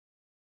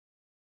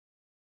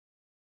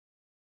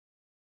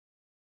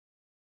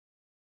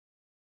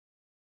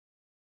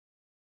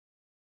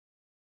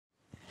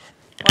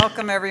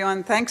Welcome,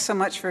 everyone. Thanks so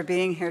much for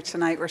being here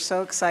tonight. We're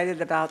so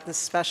excited about this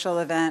special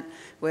event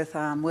with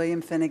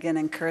William Finnegan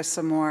and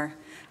Carissa Moore.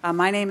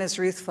 My name is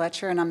Ruth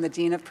Fletcher, and I'm the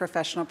Dean of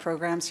Professional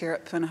Programs here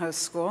at Punahou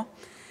School.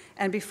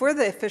 And before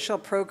the official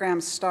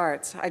program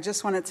starts, I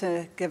just wanted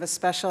to give a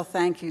special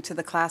thank you to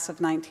the class of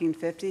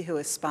 1950 who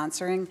is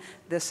sponsoring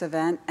this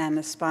event and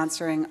is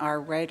sponsoring our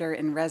Writer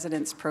in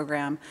Residence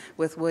program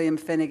with William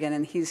Finnegan.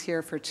 And he's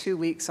here for 2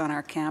 weeks on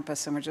our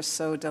campus, and we're just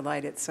so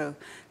delighted. So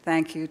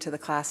thank you to the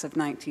class of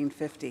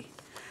 1950.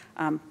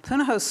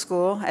 Punahou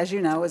School, as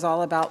you know, is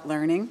all about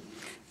learning,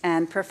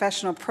 and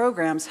professional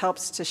programs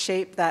helps to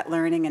shape that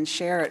learning and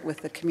share it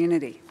with the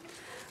community.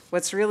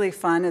 What's really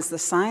fun is the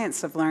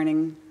science of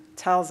learning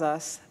tells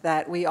us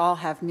that we all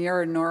have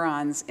mirror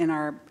neurons in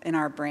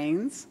our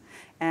brains,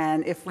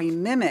 and if we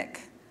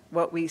mimic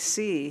what we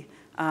see,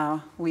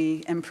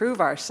 we improve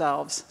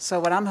ourselves. So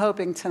what I'm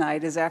hoping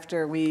tonight is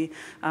after we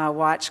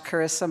watch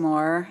Carissa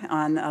Moore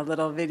on a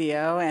little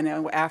video, and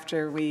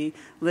after we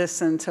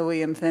listen to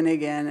William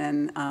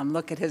Finnegan and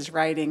look at his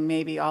writing,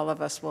 maybe all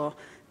of us will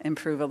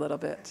improve a little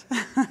bit.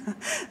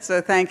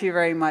 So thank you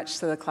very much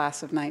to the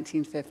class of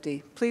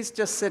 1950. Please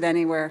just sit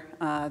anywhere.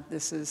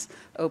 This is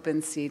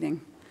open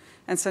seating.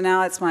 And so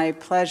now it's my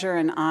pleasure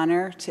and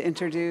honor to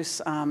introduce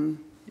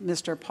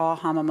Mr. Paul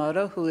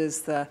Hamamoto, who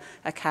is the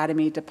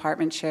Academy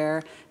Department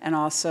Chair and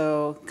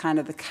also kind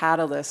of the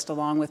catalyst,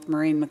 along with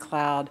Maureen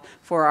McLeod,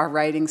 for our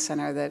writing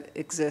center that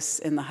exists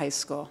in the high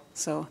school.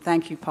 So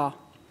thank you, Paul.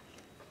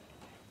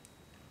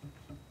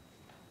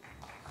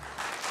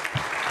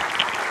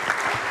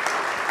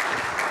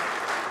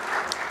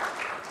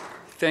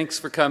 Thanks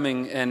for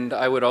coming, and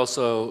I would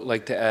also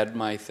like to add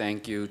my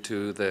thank you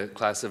to the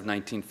class of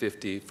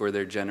 1950 for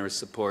their generous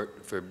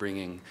support for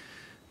bringing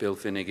Bill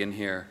Finnegan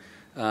here,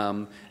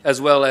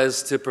 as well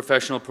as to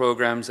professional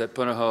programs at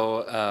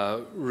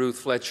Punahou, Ruth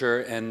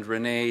Fletcher and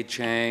Renee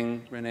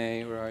Chang.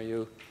 Renee, where are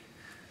you?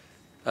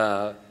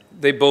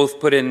 They both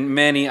put in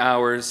many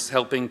hours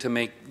helping to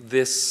make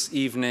this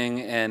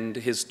evening and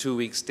his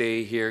 2-week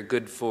stay here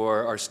good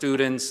for our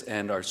students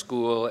and our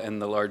school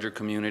and the larger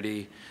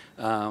community.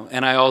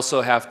 And I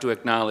also have to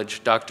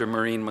acknowledge Dr.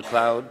 Maureen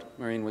McLeod.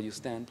 Maureen, will you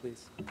stand,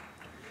 please?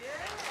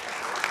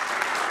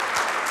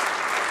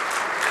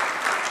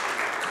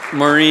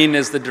 Maureen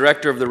is the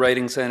director of the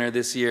Writing Center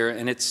this year,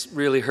 and it's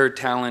really her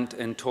talent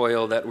and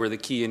toil that were the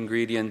key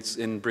ingredients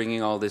in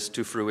bringing all this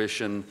to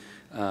fruition.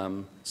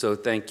 So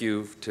thank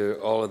you to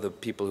all of the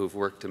people who've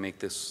worked to make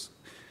this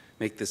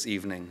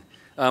evening.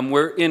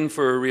 We're in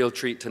for a real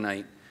treat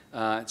tonight.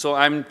 So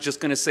I'm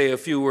just going to say a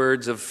few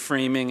words of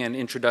framing and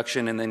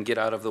introduction and then get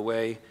out of the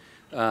way.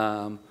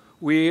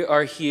 We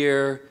are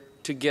here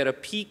to get a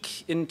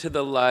peek into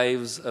the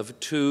lives of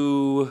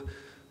two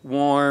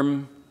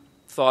warm,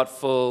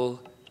 thoughtful,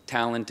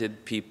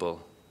 talented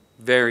people,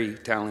 very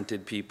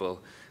talented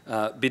people.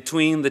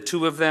 Between the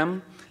two of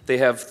them, they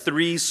have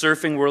 3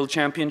 surfing world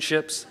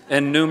championships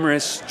and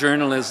numerous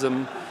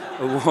journalism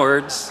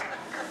awards.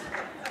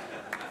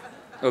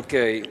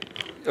 Okay,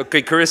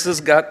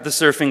 Carissa's got the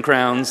surfing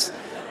crowns,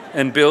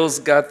 and Bill's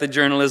got the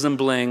journalism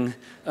bling.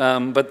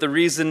 But the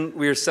reason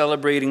we're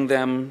celebrating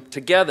them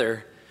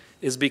together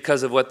is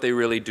because of what they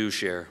really do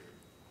share.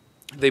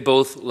 They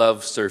both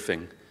love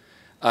surfing.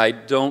 I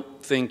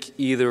don't think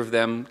either of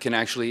them can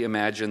actually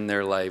imagine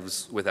their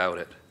lives without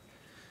it.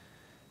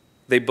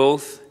 They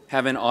both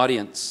have an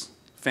audience,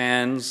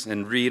 fans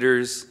and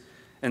readers,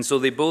 and so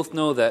they both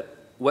know that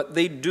what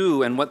they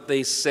do and what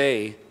they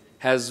say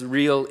has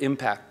real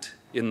impact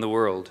in the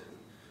world.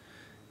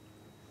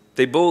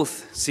 They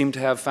both seem to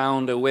have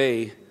found a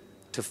way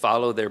to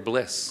follow their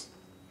bliss,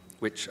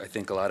 which I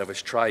think a lot of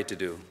us try to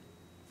do.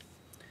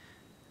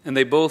 And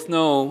they both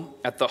know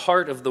at the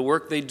heart of the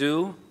work they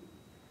do,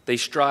 they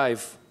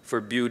strive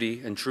for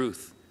beauty and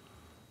truth.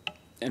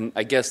 And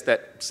I guess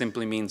that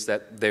simply means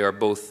that they are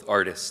both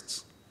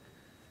artists.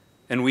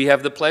 And we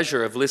have the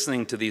pleasure of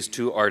listening to these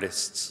two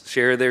artists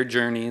share their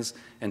journeys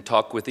and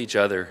talk with each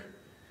other.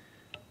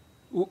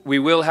 We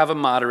will have a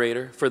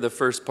moderator for the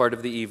first part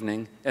of the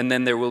evening, and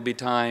then there will be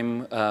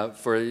time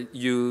for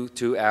you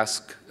to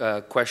ask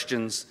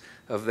questions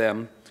of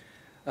them.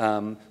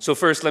 So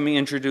first, let me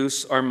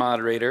introduce our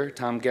moderator,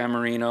 Tom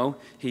Gammarino.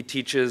 He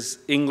teaches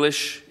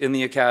English in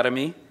the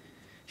Academy.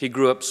 He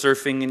grew up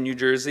surfing in New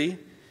Jersey,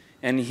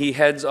 and he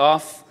heads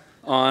off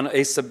on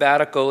a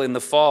sabbatical in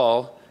the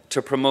fall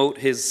to promote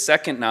his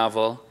second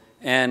novel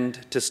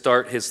and to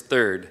start his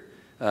third.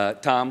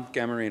 Tom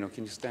Gammarino,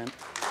 can you stand?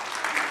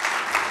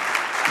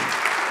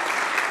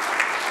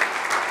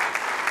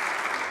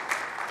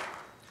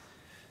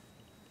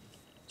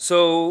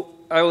 So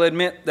I will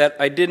admit that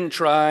I didn't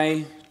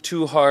try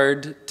too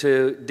hard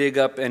to dig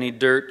up any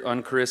dirt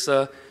on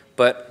Carissa,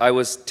 but I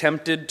was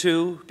tempted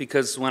to,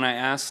 because when I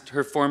asked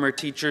her former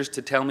teachers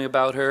to tell me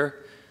about her,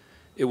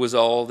 it was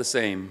all the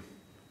same.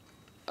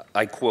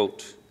 I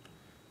quote,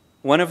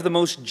 "One of the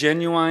most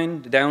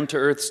genuine,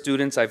 down-to-earth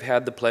students I've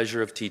had the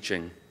pleasure of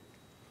teaching.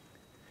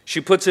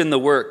 She puts in the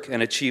work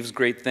and achieves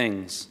great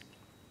things.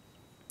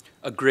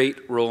 A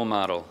great role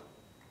model.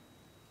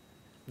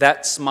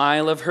 That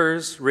smile of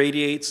hers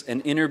radiates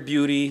an inner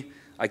beauty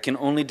I can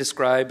only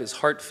describe as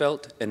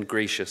heartfelt and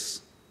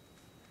gracious.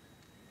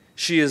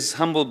 She is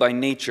humble by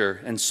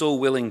nature and so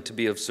willing to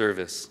be of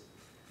service.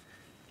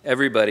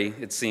 Everybody,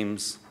 it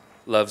seems,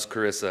 loves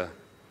Carissa.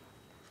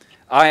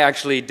 I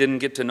actually didn't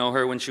get to know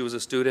her when she was a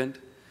student,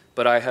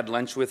 but I had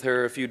lunch with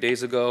her a few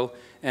days ago,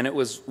 and it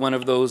was one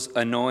of those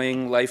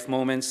annoying life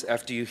moments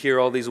after you hear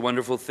all these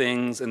wonderful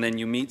things, and then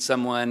you meet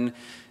someone,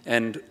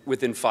 and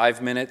within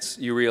 5 minutes,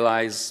 you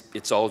realize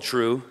it's all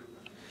true.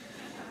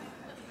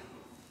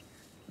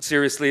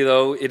 Seriously,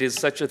 though, it is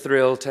such a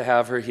thrill to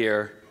have her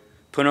here.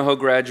 Punahou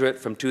graduate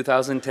from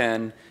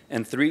 2010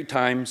 and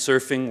 3-time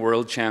surfing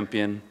world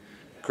champion,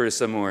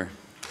 Carissa Moore.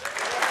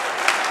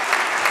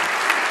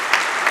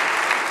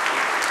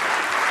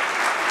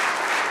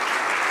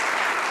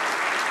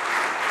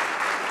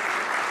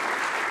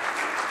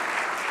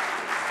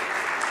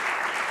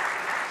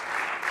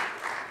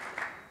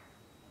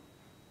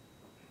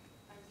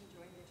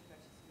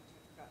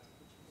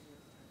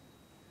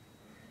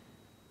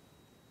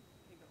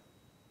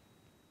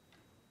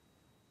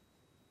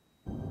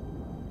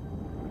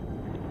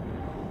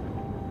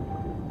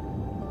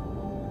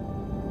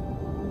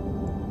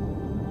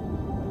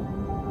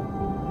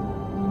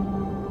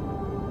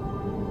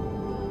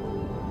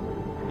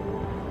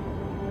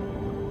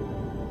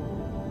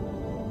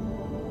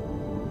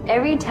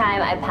 Every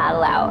time I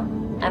paddle out,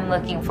 I'm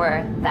looking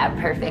for that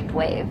perfect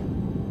wave.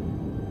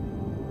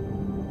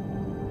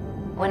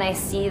 When I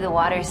see the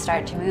water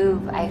start to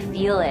move, I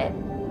feel it.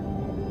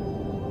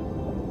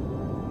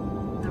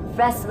 The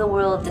rest of the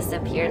world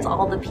disappears,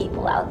 all the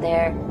people out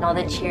there and all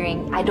the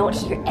cheering. I don't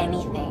hear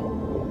anything.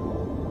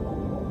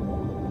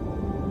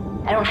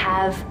 I don't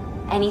have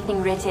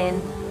anything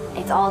written.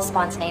 It's all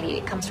spontaneity.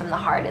 It comes from the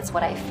heart. It's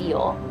what I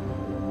feel.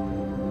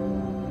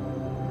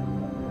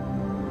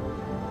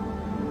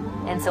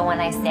 And so when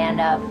I stand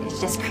up, it's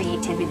just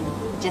creativity.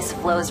 It just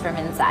flows from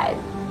inside.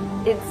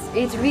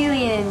 It's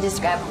really an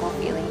indescribable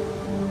feeling.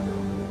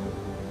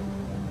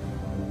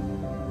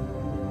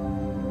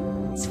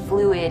 It's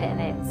fluid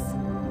and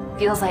it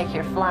feels like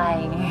you're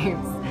flying.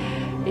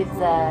 It's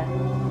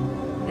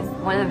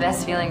one of the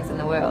best feelings in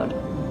the world.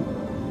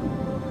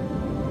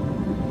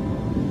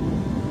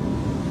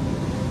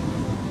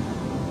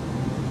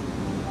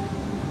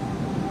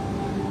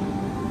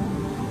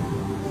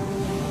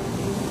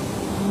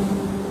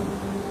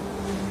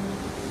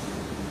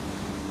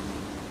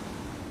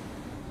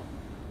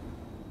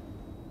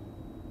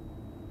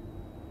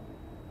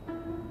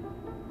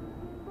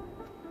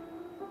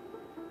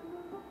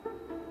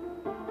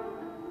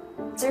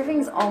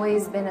 Surfing's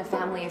always been a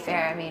family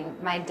affair. I mean,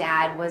 my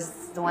dad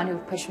was the one who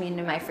pushed me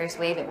into my first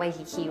wave at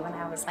Waikiki when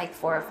I was like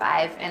 4 or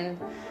 5, and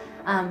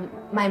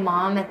my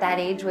mom at that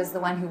age was the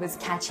one who was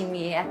catching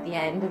me at the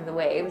end of the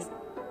waves.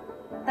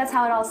 That's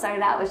how it all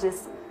started out, was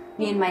just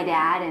me and my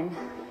dad, and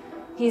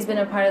he's been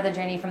a part of the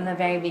journey from the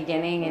very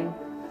beginning, and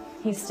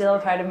he's still a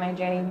part of my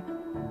journey.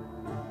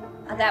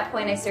 At that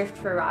point, I surfed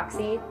for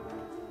Roxy.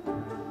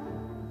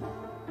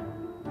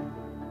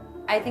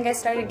 I think I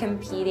started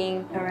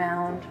competing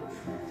around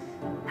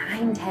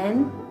 9,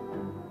 10.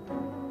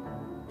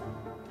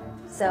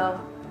 So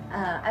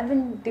I've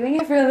been doing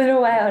it for a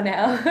little while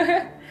now.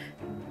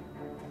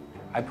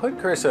 I put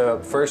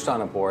Carissa first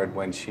on a board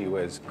when she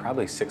was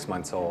probably 6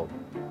 months old.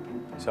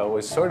 So it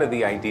was sort of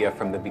the idea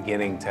from the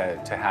beginning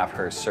to have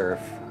her surf,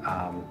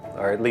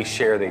 or at least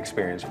share the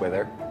experience with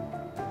her.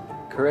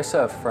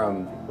 Carissa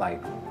from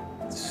like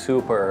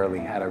super early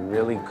had a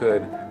really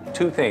good,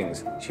 2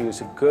 things. She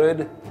was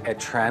good at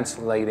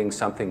translating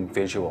something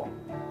visual.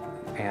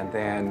 And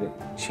then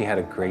she had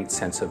a great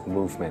sense of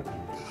movement.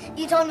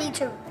 You don't need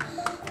to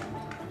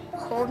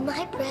hold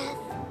my breath,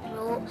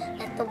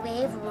 let the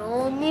wave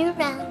roll me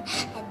around,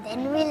 and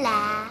then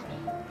relax.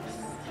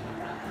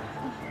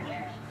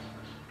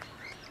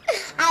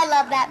 I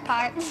love that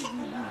part.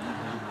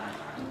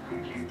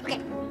 Okay.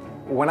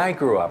 When I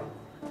grew up,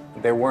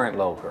 there weren't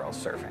little girls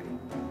surfing.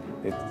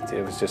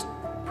 It was just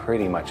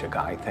pretty much a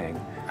guy thing.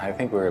 I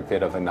think we were a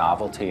bit of a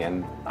novelty,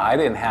 and I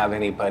didn't have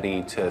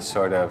anybody to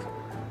sort of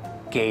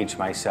gauge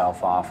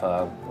myself off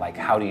of, like,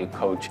 how do you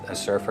coach a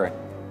surfer?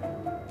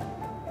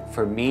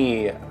 For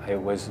me,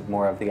 it was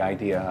more of the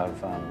idea of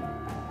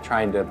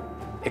trying to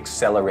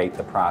accelerate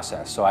the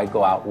process. So I'd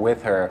go out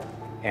with her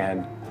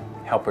and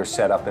help her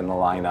set up in the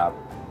lineup,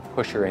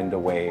 push her into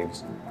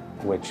waves,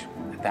 which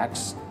that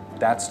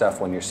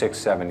stuff when you're 6,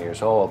 7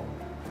 years old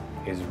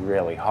is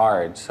really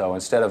hard. So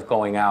instead of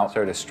going out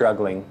sort of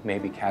struggling,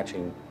 maybe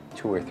catching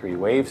 2 or 3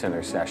 waves in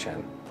her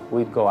session,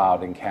 we'd go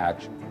out and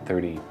catch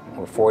 30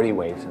 or 40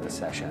 waves in a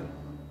session.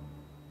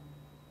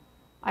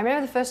 I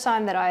remember the first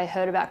time that I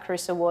heard about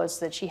Carissa was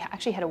that she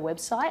actually had a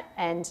website,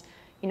 and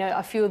you know,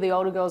 a few of the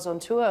older girls on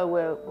tour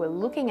were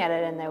looking at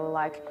it and they were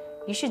like,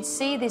 you should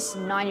see this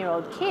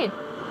 9-year-old kid.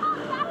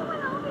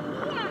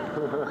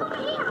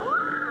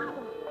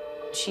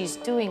 She's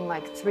doing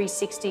like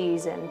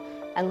 360s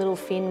and little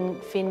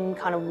fin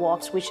kind of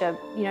wafts, which are,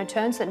 you know,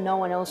 turns that no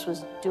one else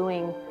was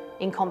doing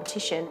in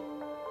competition.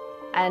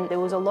 And there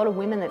was a lot of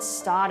women that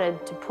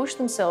started to push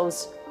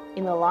themselves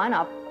in the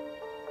lineup,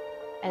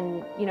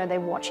 and you know, they're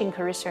watching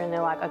Carissa and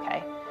they're like,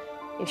 okay,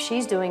 if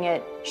she's doing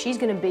it, she's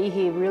going to be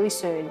here really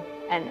soon,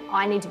 and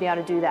I need to be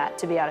able to do that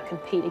to be able to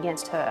compete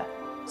against her.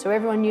 So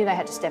everyone knew they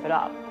had to step it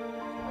up.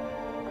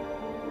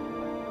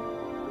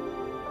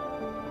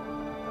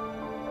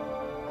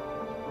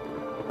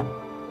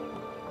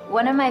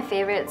 One of my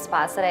favorite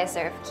spots that I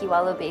surf,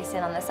 Kiwalu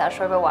Basin on the south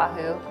shore of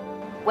Oahu.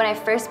 When I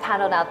first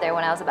paddled out there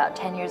when I was about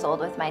 10 years old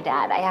with my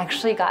dad, I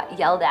actually got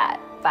yelled at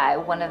by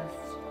one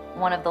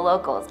of the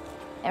locals.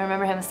 I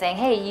remember him saying,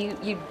 hey,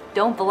 you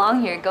don't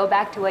belong here, go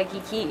back to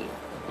Waikiki.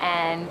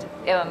 And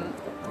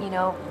you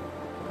know,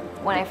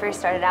 when I first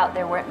started out,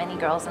 there weren't many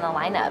girls in the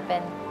lineup,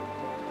 and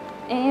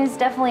it was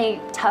definitely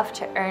tough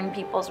to earn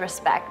people's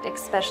respect,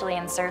 especially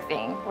in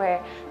surfing,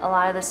 where a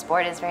lot of the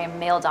sport is very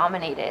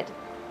male-dominated.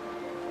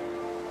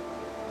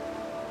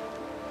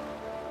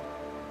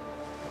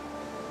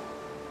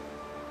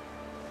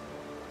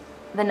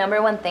 The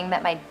number one thing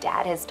that my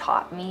dad has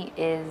taught me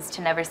is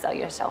to never sell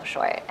yourself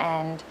short,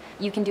 and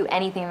you can do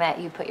anything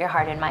that you put your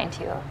heart and mind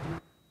to.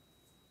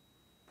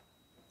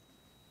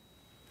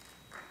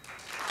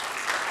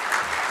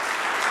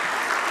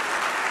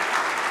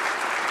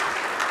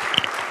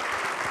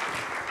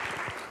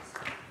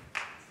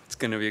 It's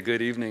going to be a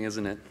good evening,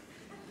 isn't it?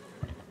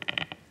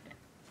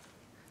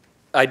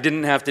 I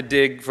didn't have to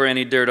dig for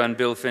any dirt on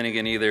Bill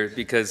Finnegan either,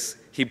 because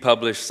he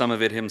published some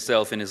of it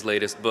himself in his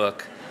latest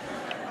book.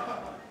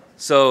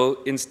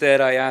 So instead,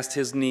 I asked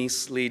his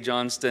niece, Lee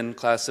Johnston,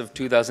 class of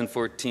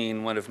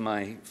 2014, one of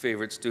my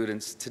favorite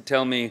students, to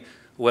tell me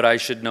what I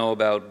should know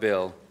about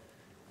Bill.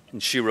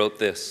 And she wrote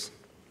this: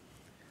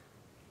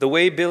 "The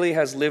way Billy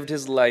has lived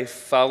his life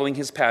following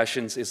his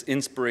passions is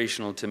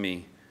inspirational to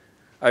me.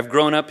 I've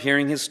grown up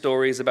hearing his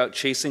stories about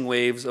chasing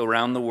waves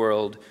around the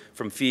world,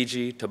 from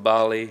Fiji to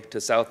Bali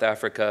to South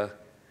Africa.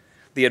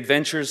 The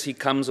adventures he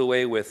comes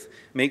away with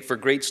make for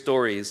great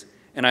stories,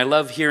 and I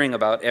love hearing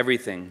about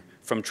everything,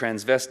 from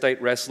transvestite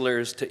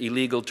wrestlers to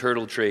illegal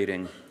turtle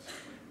trading.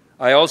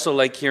 I also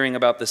like hearing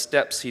about the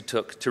steps he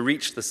took to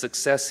reach the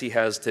success he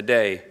has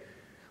today,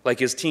 like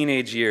his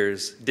teenage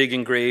years,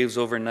 digging graves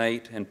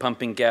overnight and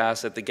pumping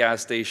gas at the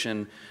gas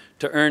station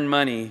to earn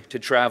money to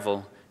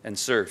travel and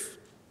surf.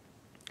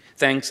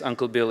 Thanks,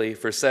 Uncle Billy,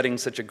 for setting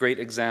such a great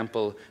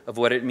example of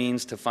what it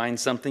means to find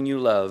something you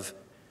love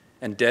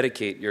and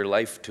dedicate your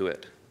life to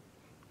it."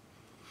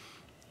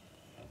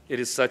 It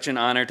is such an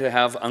honor to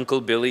have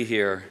Uncle Billy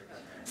here.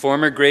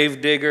 Former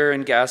grave digger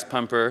and gas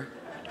pumper,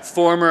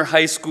 former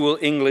high school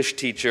English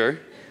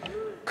teacher,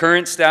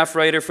 current staff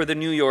writer for The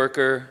New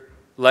Yorker,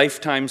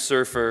 lifetime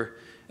surfer,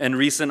 and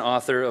recent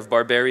author of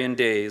Barbarian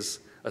Days,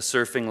 A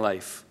Surfing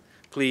Life.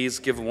 Please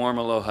give warm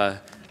aloha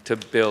to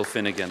Bill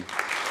Finnegan.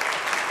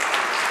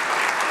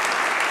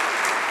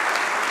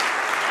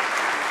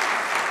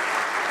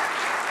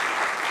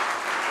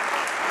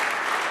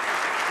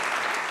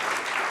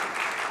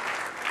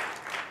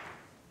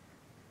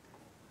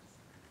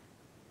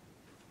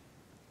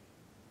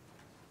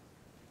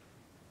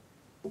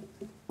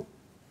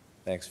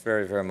 Thanks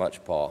very, very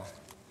much, Paul.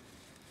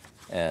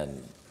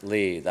 And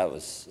Lee, I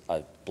was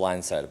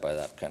blindsided by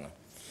that, kind of.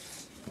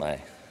 My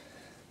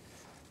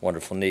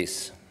wonderful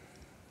niece,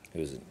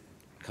 who's in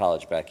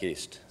college back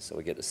east, so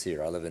we get to see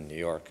her. I live in New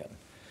York, and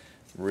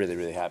I'm really,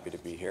 really happy to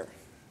be here.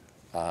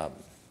 I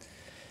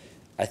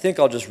think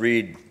I'll just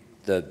read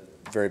the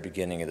very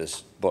beginning of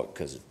this book,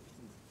 because it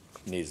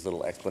needs a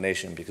little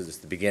explanation, because it's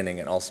the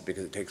beginning, and also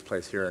because it takes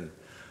place here in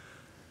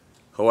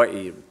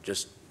Hawaii,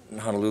 just in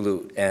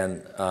Honolulu,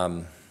 and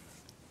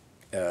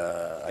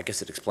I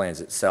guess it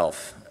explains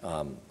itself.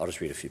 I'll just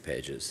read a few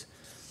pages.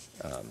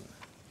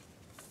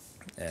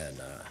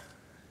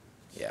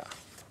 Yeah.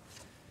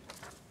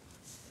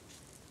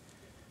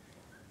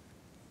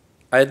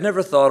 I had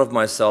never thought of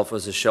myself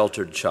as a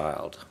sheltered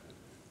child.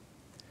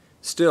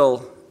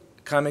 Still,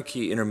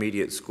 Kaimaki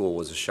Intermediate School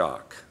was a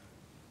shock.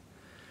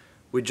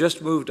 We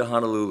just moved to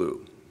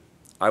Honolulu.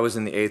 I was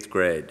in the 8th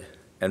grade,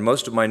 and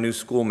most of my new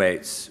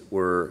schoolmates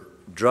were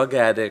drug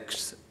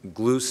addicts,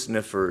 glue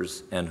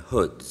sniffers, and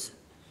hoods.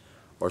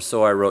 Or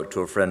so I wrote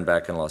to a friend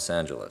back in Los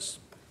Angeles.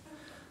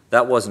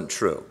 That wasn't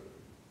true.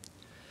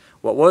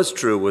 What was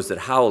true was that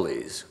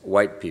Howleys,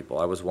 white people,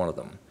 I was one of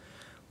them,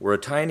 were a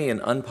tiny and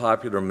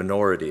unpopular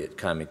minority at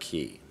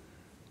Kaimaki.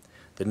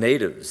 The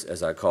natives,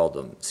 as I called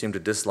them, seemed to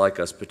dislike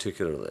us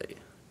particularly.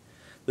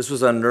 This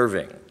was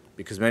unnerving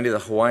because many of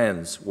the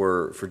Hawaiians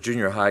were, for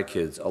junior high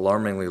kids,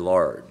 alarmingly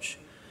large,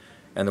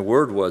 and the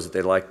word was that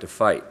they liked to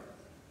fight.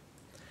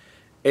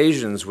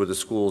 Asians were the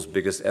school's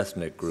biggest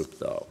ethnic group,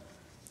 though.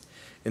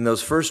 In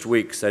those first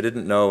weeks, I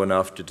didn't know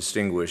enough to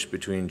distinguish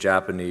between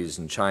Japanese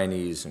and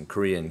Chinese and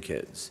Korean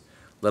kids,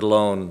 let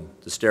alone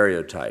the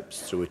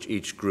stereotypes through which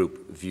each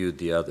group viewed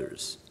the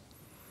others.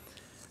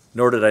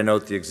 Nor did I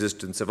note the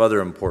existence of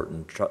other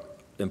important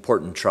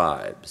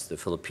tribes, the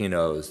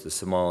Filipinos, the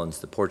Samoans,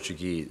 the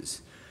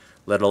Portuguese,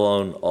 let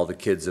alone all the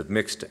kids of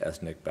mixed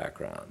ethnic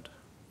background.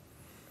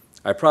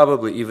 I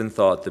probably even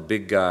thought the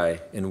big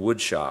guy in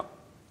woodshop,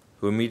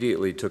 who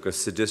immediately took a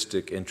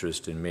sadistic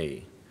interest in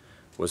me,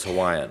 was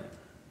Hawaiian.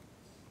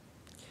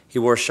 He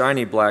wore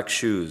shiny black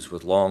shoes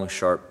with long,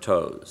 sharp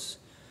toes,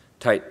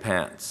 tight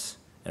pants,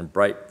 and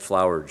bright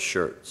flowered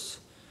shirts.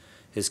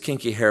 His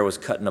kinky hair was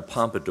cut in a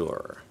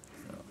pompadour,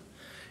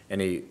 and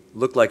he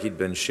looked like he'd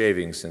been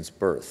shaving since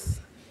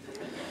birth.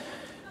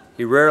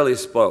 He rarely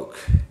spoke,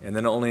 and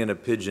then only in a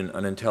pidgin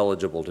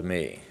unintelligible to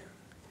me.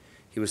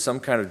 He was some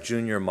kind of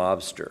junior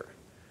mobster,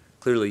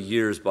 clearly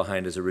years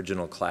behind his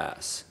original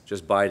class,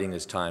 just biding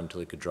his time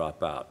till he could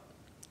drop out.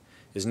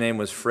 His name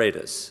was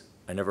Freitas.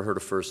 I never heard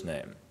a first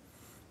name,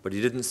 but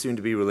he didn't seem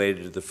to be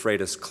related to the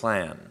Freitas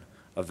clan,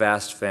 a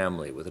vast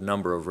family with a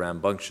number of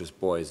rambunctious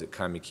boys at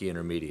Kaimiki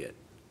Intermediate.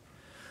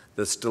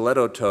 The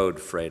stiletto-toed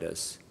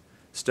Freitas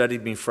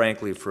studied me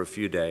frankly for a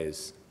few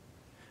days,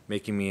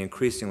 making me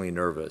increasingly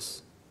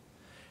nervous,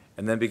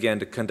 and then began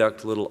to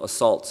conduct little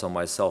assaults on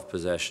my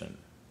self-possession,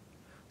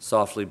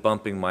 softly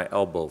bumping my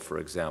elbow, for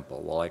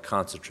example, while I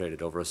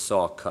concentrated over a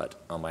saw cut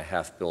on my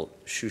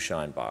half-built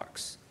shoeshine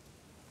box.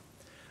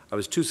 I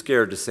was too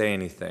scared to say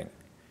anything,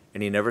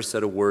 and he never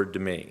said a word to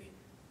me.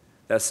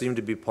 That seemed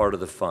to be part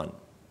of the fun.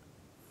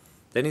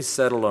 Then he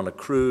settled on a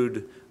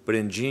crude but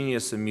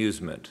ingenious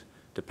amusement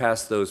to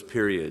pass those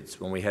periods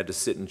when we had to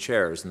sit in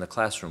chairs in the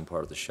classroom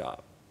part of the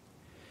shop.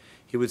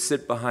 He would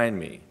sit behind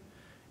me,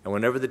 and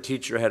whenever the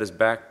teacher had his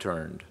back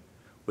turned,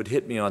 would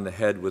hit me on the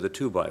head with a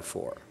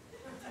 2x4.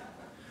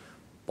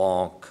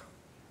 Bonk,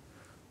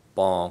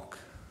 bonk,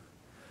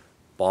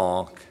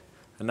 bonk,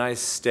 a nice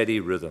steady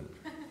rhythm,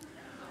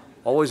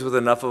 always with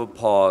enough of a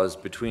pause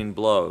between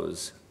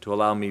blows to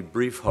allow me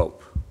brief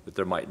hope that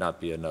there might not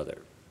be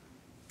another.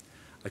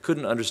 I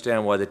couldn't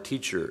understand why the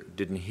teacher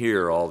didn't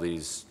hear all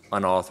these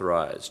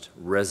unauthorized,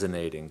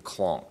 resonating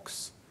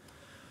clonks.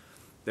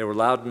 They were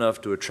loud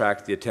enough to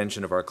attract the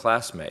attention of our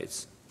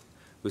classmates,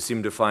 who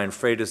seemed to find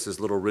Freitas'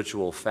 little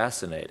ritual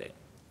fascinating.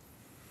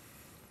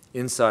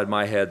 Inside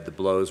my head, the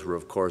blows were,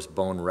 of course,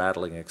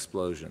 bone-rattling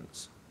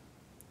explosions.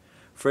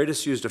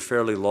 Freitas used a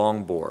fairly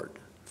long board,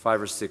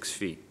 5 or 6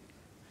 feet,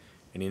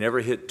 and he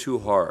never hit too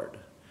hard,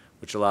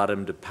 which allowed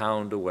him to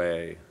pound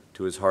away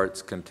to his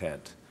heart's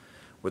content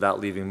without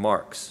leaving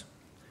marks,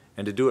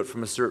 and to do it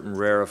from a certain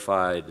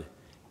rarefied,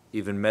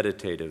 even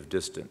meditative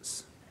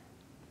distance,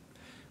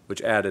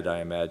 which added,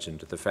 I imagine,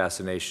 to the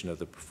fascination of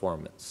the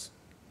performance.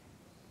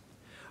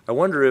 I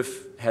wonder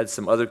if, had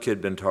some other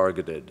kid been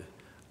targeted,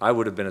 I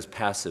would have been as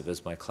passive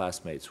as my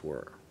classmates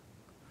were.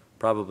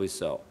 Probably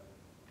so.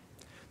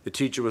 The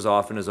teacher was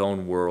off in his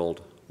own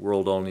world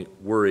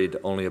worried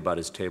only about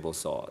his table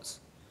saws.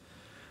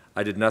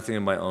 I did nothing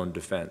in my own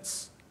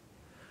defense.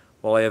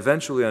 While I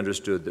eventually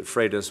understood that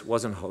Freitas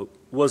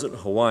wasn't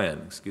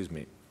Hawaiian,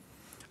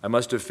 I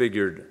must have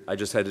figured I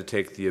just had to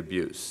take the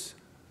abuse.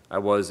 I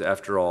was,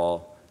 after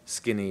all,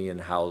 skinny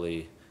and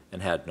howly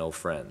and had no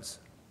friends.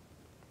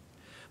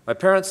 My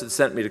parents had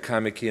sent me to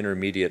Kaimiki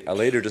Intermediate, I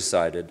later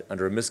decided,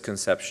 under a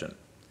misconception.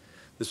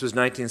 This was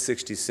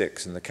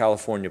 1966, and the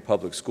California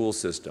public school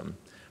system,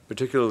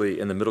 particularly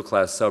in the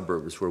middle-class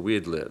suburbs where we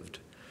had lived,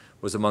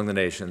 was among the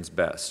nation's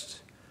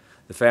best.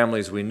 The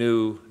families we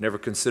knew never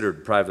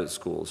considered private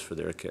schools for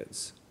their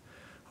kids.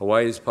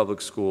 Hawaii's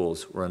public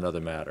schools were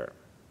another matter.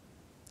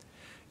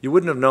 You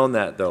wouldn't have known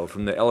that, though,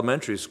 from the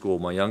elementary school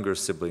my younger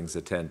siblings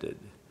attended.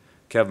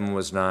 Kevin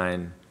was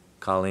 9,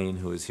 Colleen,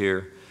 who is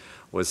here,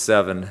 was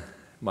 7,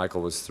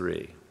 Michael was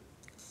 3.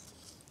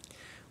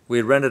 We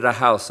had rented a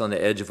house on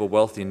the edge of a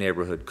wealthy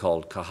neighborhood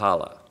called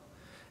Kahala,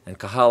 and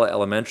Kahala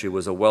Elementary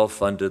was a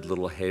well-funded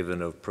little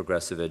haven of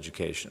progressive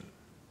education.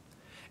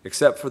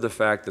 Except for the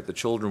fact that the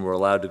children were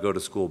allowed to go to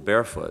school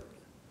barefoot,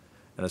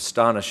 an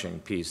astonishing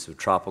piece of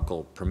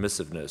tropical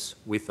permissiveness,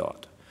 we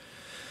thought.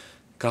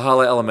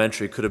 Kahala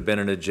Elementary could have been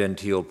in a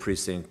genteel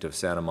precinct of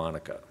Santa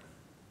Monica.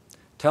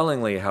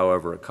 Tellingly,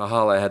 however,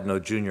 Kahala had no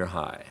junior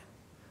high.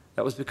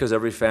 That was because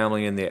every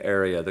family in the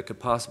area that could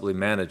possibly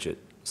manage it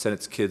sent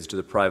its kids to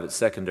the private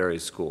secondary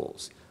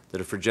schools that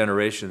have for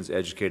generations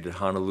educated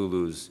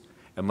Honolulu's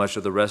and much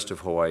of the rest of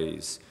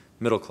Hawaii's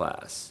middle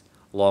class,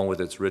 along with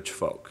its rich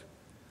folk.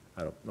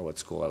 I don't know what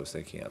school I was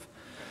thinking of.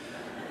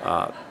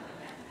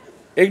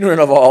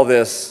 Ignorant of all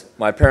this,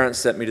 my parents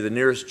sent me to the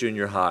nearest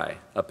junior high,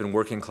 up in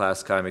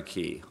working-class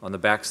Kaimiki, on the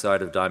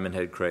backside of Diamond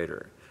Head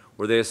Crater,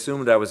 where they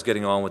assumed I was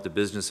getting on with the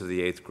business of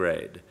the 8th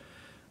grade,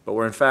 but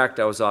where in fact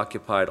I was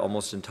occupied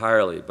almost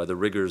entirely by the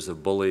rigors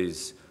of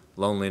bullies,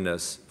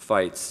 loneliness,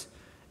 fights,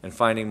 and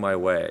finding my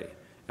way,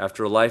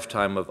 after a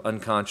lifetime of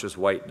unconscious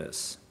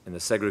whiteness in the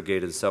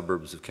segregated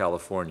suburbs of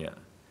California,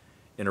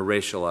 in a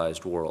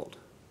racialized world.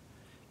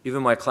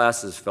 Even my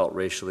classes felt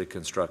racially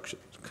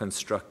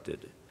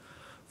constructed.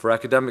 For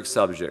academic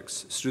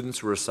subjects,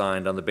 students were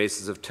assigned on the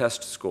basis of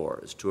test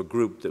scores to a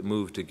group that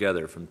moved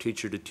together from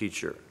teacher to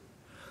teacher.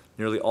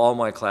 Nearly all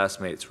my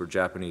classmates were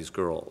Japanese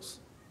girls.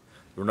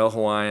 There were no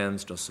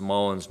Hawaiians, no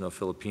Samoans, no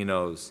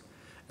Filipinos,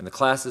 and the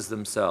classes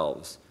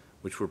themselves,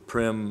 which were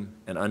prim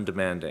and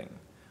undemanding,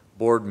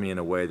 bored me in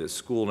a way that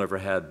school never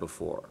had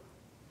before.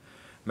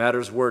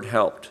 Matters weren't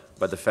helped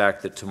by the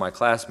fact that to my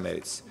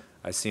classmates,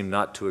 I seemed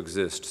not to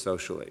exist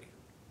socially.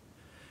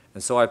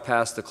 And so I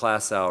passed the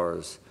class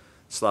hours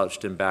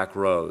slouched in back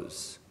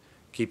rows,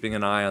 keeping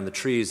an eye on the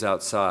trees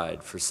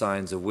outside for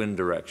signs of wind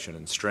direction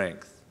and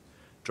strength,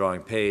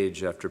 drawing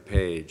page after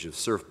page of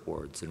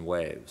surfboards and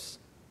waves.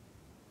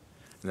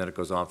 And then it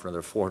goes on for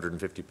another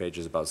 450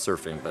 pages about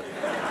surfing, but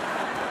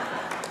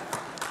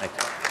thank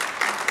you.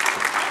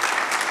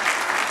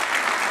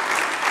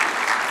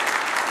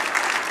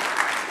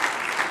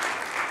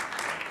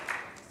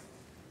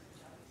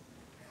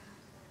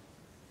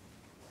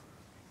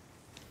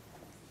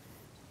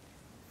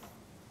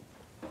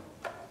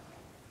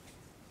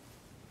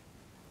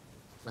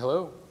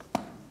 Hello,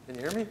 can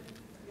you hear me?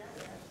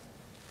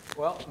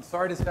 Well, I'm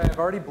sorry to say I've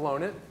already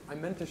blown it. I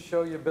meant to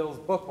show you Bill's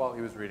book while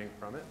he was reading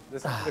from it.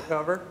 This is the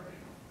cover.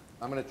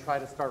 I'm going to try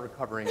to start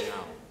recovering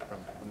now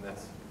from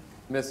this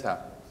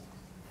mishap.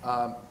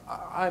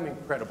 I'm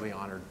incredibly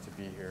honored to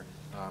be here.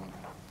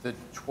 The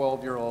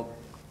 12-year-old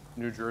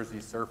New Jersey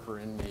surfer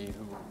in me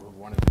who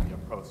wanted to be a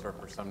pro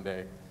surfer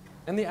someday,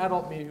 and the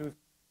adult me who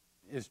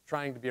is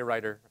trying to be a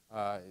writer,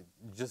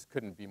 just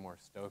couldn't be more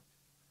stoked.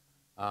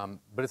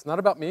 But it's not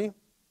about me.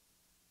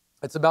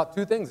 It's about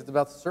two things. It's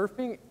about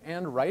surfing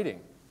and writing.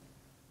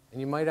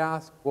 And you might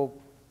ask, well,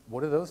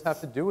 what do those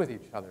have to do with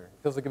each other? It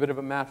feels like a bit of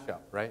a mashup,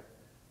 right?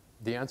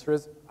 The answer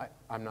is,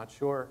 I'm not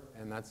sure,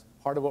 and that's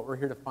part of what we're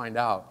here to find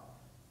out.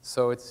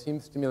 So it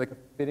seems to me like a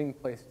fitting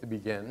place to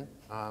begin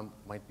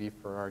might be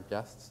for our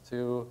guests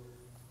to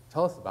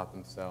tell us about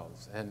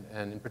themselves, and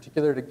in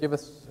particular to give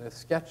us a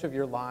sketch of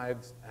your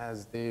lives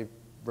as they've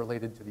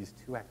related to these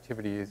two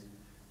activities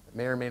that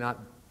may or may not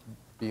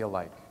be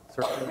alike,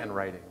 surfing and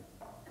writing.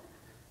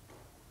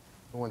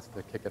 Who wants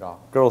to kick it off?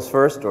 Girls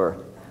first,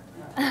 or?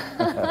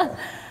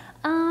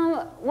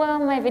 Well,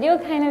 my video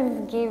kind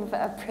of gave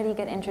a pretty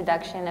good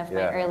introduction of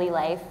my early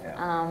life.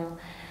 Yeah.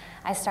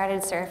 I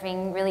started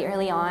surfing really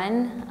early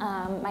on.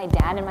 My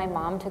dad and my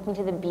mom took me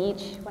to the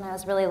beach when I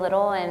was really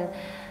little, and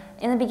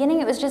in the beginning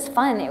it was just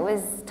fun. It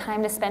was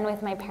time to spend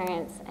with my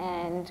parents,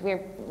 and we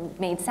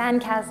made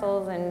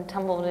sandcastles and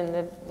tumbled in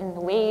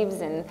the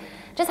waves and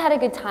just had a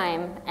good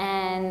time.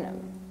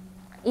 And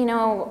you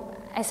know,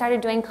 I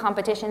started doing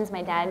competitions.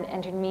 My dad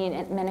entered me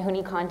in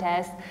Punahou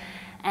contests,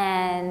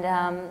 and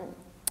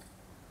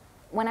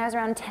when I was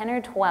around 10 or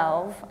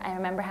 12, I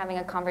remember having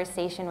a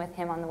conversation with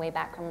him on the way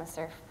back from the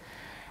surf.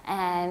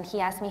 And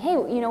he asked me, hey,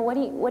 you know, what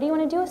do you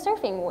want to do with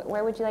surfing?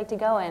 Where would you like to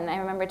go? And I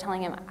remember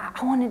telling him,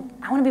 I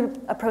want to be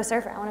a pro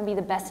surfer. I want to be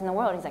the best in the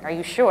world. He's like, are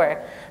you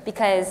sure?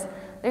 Because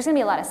there's going to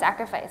be a lot of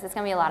sacrifice. It's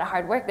going to be a lot of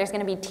hard work. There's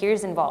going to be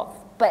tears involved.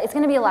 But it's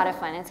going to be a lot of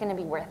fun. It's going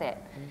to be worth it.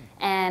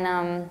 And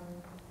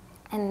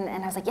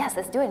I was like, yes,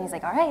 let's do it. And he's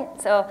like, all right.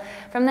 So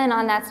from then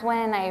on, that's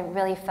when I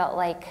really felt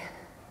like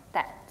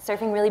that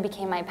surfing really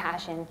became my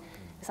passion,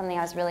 something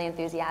I was really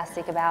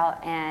enthusiastic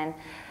about. And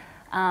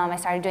I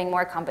started doing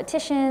more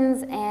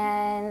competitions,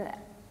 and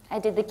I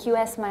did the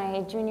QS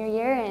my junior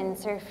year and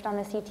surfed on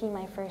the CT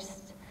my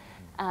first,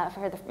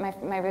 for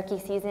my rookie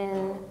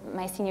season,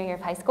 my senior year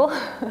of high school.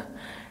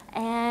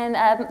 And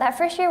that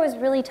first year was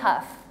really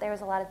tough. There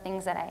was a lot of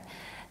things that I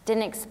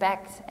didn't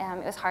expect.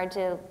 It was hard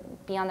to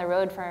be on the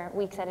road for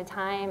weeks at a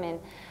time and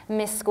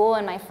miss school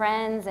and my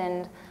friends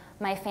and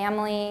my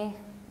family.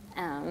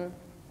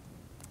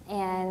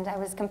 And I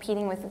was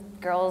competing with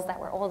girls that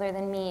were older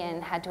than me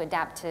and had to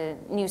adapt to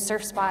new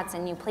surf spots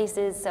and new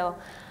places. So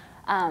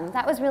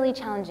that was really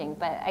challenging,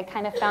 but I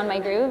kind of found my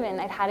groove,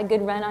 and I've had a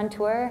good run on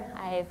tour.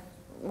 I've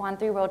won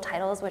 3 world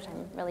titles, which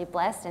I'm really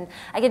blessed, and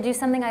I get to do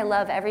something I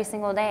love every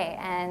single day,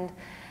 and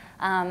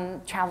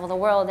travel the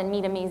world and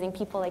meet amazing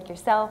people like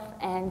yourself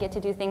and get to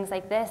do things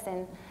like this.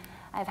 And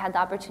I've had the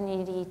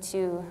opportunity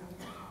to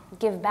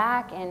give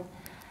back, and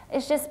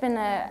it's just been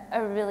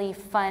a really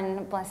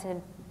fun, blessed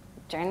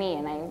journey,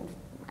 and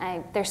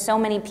there's so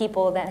many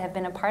people that have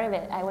been a part of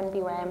it. I wouldn't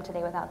be where I am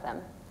today without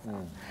them.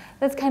 So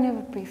that's kind of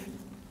a brief.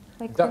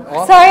 Like,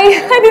 Awesome. Sorry,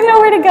 I didn't know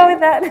where to go with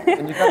that.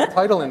 And you got the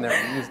title in there.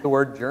 You used the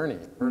word journey.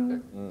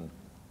 Perfect.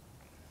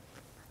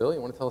 Bill,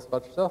 you want to tell us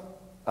about yourself?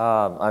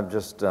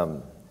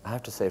 I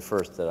have to say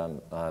first that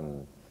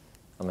I'm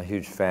a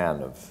huge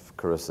fan of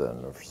Carissa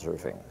and of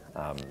surfing.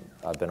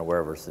 I've been aware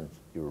of her since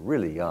you were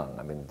really young.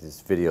 I mean,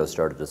 these videos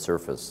started to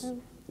surface,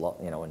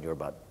 you know, when you were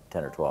about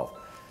 10 or 12.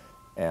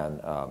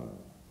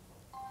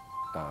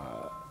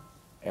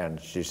 And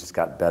she's just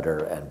got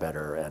better and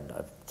better, and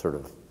I've sort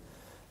of,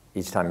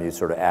 each time you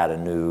sort of add a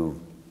new,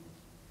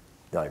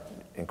 like,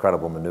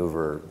 incredible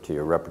maneuver to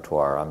your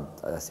repertoire,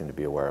 I seem to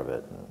be aware of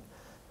it.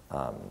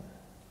 And,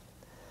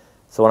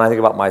 so when I think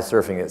about my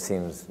surfing, it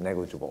seems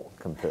negligible.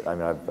 I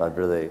mean,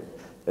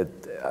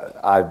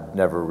 I've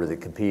never really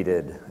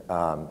competed,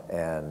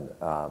 and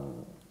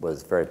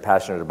was very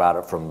passionate about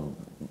it from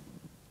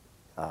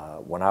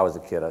when I was a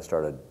kid. I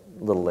started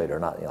a little later,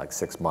 not like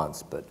 6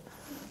 months, but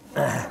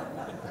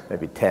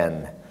maybe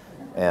 10.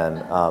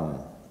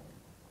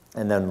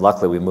 And then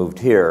luckily we moved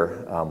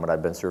here when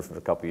I'd been surfing for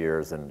a couple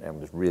years and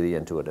was really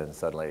into it, and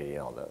suddenly, you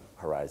know, the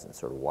horizon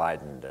sort of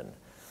widened,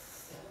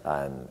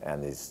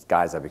 and these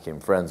guys I became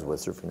friends with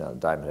surfing on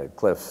Diamond Head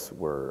Cliffs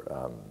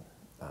were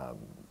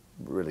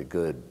really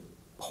good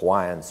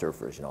Hawaiian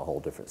surfers, you know, a whole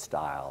different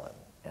style,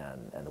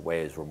 and the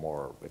waves were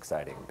more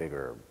exciting,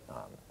 bigger.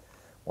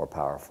 more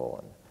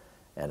powerful,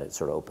 and it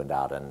sort of opened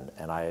out,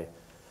 and I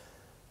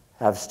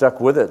have stuck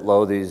with it,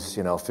 these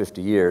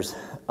 50 years,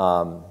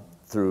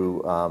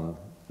 through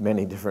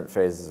many different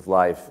phases of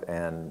life,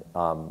 and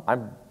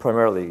I'm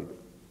primarily,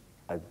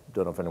 I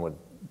don't know if anyone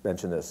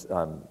mentioned this,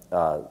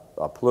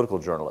 a political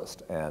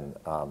journalist, and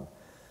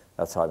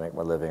that's how I make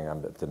my living.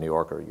 I'm at the New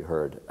Yorker, you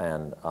heard,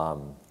 and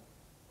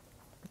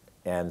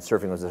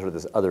surfing was sort of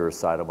this other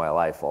side of my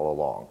life all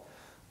along,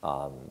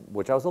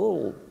 which I was a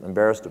little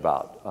embarrassed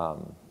about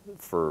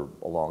for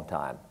a long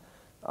time.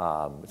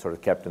 Sort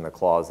of kept in the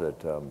closet,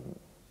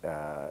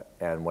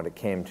 and when it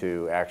came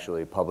to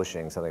actually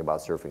publishing something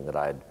about surfing that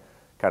I'd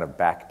kind of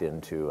backed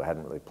into, I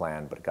hadn't really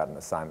planned, but got an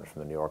assignment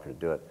from the New Yorker to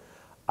do it,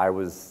 I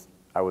was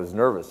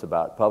nervous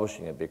about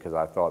publishing it because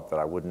I thought that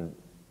I wouldn't,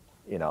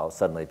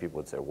 suddenly people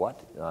would say,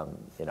 what?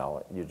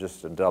 You're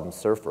just a dumb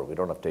surfer. We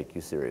don't have to take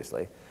you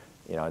seriously.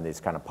 In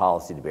these kind of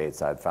policy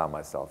debates I'd found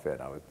myself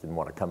in. I didn't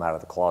want to come out of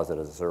the closet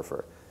as a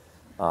surfer.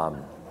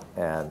 And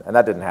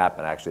that didn't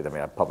happen, actually. I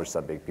mean, I published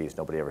some big piece.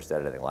 Nobody ever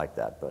said anything like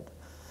that. But,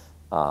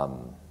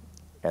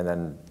 and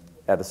then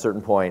at a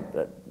certain point,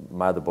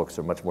 my other books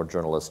are much more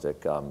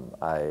journalistic.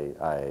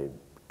 I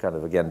kind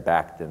of, again,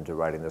 backed into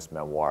writing this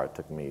memoir. It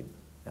took me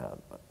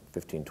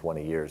 15,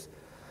 20 years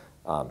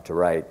to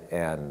write.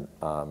 And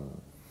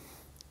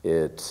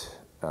it's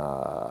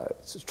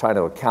trying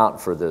to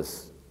account for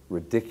this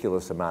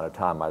ridiculous amount of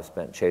time I've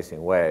spent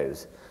chasing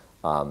waves,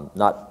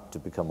 not to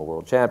become a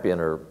world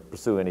champion or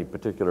pursue any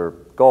particular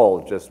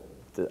goal, just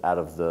out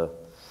of the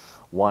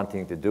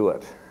wanting to do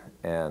it.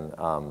 And,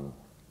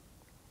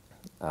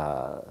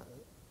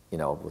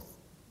 with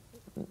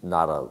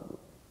not a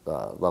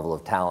level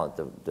of talent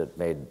that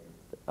made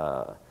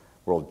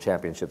world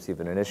championships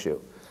even an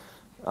issue.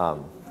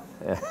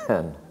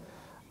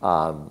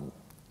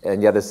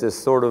 And yet it's this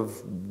sort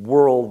of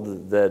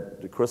world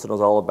that Carissa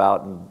knows all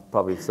about, and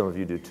probably some of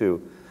you do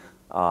too,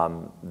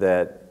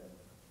 that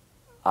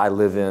I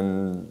live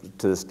in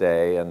to this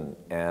day, and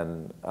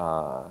kind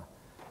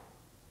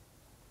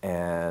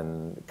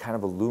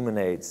of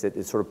illuminates it.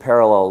 It sort of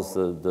parallels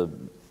the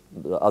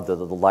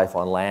life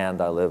on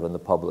land I live and the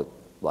public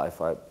life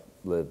I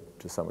live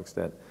to some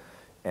extent,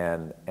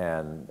 and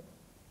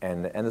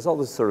there's all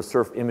this sort of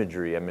surf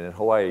imagery. I mean, in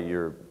Hawaii,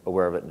 you're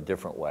aware of it in a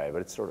different way, but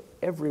it's sort of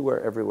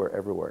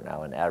everywhere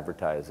now in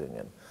advertising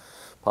and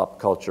pop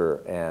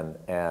culture,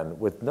 and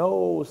with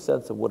no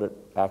sense of what it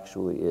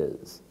actually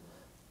is,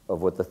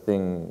 of what the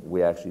thing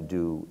we actually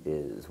do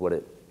is, what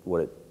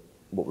we're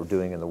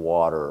doing in the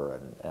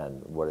water,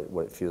 and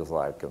what it feels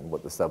like, and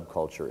what the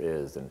subculture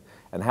is, and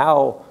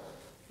how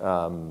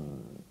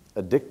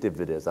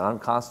addictive it is. And I'm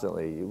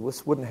constantly,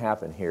 this wouldn't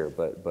happen here,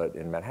 but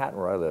in Manhattan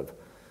where I live,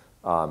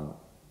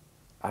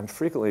 I'm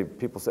frequently,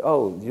 people say,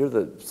 oh, you're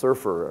the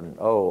surfer, and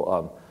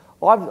I'm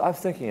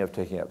thinking of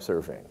taking up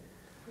surfing.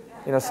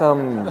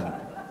 Some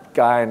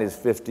guy in his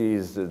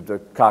 50s at the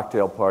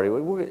cocktail party.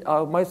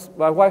 My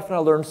wife and I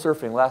learned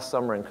surfing last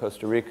summer in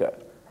Costa Rica,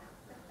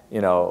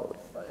 in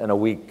a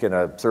week in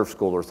a surf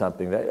school or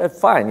something.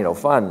 Fine,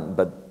 fun,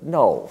 but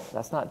no,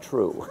 that's not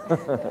true.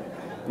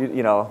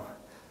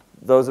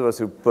 Those of us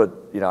who put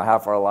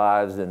half our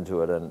lives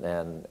into it,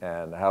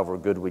 and however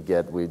good we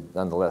get,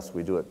 nonetheless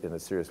we do it in a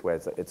serious way.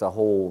 It's a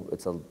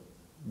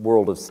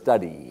world of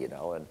study,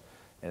 and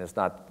it's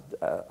not.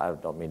 I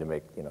don't mean to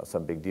make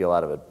some big deal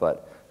out of it,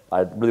 but I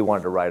really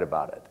wanted to write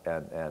about it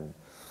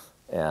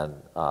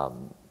and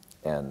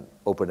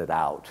open it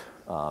out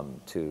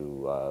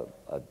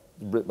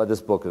but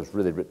this book is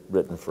really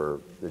written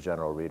for the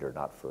general reader,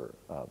 not for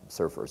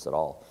surfers at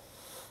all.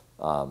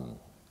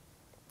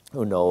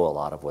 Who know a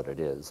lot of what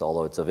it is,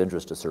 although it's of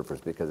interest to surfers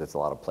because it's a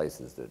lot of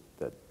places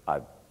that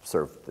I've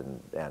surfed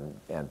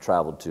and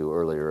traveled to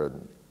earlier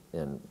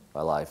in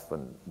my life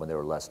when they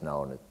were less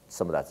known.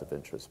 Some of that's of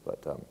interest,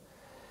 but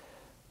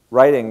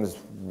writing's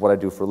what I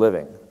do for a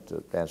living,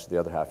 to answer the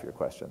other half of your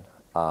question.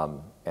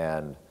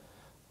 And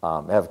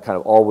I have kind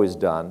of always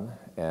done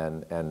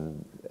and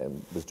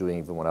was doing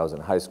even when I was in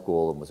high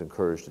school and was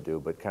encouraged to do,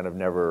 but kind of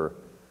never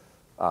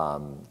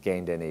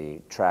gained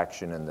any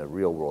traction in the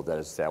real world. That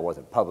is to say, I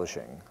wasn't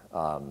publishing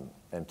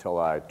until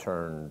I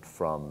turned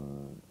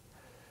from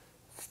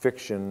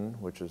fiction,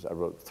 which is I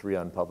wrote 3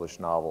 unpublished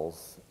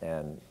novels,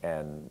 and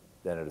then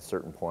at a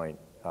certain point,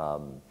 I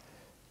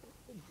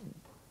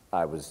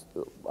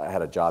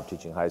had a job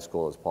teaching high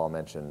school, as Paul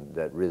mentioned,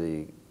 that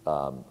really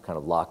kind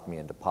of locked me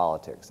into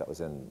politics. That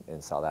was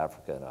in South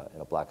Africa in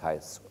a black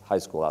high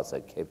school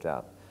outside Cape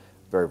Town.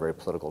 Very, very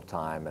political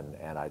time,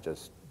 and I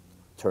just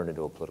turned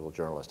into a political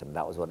journalist, and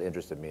that was what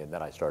interested me. And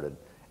then I started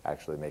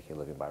actually making a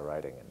living by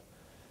writing,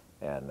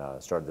 and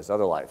started this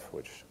other life,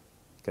 which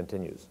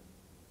continues.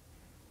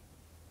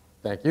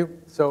 Thank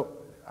you. So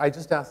I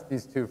just asked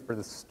these two for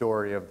the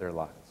story of their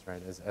lives,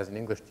 right? As an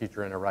English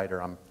teacher and a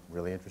writer, I'm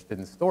really interested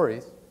in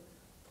stories.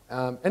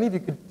 Any of you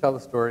could tell the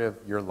story of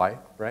your life,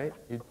 right?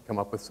 You'd come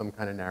up with some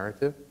kind of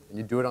narrative, and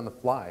you'd do it on the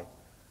fly.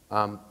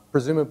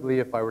 Presumably,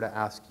 if I were to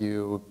ask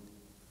you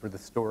for the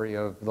story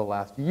of the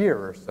last year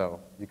or so,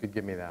 you could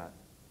give me that.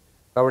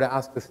 If I were to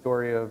ask the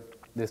story of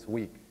this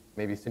week,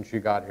 maybe since you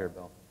got here,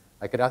 Bill.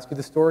 I could ask you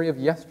the story of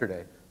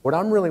yesterday. What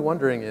I'm really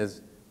wondering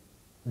is,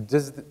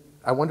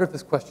 I wonder if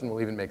this question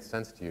will even make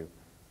sense to you.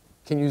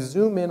 Can you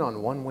zoom in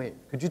on one wave?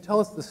 Could you tell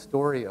us the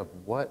story of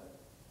what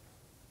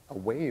a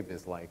wave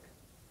is like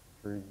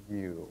for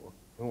you?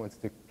 Who wants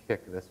to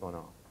kick this one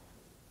off?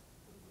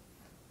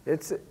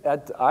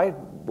 I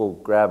will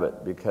grab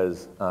it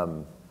because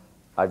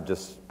I've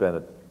just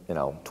spent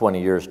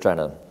 20 years trying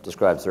to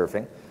describe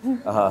surfing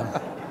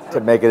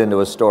to make it into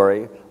a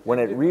story. When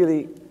it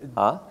really,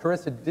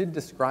 Carissa did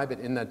describe it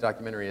in that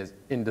documentary as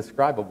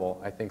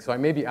indescribable, I think. So I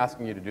may be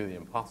asking you to do the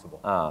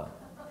impossible.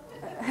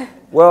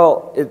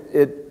 Well,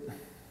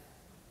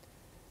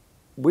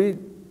 we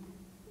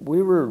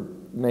were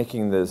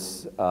making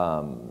this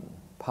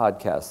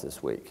podcast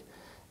this week,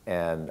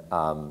 and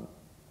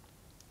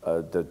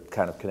the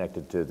kind of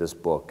connected to this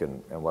book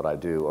and what I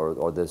do,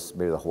 or this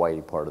maybe the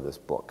Hawaii part of this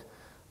book.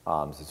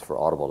 It's for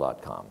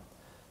Audible.com,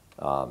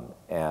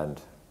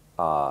 and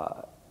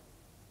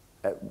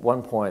at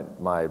one point,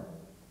 the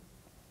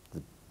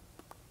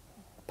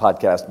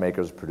podcast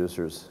makers,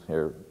 producers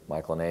here,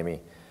 Michael and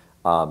Amy,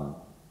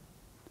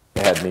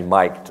 had me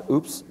mic'd,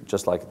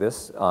 just like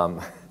this,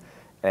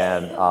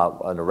 and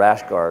on the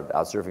rash guard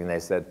out surfing, they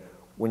said,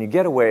 when you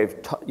get a wave,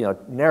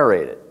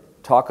 narrate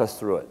it, talk us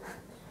through it.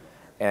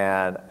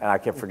 And I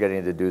kept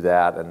forgetting to do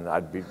that, and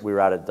we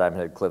were out at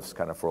Diamond Head Cliffs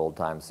kind of for old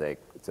time's sake.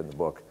 It's in the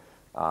book.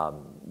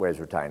 Waves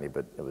were tiny,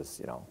 but it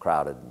was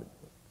crowded, and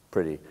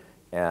pretty,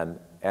 and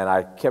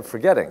I kept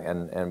forgetting,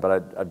 but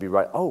I'd be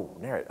right. Oh,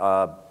 narrate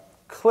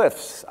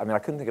cliffs. I mean, I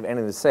couldn't think of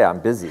anything to say. I'm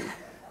busy,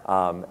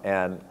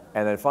 and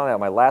then finally on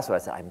my last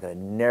wave, I said I'm going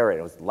to narrate.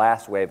 It was the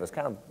last wave. It was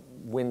kind of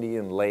windy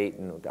and late,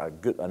 and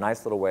a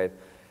nice little wave,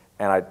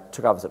 and I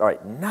took off and said, all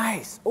right,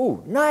 nice.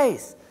 Oh,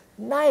 nice.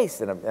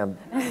 Nice, and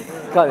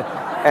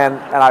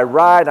I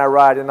ride,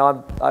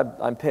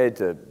 I'm paid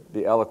to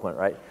be eloquent,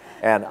 right?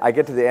 And I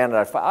get to the end,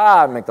 and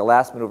I make the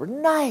last maneuver,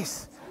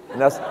 nice,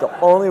 and that's the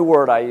only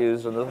word I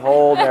used in the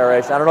whole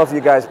narration. I don't know if you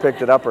guys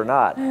picked it up or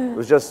not. It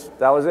was just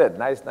that was it,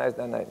 nice,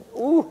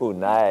 ooh,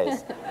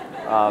 nice.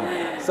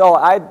 So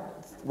I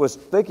was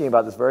thinking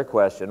about this very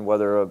question,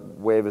 whether a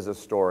wave is a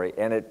story,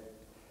 and at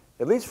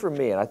least for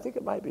me, and I think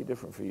it might be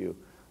different for you,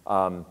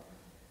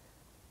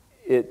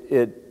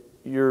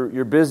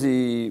 You're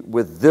busy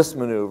with this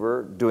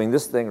maneuver, doing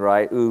this thing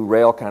right. Ooh,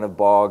 rail kind of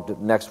bogged.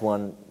 Next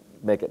one,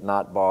 make it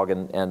not bog.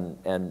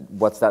 And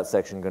what's that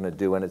section going to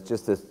do? And it's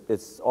just this.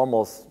 It's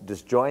almost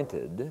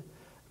disjointed,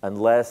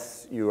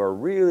 unless you are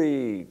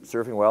really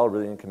surfing well,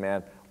 really in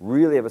command,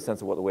 really have a sense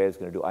of what the wave is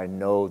going to do. I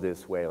know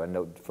this wave. I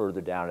know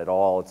further down at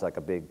all. It's like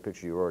a big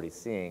picture you're already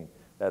seeing.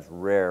 That's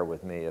rare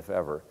with me, if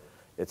ever.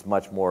 It's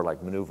much more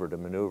like maneuver to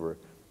maneuver.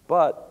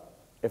 But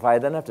if I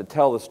then have to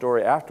tell the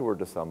story afterward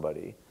to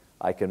somebody,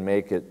 I can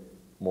make it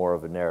more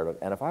of a narrative.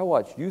 And if I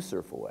watch you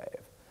surf a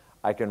wave,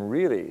 I can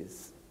really,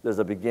 there's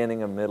a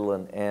beginning, a middle,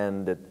 and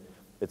end.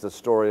 It's a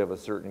story of a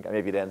certain,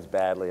 maybe it ends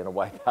badly in a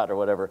wipeout or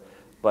whatever,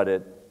 but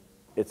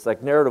it's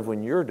like narrative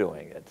when you're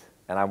doing it,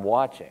 and I'm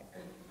watching.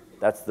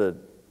 That's the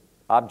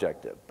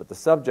objective. But the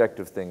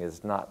subjective thing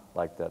is not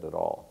like that at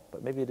all.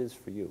 But maybe it is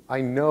for you.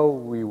 I know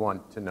we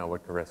want to know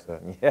what Carissa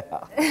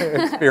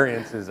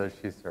experiences as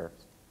she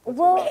surfs.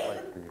 Well,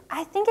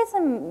 I think it's a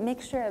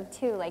mixture of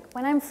two. Like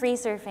when I'm free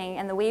surfing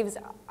and the waves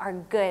are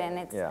good and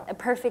it's a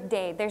perfect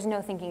day, there's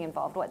no thinking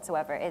involved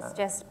whatsoever. It's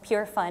just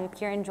pure fun,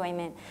 pure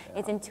enjoyment.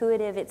 It's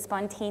intuitive, it's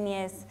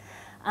spontaneous.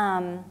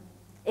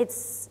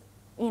 It's,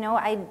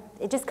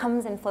 it just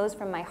comes and flows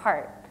from my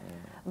heart.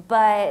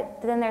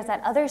 But then there's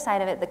that other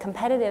side of it, the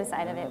competitive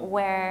side of it,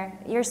 where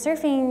you're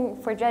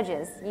surfing for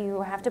judges.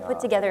 You have to put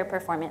together a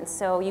performance.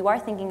 So you are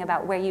thinking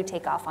about where you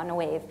take off on a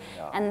wave.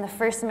 And the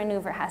first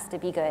maneuver has to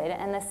be good,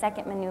 and the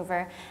second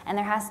maneuver, and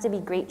there has to be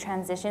great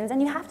transitions,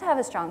 and you have to have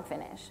a strong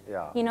finish.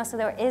 So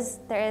there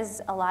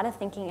is a lot of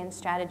thinking and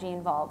strategy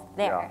involved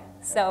there.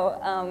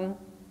 So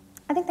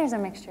I think there's a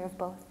mixture of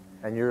both.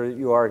 And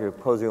you're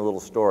posing a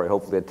little story,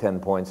 hopefully a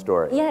 10-point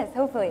story. Yes,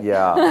 hopefully.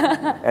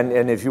 Yeah.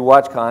 and if you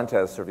watch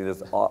contest surfing,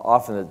 there's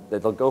often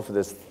they'll go for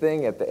this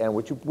thing at the end,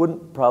 which you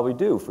wouldn't probably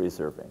do free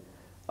surfing.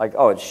 Like,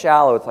 oh, it's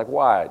shallow. It's like,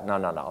 why? No.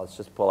 Let's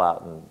just pull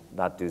out and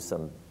not do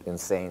some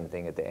insane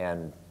thing at the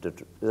end. Is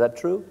that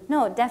true?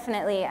 No,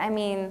 definitely. I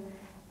mean,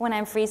 when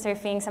I'm free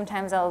surfing,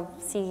 sometimes I'll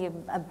see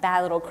a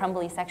bad little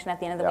crumbly section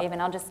at the end of the wave,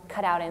 and I'll just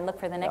cut out and look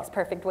for the next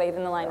perfect wave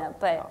in the lineup.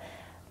 But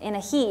in a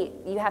heat,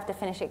 you have to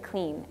finish it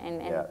clean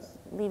and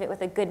leave it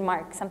with a good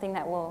mark, something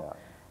that will,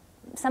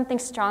 something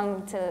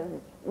strong to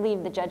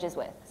leave the judges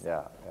with.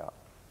 Yeah.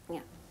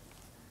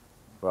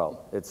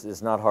 Well,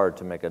 it's not hard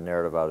to make a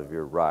narrative out of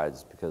your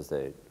rides because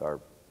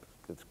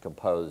it's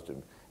composed.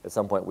 And at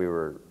some point we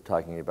were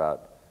talking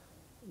about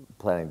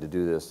planning to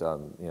do this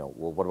on,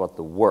 well, what about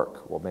the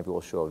work? Well, maybe we'll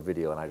show a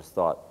video. And I just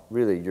thought,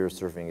 really, your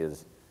surfing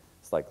it's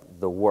like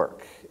the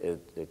work.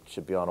 It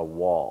should be on a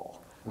wall.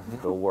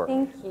 The work.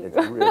 Thank you.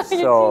 It's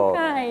so,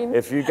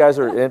 if you guys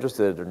are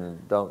interested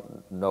and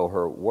don't know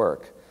her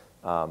work,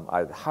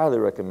 I'd highly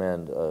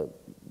recommend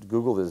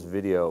Google this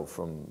video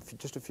from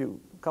just a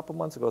couple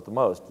months ago at the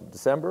most,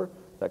 December,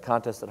 that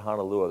contest at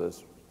Honolulu,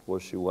 where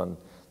she won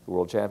the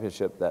world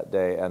championship that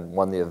day and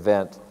won the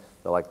event,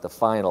 the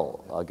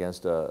final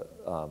against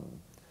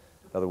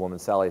another woman,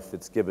 Sally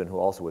Fitzgibbon, who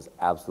also was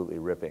absolutely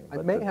ripping. I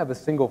may have a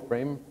single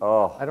frame.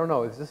 Oh. I don't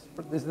know, is this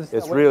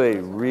It's really,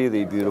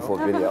 really beautiful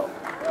video.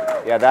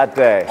 Yeah, that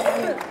day.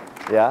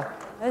 Yeah?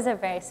 It was a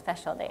very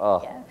special day.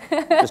 Oh. Yeah.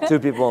 Just 2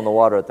 people in the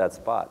water at that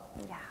spot.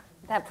 Yeah,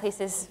 that place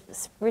is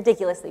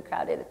ridiculously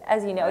crowded,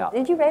 as you know. Yeah.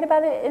 Did you write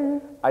about it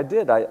in? I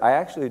did. I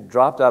actually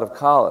dropped out of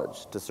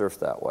college to surf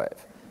that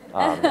wave.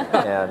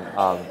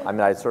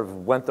 I sort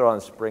of went there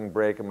on spring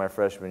break in my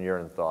freshman year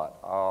and thought,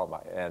 oh my,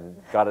 and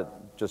got it,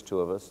 just 2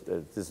 of us.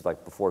 This is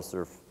like before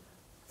surf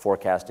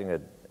forecasting.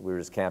 We were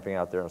just camping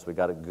out there, and so we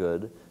got it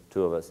good,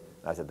 2 of us.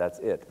 And I said, that's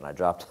it. And I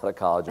dropped out of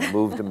college and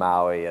moved to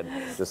Maui and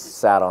just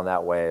sat on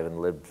that wave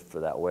and lived for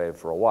that wave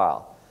for a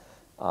while.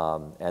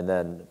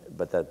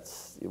 But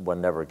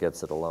one never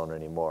gets it alone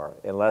anymore,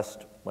 unless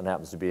one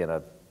happens to be in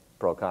a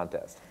pro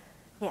contest.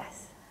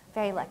 Yes,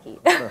 very lucky.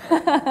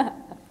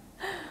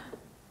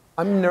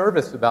 I'm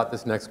nervous about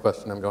this next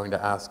question I'm going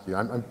to ask you.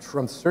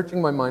 I'm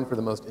searching my mind for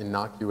the most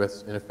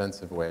innocuous,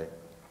 inoffensive way.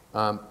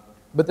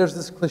 But there's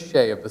this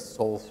cliche of the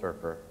soul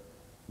surfer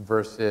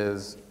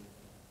versus,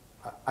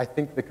 I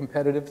think the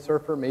competitive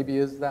surfer maybe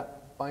is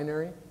that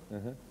binary.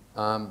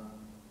 Mm-hmm.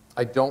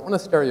 I don't want to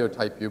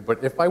stereotype you,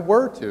 but if I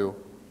were to,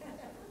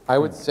 I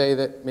would say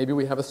that maybe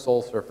we have a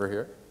soul surfer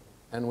here,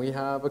 and we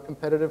have a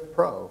competitive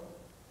pro.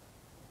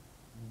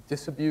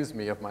 Disabuse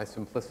me of my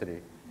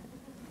simplicity,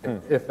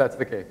 if that's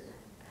the case.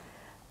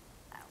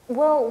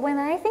 Well, when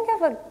I think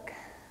of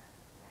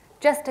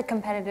just a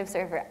competitive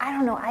surfer, I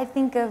don't know, I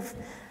think of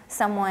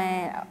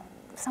someone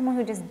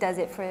who just does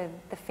it for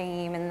the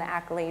fame and the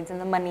accolades and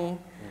the money.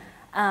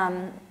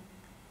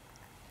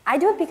 I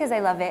do it because I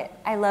love it.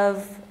 I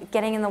love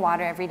getting in the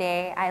water every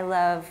day. I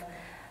love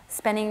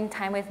spending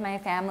time with my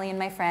family and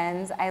my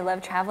friends. I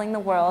love traveling the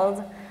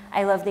world.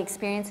 I love the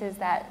experiences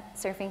that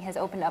surfing has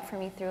opened up for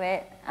me through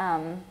it.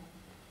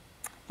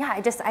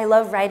 Yeah, I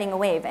love riding a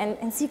wave.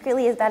 And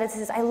secretly, as bad as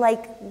it is, I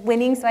like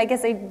winning, so I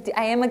guess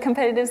I am a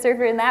competitive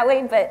surfer in that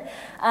way, but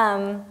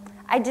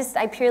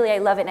I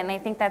love it, and I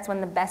think that's when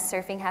the best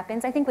surfing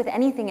happens. I think with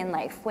anything in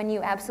life, when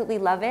you absolutely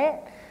love it,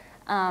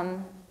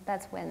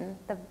 that's when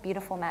the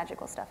beautiful,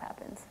 magical stuff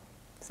happens,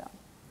 so.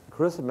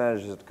 Carissa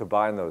manages to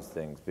combine those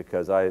things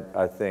because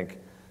I think,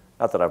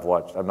 not that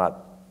I'm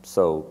not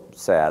so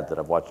sad that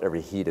I've watched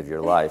every heat of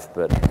your life,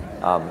 but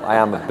I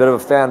am a bit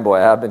of a fanboy.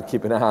 I have been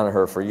keeping an eye on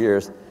her for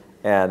years,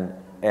 and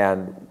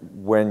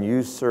when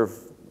you surf,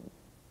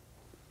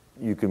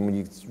 when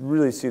you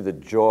really see the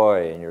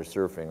joy in your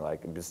surfing,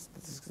 like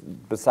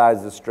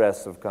besides the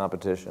stress of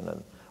competition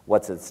and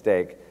what's at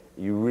stake,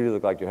 you really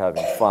look like you're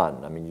having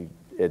fun. I mean,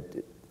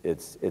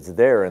 it's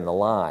there in the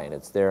line,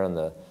 it's there in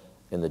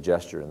the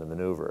gesture, in the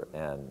maneuver,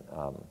 and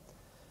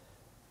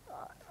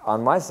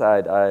on my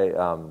side,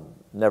 I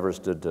never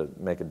stood to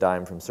make a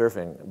dime from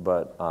surfing,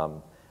 but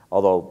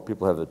although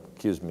people have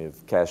accused me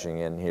of cashing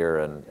in here,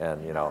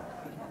 and you know,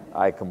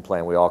 I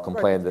complain, we all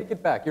complain that... Take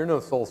it back, you're no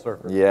soul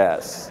surfer.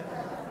 Yes,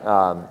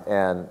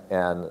 and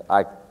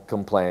I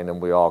complain, and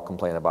we all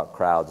complain about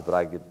crowds, but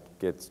I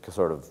get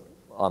sort of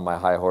on my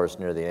high horse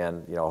near the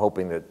end, you know,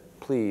 hoping that,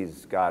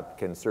 please, God,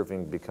 can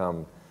surfing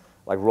become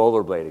like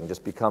rollerblading,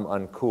 just become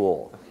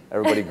uncool.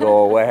 Everybody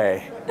go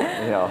away,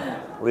 you know,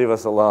 leave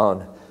us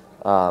alone.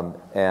 And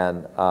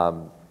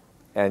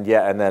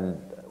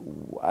then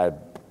I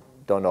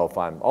don't know if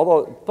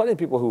although plenty of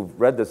people who've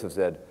read this have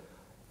said,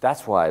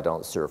 that's why I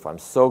don't surf. I'm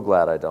so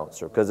glad I don't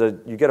surf, because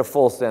you get a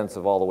full sense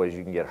of all the ways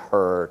you can get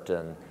hurt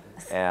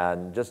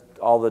and just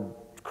all the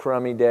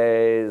crummy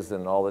days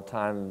and all the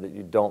time that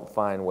you don't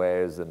find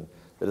waves, and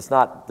that it's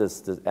not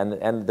this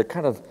and the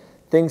kind of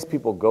things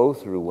people go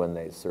through when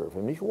they surf.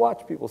 And if you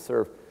watch people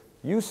surf,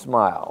 you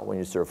smile when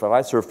you surf. If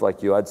I surfed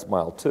like you, I'd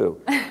smile too.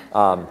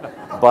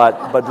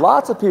 But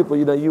lots of people,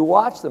 you know, you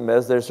watch them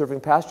as they're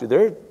surfing past you,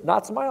 they're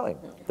not smiling.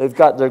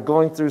 They're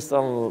going through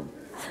some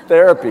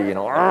therapy, you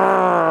know,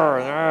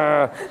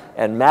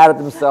 and mad at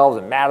themselves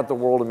and mad at the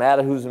world and mad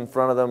at who's in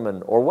front of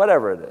them, or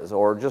whatever it is,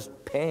 or just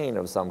pain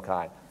of some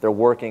kind. They're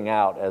working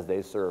out as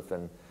they surf,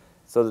 and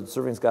so the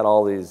surfing's got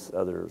all these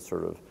other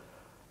sort of,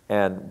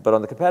 but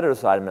on the competitive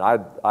side, I mean,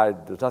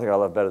 there's nothing I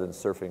love better than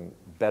surfing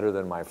better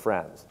than my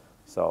friends.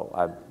 So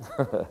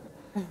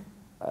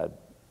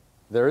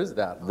there is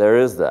that. There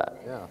is that.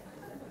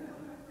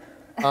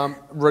 Yeah.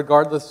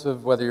 Regardless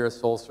of whether you're a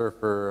soul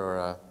surfer or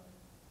a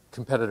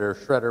competitor,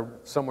 shredder,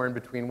 somewhere in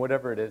between,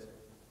 whatever it is,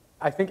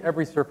 I think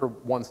every surfer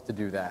wants to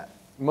do that.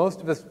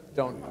 Most of us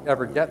don't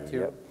ever get to.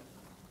 Yep.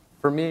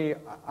 For me,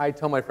 I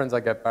tell my friends I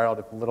get barreled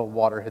if a little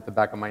water hit the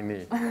back of my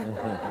knee.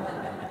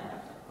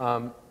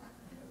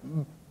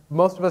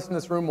 Most of us in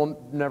this room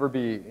will never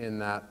be in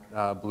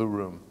that blue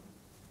room.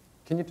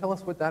 Can you tell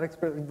us what that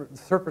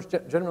experience, surfers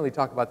generally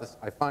talk about this,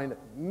 I find,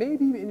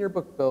 maybe in your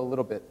book, Bill, a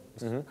little bit,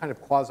 kind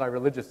of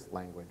quasi-religious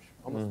language,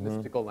 almost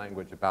mystical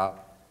language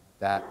about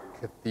that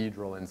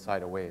cathedral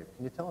inside a wave.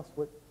 Can you tell us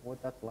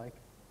what that's like?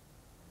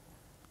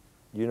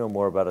 You know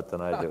more about it than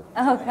I do.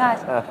 Oh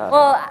gosh.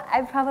 Well,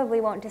 I probably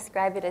won't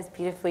describe it as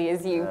beautifully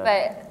as you,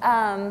 but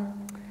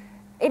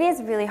it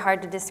is really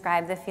hard to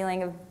describe the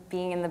feeling of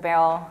being in the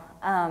barrel.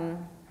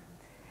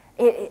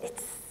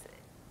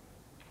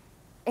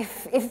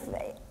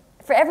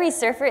 For every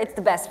surfer, it's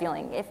the best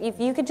feeling. If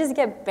you could just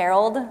get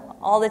barreled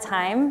all the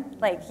time,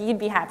 like you'd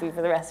be happy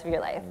for the rest of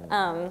your life.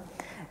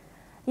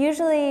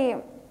 Usually,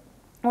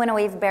 when a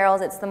wave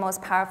barrels, it's the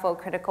most powerful,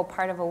 critical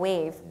part of a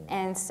wave.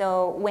 And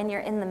so when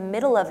you're in the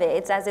middle of it,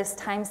 it's as if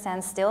time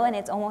stands still, and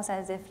it's almost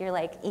as if you're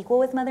like equal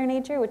with Mother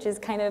Nature, which is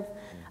kind of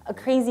a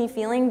crazy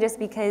feeling just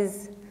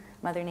because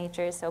Mother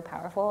Nature is so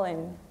powerful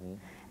and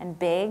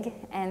big.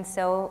 And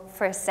so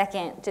for a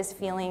second, just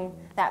feeling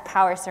that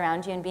power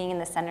surround you and being in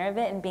the center of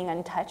it and being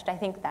untouched, I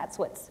think that's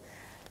what's,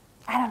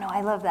 I don't know,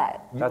 I love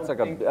that.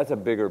 That's a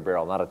bigger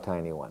barrel, not a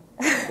tiny one.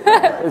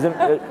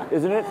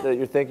 Isn't it that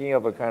you're thinking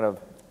of a kind of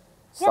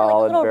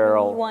solid like a little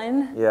barrel?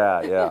 one.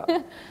 Yeah.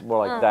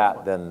 More like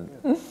that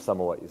than some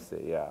of what you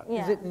see, yeah.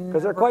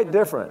 Because they're quite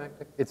different.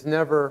 It's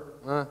never,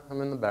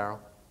 I'm in the barrel.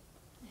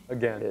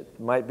 Again. It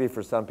might be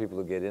for some people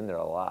who get in there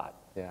a lot.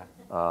 Yeah.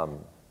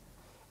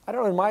 I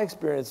don't know, in my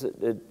experience,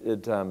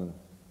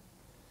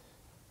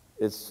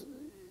 it's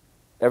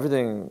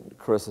everything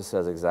Carissa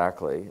says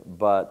exactly,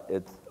 but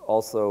it's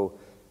also,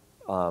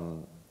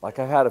 like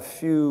I've had a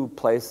few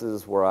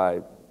places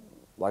where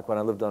like when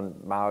I lived on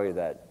Maui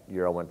that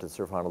year, I went to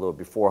surf Honolulu.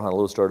 Before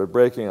Honolulu started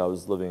breaking, I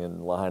was living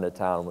in Lahaina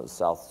town, it was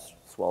south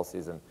swell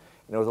season, and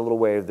there was a little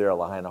wave there at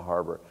Lahaina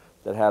Harbor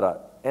that had an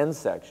end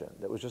section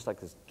that was just like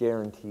this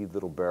guaranteed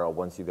little barrel.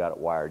 Once you got it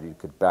wired, you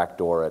could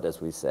backdoor it,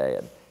 as we say,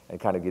 and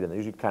kind of get in there.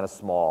 Usually kind of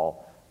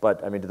small,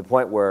 but I mean to the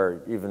point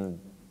where even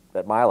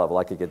at my level,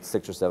 I could get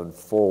 6 or 7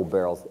 full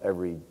barrels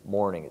every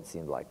morning, it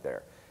seemed like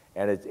there.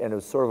 And it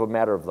was sort of a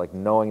matter of like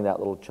knowing that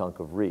little chunk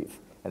of reef,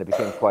 and it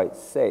became quite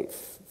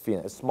safe,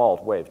 a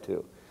small wave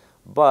too.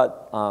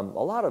 But a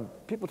lot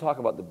of people talk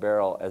about the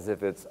barrel as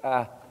if it's,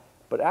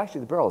 but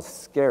actually the barrel is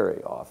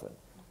scary often.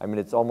 I mean,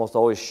 it's almost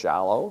always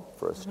shallow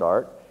for a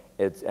start.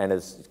 It's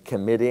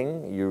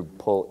committing, you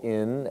pull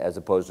in as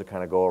opposed to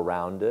kind of go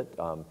around it.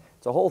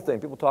 It's a whole thing.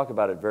 People talk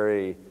about it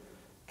very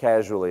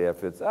casually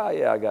if it's,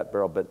 yeah, I got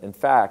barrel. But in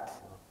fact,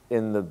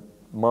 in the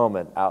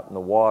moment out in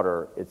the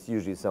water, it's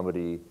usually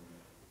somebody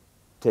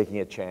taking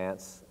a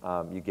chance.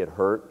 You get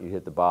hurt, you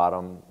hit the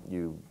bottom,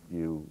 you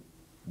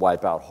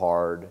wipe out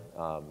hard.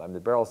 I mean, the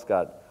barrel's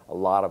got a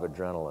lot of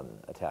adrenaline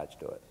attached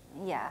to it.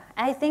 Yeah,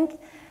 I think,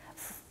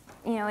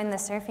 you know, in the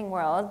surfing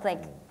world,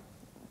 like,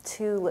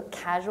 to look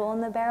casual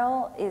in the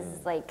barrel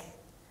is like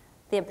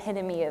the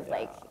epitome of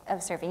of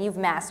surfing. You've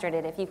mastered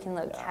it if you can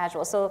look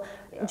casual. So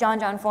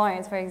John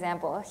Florence, for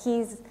example,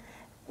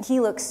 he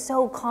looks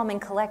so calm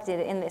and collected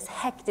in this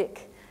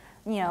hectic,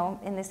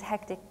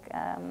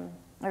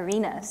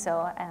 arena.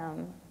 So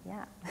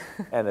yeah.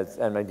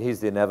 And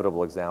he's the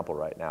inevitable example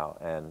right now.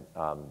 And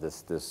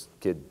this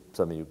kid,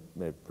 some of you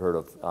may have heard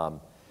of,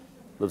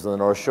 lives on the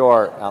North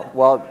Shore.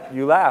 Well,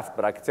 you laugh,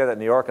 but I could say that in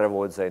New York, and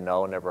everyone would say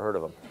no, never heard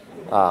of him.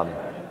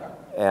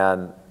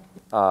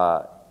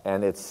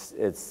 And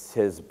it's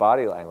his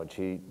body language.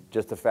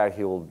 Just the fact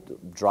he will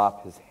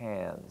drop his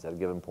hands at a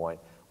given point.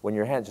 When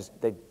your hands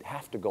they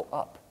have to go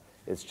up.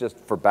 It's just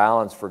for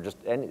balance,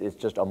 and it's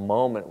just a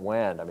moment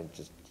when, I mean,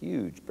 just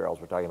huge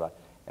barrels we're talking about,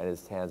 and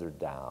his hands are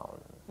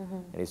down. Mm-hmm.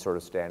 And he's sort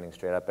of standing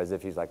straight up as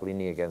if he's like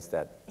leaning against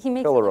that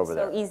pillar over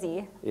there. He makes it look so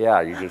easy.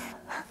 Yeah,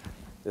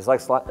 it's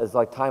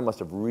like time must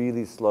have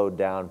really slowed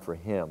down for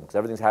him, because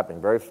everything's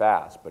happening very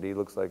fast, but he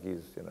looks like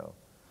he's,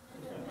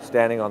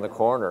 standing on the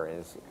corner.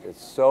 It's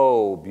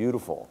so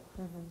beautiful.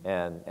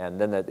 Mm-hmm. And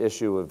then that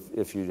issue of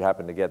if you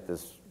happen to get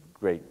this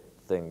great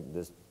thing,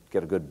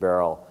 get a good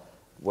barrel,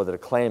 whether to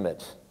claim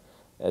it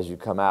as you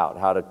come out,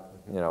 how to,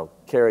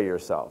 carry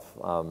yourself.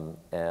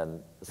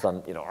 And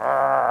some,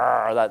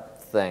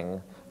 that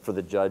thing for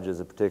the judges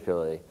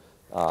particularly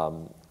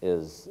happens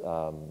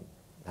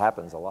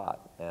a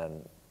lot.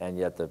 And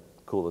yet the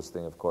coolest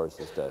thing, of course,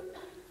 is to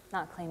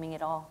not claiming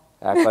it all.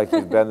 Act like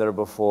you've been there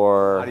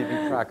before. Not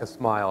even crack a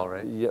smile,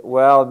 right? Yeah,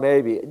 well,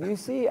 maybe. You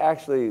see,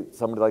 actually,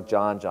 somebody like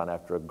John,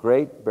 after a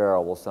great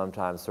barrel, will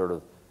sometimes sort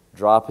of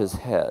drop his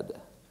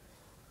head,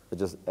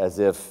 just as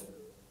if,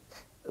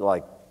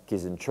 like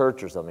he's in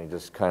church or something,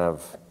 just kind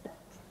of,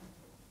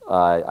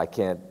 I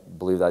can't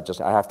believe that,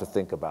 I have to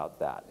think about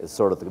that. It's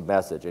sort of the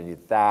message, and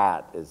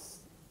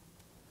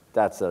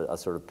that's a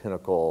sort of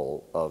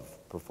pinnacle of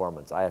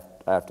performance. I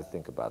have to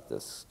think about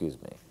this, excuse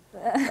me,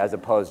 as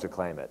opposed to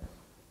claim it.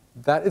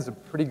 That is a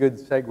pretty good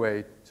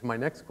segue to my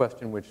next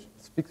question, which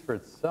speaks for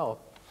itself.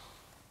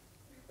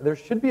 There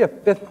should be a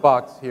 5th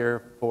box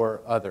here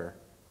for other.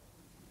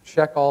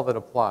 Check all that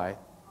apply.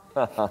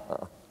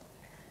 Go,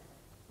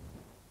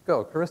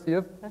 Carissa, you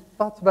have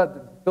thoughts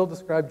about, Bill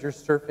described your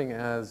surfing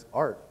as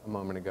art a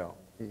moment ago.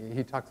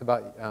 He talks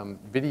about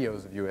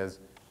videos of you as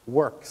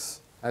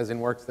works, as in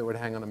works that would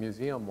hang on a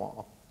museum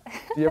wall.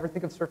 Do you ever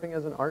think of surfing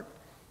as an art?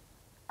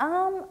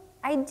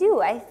 I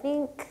do. I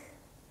think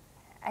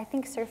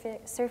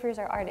surfers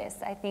are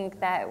artists. I think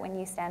that when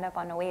you stand up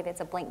on a wave,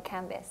 it's a blank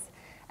canvas.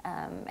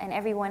 And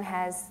everyone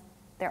has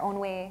their own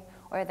way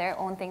or their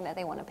own thing that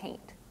they want to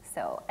paint.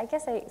 So I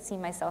guess I see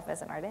myself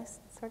as an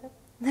artist, sort of.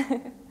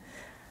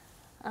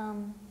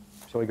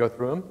 Shall we go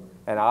through them?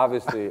 And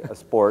obviously a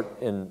sport,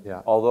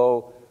 Yeah.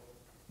 although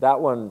that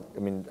one, I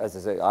mean, as I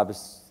say,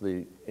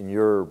 obviously in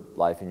your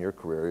life, in your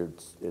career,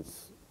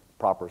 it's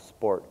proper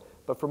sport.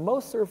 But for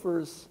most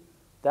surfers,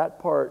 that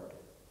part,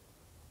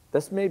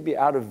 this may be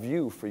out of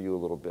view for you a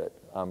little bit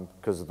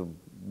because of the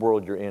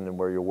world you're in and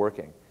where you're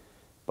working.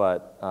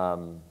 But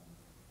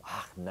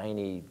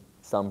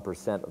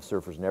 90-some% of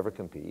surfers never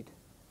compete.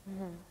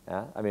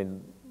 Yeah? I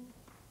mean,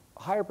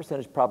 a higher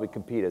percentage probably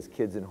compete as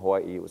kids in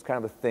Hawaii. It was kind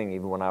of a thing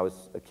even when I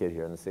was a kid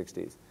here in the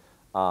 60s.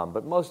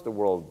 But most of the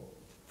world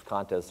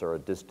contests are a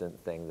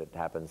distant thing that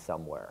happens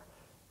somewhere.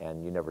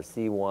 And you never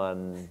see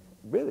one.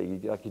 Really,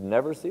 you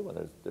never see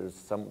one.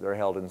 They're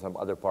held in some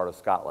other part of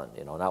Scotland,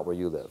 you know, not where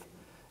you live.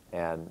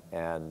 And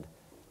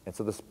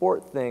so the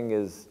sport thing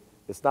is,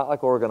 it's not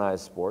like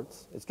organized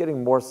sports. It's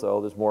getting more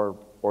so. There's more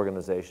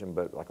organization.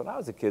 But like when I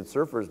was a kid,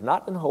 surfers,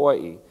 not in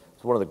Hawaii,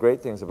 it's one of the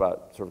great things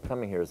about sort of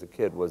coming here as a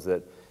kid was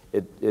that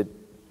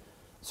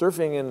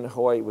surfing in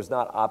Hawaii was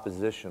not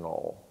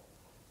oppositional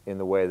in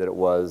the way that it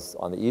was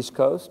on the East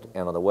Coast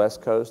and on the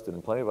West Coast and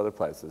in plenty of other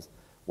places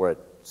where it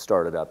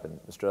started up in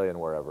Australia and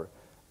wherever,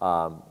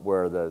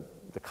 where the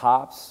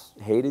cops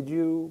hated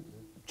you,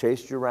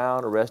 chased you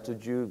around,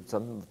 arrested you.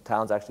 Some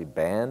towns actually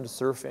banned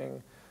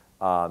surfing.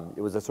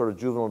 It was a sort of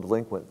juvenile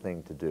delinquent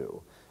thing to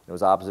do. It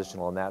was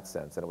oppositional in that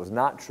sense, and it was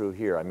not true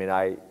here. I mean,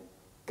 I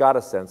got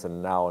a sense,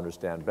 and now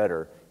understand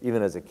better,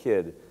 even as a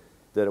kid,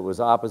 that it was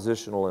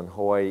oppositional in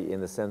Hawaii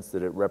in the sense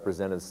that it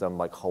represented some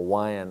like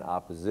Hawaiian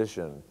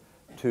opposition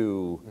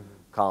to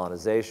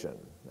colonization.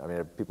 I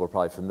mean, people are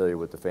probably familiar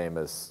with the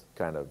famous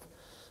kind of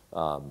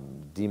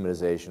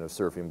demonization of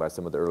surfing by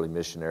some of the early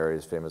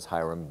missionaries, famous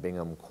Hiram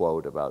Bingham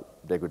quote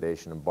about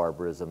degradation and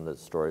barbarism. The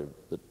story,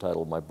 the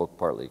title of my book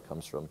partly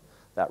comes from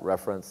that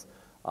reference,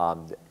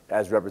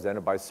 as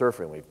represented by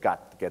surfing. We've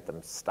got to get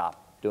them to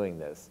stop doing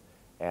this.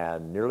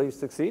 And nearly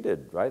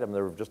succeeded, right? I mean,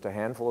 there were just a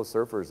handful of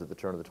surfers at the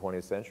turn of the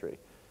 20th century,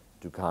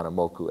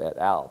 Ducana-Moku et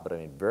al., but I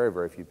mean, very,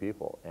 very few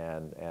people.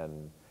 And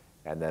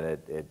then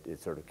it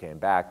sort of came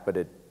back, but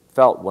it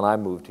felt when I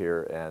moved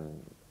here,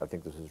 and I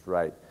think this is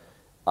right,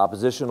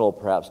 oppositional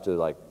perhaps to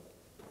like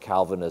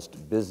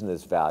Calvinist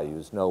business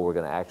values. No, we're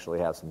gonna actually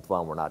have some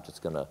fun. We're not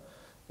just gonna,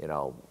 you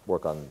know,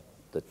 work on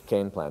the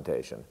cane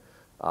plantation.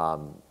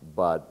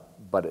 But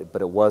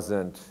it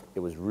wasn't, it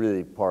was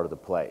really part of the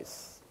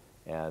place.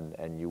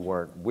 And you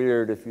weren't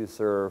weird if you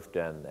surfed,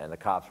 and the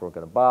cops weren't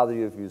gonna bother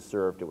you if you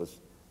surfed. It was,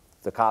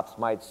 the cops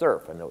might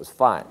surf, and it was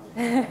fine.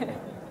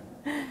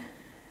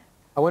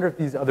 I wonder if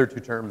these other two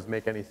terms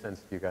make any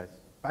sense to you guys.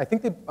 I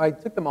think I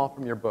took them all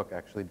from your book,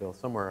 actually, Bill,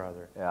 somewhere or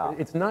other. Yeah.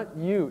 It's not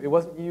you, it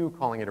wasn't you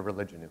calling it a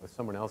religion, it was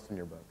someone else in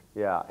your book.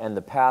 Yeah, and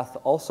the path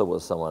also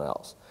was someone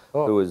else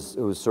who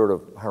was sort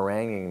of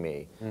haranguing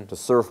me to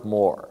surf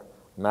more.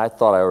 I mean, I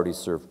thought I already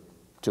surfed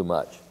too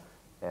much.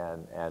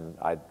 And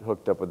I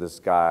hooked up with this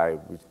guy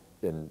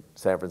in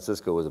San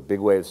Francisco who was a big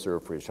wave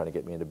surfer. He was trying to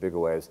get me into bigger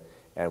waves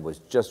and was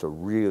just a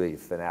really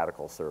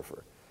fanatical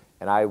surfer.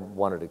 And I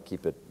wanted to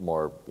keep it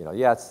more, you know,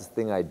 yeah, it's this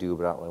thing I do,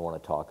 but I don't really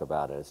want to talk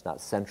about it. It's not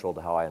central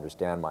to how I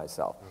understand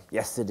myself.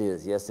 Yes, it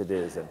is. Yes, it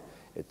is. And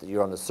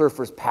you're on the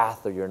surfer's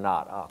path or you're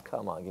not. Oh,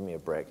 come on, give me a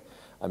break.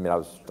 I mean, I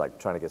was like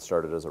trying to get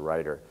started as a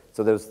writer.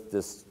 So there was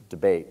this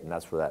debate, and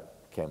that's where that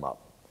came up.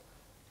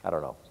 I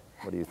don't know.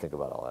 What do you think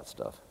about all that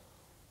stuff?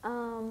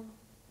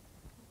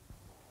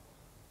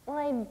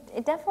 Well,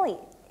 it definitely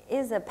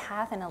is a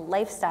path and a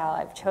lifestyle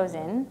I've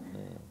chosen,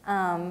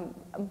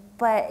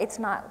 but it's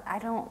not, I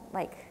don't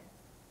like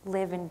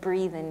live and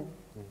breathe and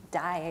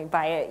die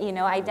by it, you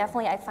know. I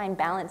find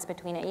balance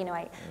between it, you know.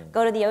 I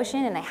go to the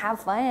ocean and I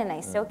have fun and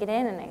I soak it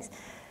in and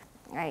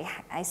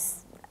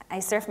I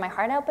surf my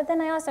heart out, but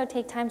then I also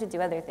take time to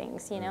do other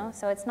things, you know.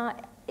 So it's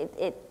not,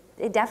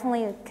 it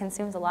definitely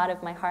consumes a lot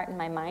of my heart and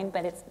my mind,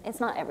 but it's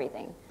not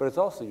everything. But it's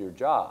also your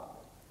job.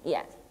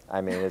 Yeah. I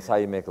mean, it's how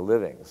you make a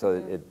living.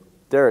 So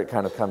there it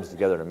kind of comes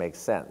together and it makes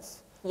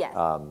sense. Yes.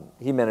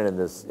 He meant it in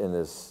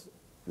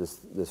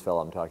this fellow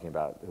I'm talking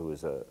about, who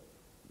was a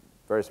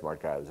very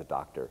smart guy, who was a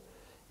doctor.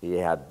 He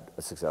had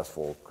a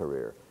successful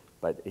career,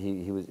 but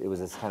it was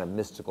this kind of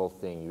mystical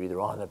thing. You're either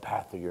on the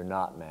path or you're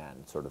not,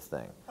 man, sort of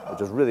thing, which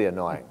was really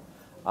annoying.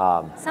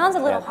 Sounds a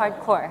little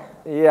hardcore.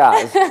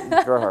 Yeah, it's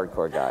a very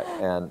hardcore guy.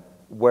 And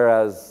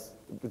whereas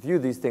with you,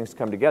 these things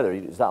come together.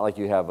 It's not like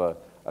you have a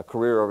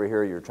career over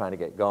here you're trying to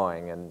get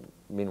going, and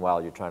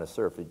meanwhile you're trying to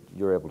surf.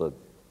 You're able to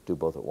do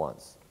both at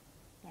once.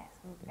 Yes,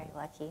 I'm very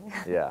lucky.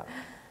 Yeah.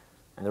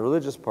 And the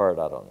religious part,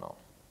 I don't know.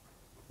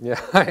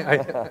 Yeah, I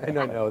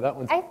don't know. That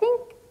one's...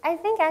 I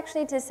think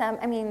actually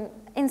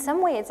in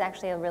some way it's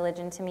actually a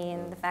religion to me,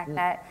 in the fact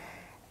that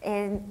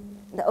in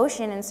the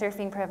ocean and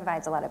surfing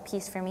provides a lot of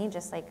peace for me,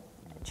 just like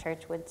a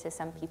church would to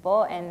some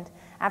people. And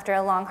after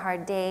a long,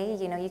 hard day,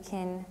 you know, you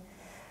can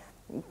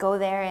go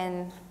there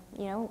and,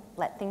 you know,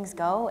 let things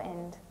go.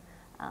 And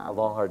a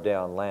long, hard day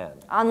on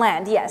land. On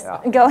land, yes.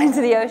 Yeah. Go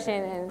into the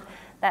ocean, and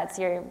that's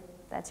your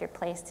that's your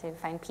place to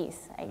find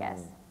peace, I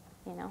guess.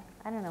 You know,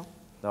 I don't know.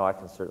 No, I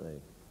can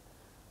certainly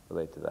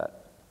relate to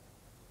that.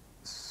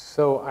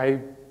 So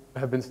I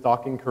have been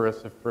stalking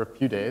Carissa for a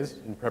few days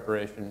in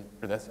preparation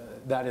for this.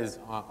 That is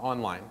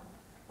online,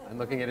 and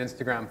looking at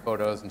Instagram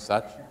photos and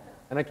such.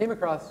 And I came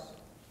across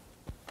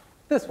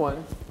this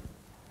one.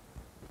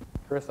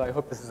 Carissa, I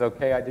hope this is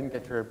okay. I didn't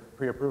get your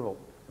pre-approval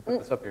to put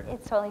this up here.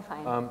 It's totally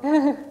fine.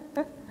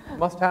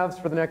 Must-haves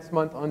for the next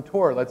month on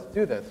tour. Let's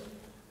do this.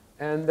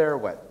 And there are,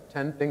 what,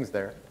 10 things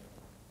there.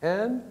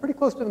 And pretty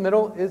close to the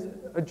middle is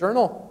a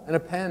journal and a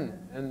pen.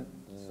 And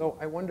so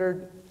I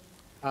wondered,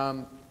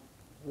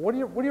 what are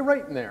you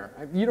writing there?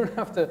 You don't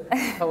have to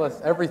tell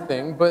us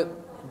everything,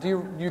 but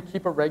do you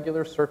keep a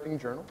regular surfing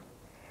journal?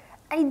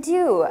 I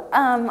do.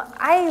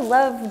 I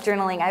love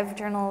journaling. I've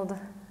journaled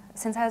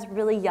since I was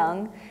really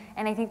young,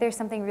 and I think there's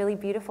something really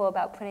beautiful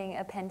about putting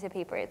a pen to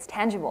paper. It's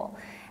tangible.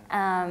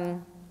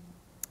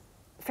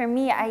 For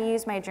me, I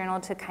use my journal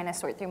to kind of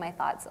sort through my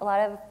thoughts. A lot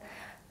of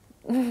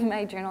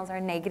my journals are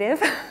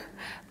negative,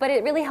 but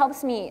it really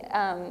helps me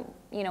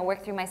you know,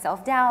 work through my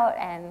self-doubt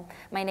and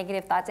my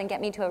negative thoughts and get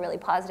me to a really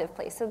positive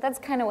place. So that's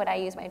kind of what I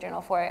use my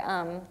journal for.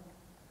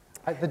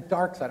 The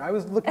dark side. I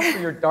was looking for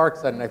your dark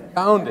side, and I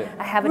found it.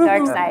 I have a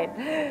dark side.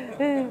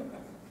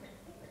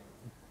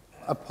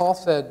 Paul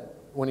said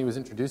when he was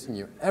introducing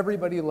you,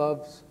 everybody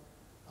loves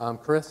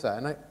Carissa,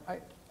 and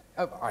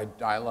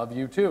I love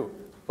you too.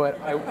 But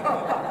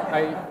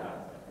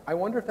I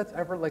wonder if that's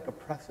ever like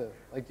oppressive.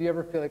 Like, do you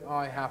ever feel like, oh,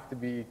 I have to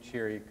be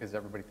cheery because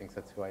everybody thinks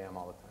that's who I am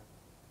all the time?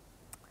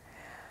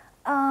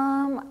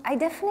 I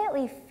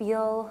definitely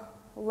feel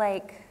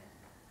like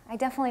I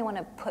definitely want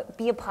to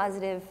be a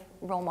positive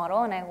role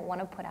model, and I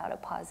want to put out a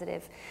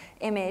positive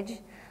image.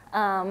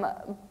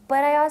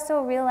 But I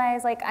also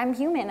realize, like, I'm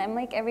human. I'm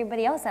like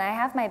everybody else, and I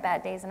have my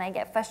bad days, and I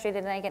get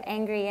frustrated, and I get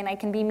angry, and I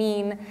can be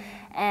mean,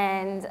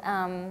 and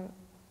I'm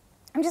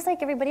just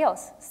like everybody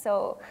else.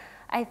 So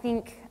I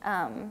think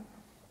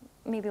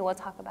maybe we'll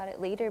talk about it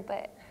later,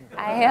 but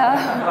I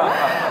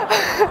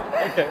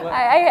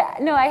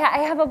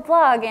have a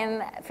blog,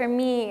 and for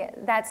me,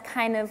 that's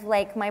kind of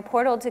like my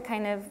portal to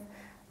kind of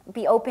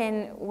be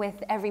open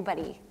with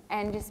everybody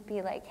and just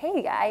be like,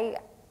 hey,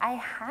 I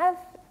have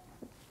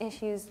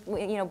issues,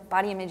 you know,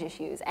 body image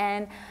issues,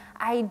 and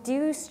I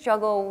do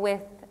struggle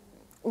with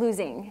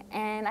losing,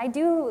 and I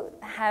do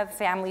have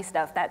family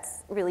stuff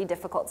that's really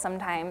difficult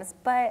sometimes,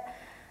 but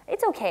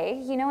it's okay,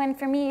 you know, and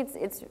for me,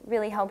 it's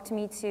really helped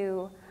me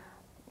to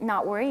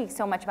not worry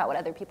so much about what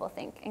other people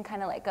think and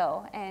kind of let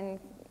go, and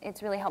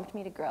it's really helped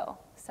me to grow,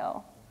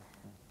 so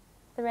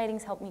the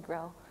writing's helped me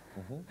grow.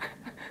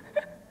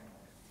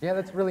 Yeah,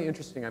 that's really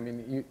interesting. I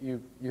mean,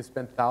 you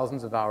spent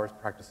thousands of hours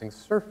practicing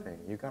surfing.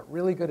 You got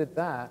really good at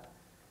that,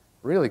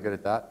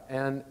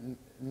 and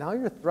now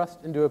you're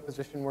thrust into a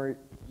position where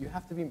you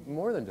have to be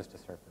more than just a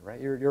surfer, right?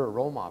 You're a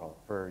role model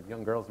for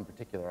young girls in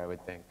particular, I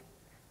would think.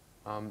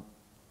 Well,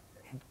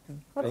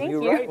 thank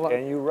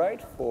you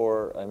write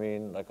for, I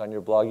mean, like on your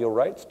blog, you'll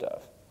write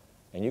stuff,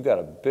 and you got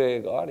a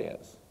big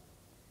audience.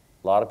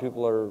 A lot of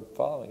people are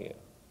following you.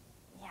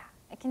 Yeah,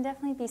 it can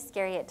definitely be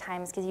scary at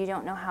times because you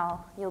don't know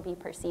how you'll be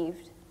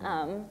perceived.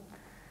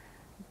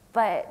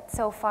 But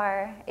so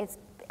far,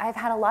 I've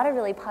had a lot of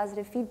really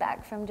positive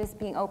feedback from just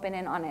being open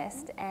and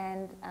honest,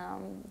 and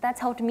that's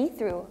helped me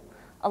through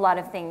a lot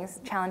of things,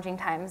 challenging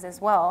times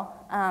as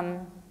well.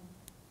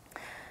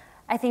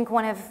 I think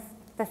one of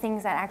the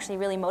things that actually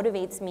really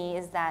motivates me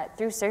is that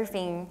through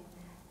surfing,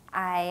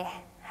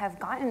 I have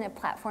gotten a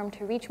platform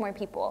to reach more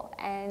people,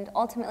 and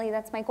ultimately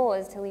that's my goal,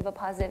 is to leave a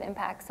positive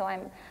impact. So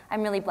I'm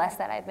really blessed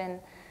that I've been,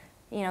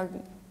 you know,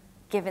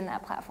 given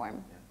that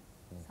platform.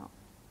 So.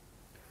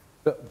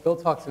 Bill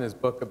talks in his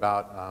book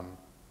about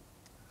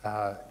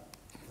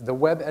the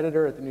web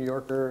editor at the New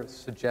Yorker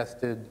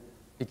suggested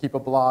he keep a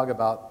blog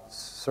about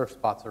surf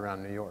spots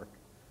around New York,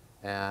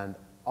 and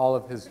all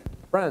of his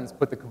friends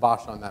put the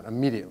kibosh on that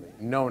immediately.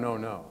 No, no,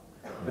 no.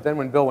 But then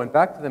when Bill went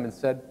back to them and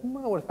said,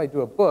 well, what if I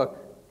do a book?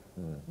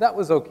 That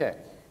was okay,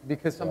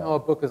 because somehow a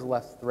book is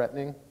less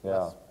threatening,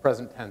 less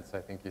present tense, I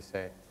think you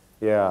say.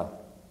 Yeah,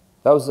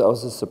 that was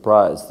a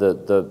surprise.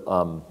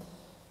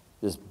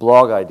 This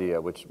blog idea,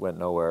 which went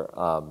nowhere,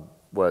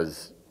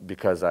 was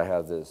because I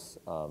have this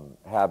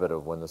habit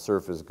of when the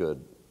surf is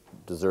good,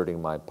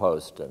 deserting my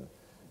post and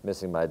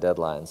missing my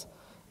deadlines.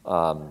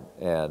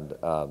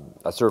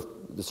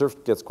 The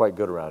surf gets quite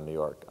good around New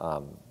York,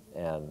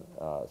 and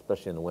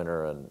especially in the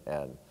winter,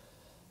 and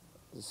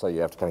so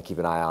you have to kind of keep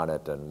an eye on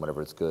it, and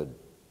whenever it's good,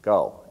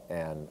 go.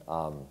 And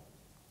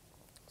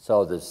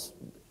so this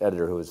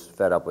editor who was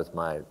fed up with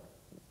my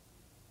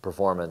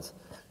performance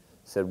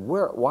said,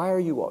 why are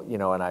you, you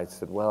know, and I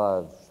said, well, I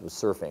was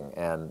surfing,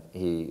 and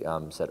he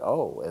said,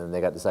 oh, and then they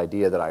got this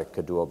idea that I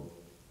could do a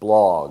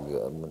blog.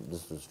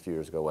 This was a few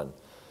years ago when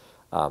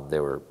they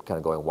were kind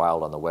of going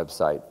wild on the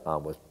website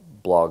with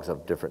blogs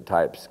of different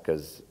types,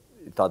 because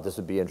he thought this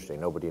would be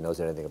interesting. Nobody knows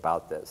anything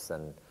about this.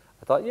 And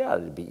I thought, yeah,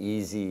 it'd be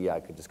easy.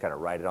 I could just kind of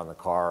write it in the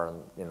car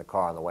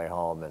on the way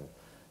home,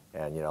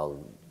 and you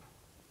know,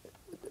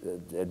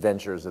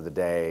 adventures of the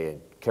day,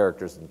 and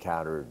characters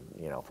encountered,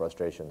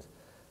 frustrations,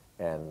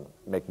 and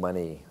make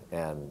money,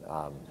 and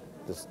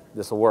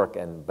this will work.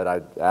 But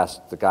I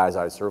asked the guys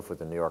I surfed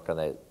with in New York, and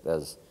they,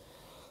 as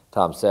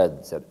Tom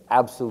said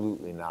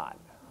absolutely not.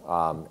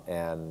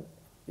 And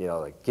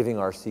like giving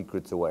our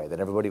secrets away, then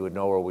everybody would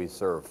know where we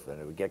surf,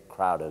 and it would get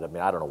crowded. I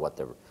mean, I don't know what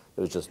it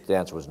was just, the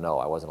answer was no,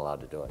 I wasn't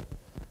allowed to do it.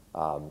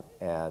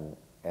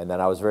 And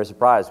then I was very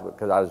surprised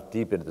because I was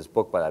deep into this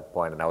book by that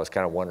point, and I was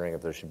kind of wondering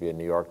if there should be a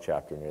New York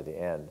chapter near the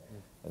end.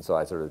 And so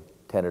I sort of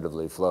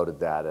tentatively floated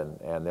that,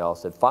 and they all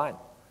said fine.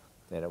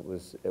 And it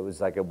was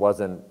like it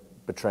wasn't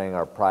betraying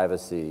our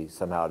privacy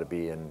somehow to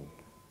be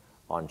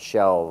on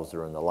shelves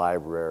or in the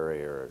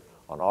library or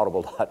on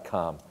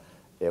audible.com.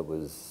 It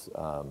was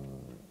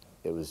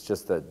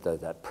just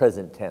that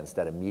present tense,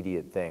 that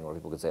immediate thing where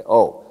people could say,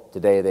 oh,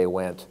 today they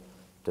went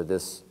to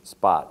this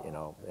spot,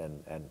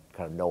 and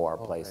kind of know our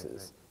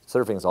places.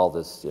 Surfing's all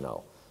this,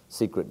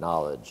 secret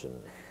knowledge and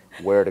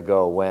where to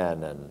go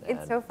when.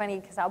 It's so funny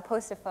because I'll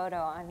post a photo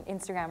on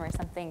Instagram or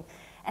something.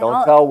 And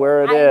Don't tell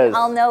where it is.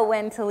 I'll know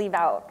when to leave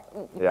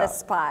out the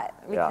spot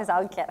because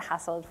I'll get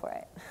hassled for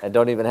it. And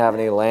don't even have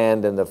any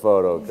land in the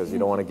photo because you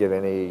don't want to give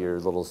any of your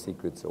little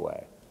secrets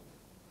away.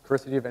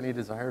 Carissa, do you have any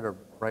desire to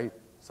write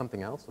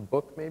something else, a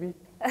book maybe?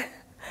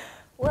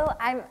 Well,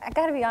 I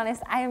gotta be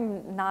honest, I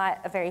am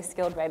not a very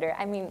skilled writer.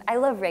 I mean, I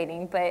love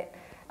writing, but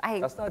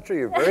That's not true.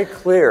 You're very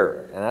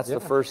clear, and that's the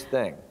first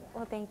thing.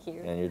 Well, thank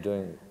you. And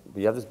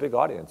you have this big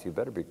audience. You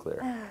better be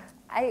clear.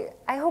 I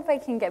hope I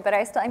can get, but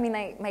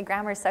my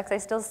grammar sucks. I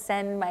still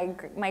send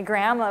my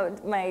grandma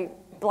my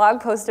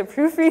blog post to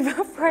proofread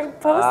before I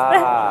post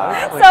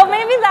them. So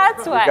maybe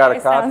that's why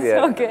it sounds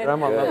so good.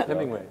 Grandma loves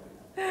Hemingway.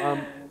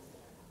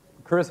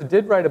 Carissa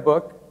did write a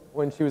book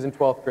when she was in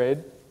 12th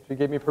grade. She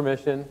gave me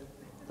permission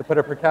to put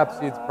up her Cap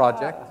Seeds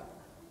project.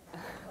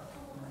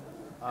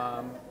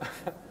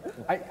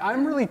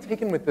 I'm really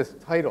taken with this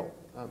title,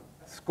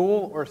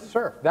 School or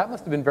Surf. That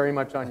must have been very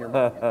much on your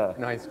mind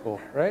in high school,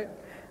 right?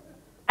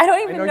 I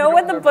don't even know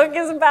what the book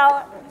is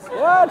about.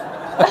 What?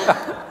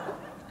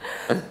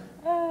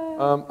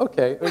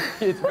 Okay,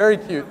 it's very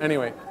cute.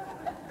 Anyway,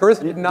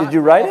 Carissa did not you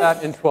write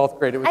that in 12th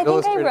grade. It was I think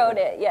illustrated. I wrote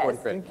it, yes. I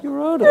think you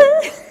wrote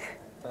it.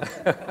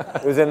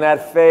 It was in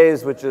that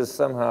phase which is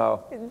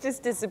somehow It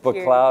just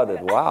disappeared.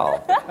 beclouded.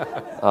 Wow.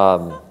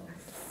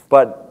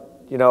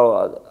 But,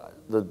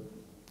 the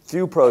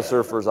few pro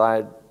surfers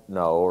I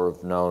know or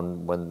have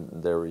known when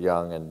they were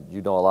young, and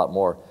you know a lot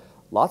more,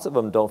 lots of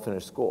them don't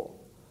finish school.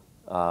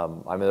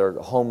 They're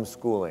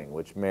homeschooling,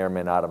 which may or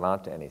may not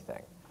amount to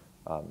anything.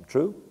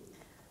 True?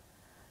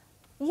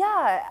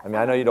 Yeah.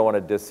 I know you don't want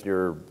to diss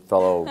your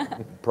fellow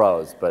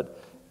pros, but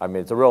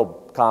it's a real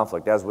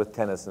conflict, as with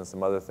tennis and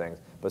some other things.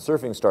 But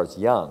surfing starts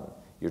young.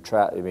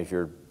 If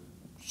you're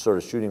sort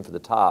of shooting for the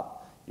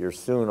top, you're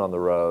soon on the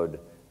road,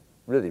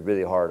 really,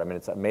 really hard.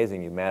 It's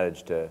amazing you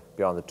managed to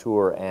be on the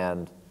tour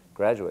and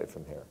graduate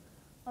from here.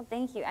 Well,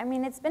 thank you.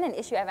 It's been an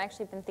issue I've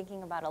actually been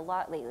thinking about a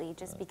lot lately,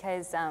 just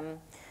because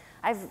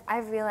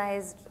I've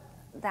realized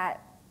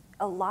that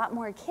a lot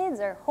more kids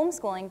are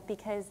homeschooling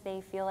because they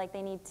feel like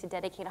they need to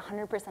dedicate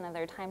 100% of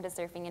their time to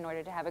surfing in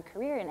order to have a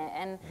career in it.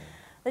 And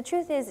the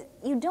truth is,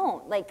 you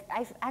don't.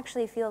 I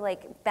actually feel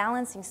like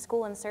balancing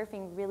school and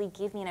surfing really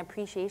gave me an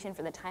appreciation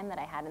for the time that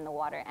I had in the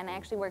water. And I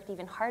actually worked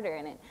even harder,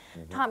 and it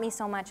taught me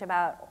so much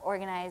about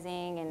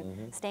organizing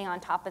and staying on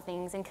top of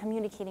things and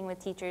communicating with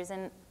teachers.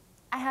 And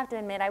I have to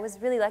admit, I was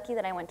really lucky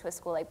that I went to a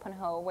school like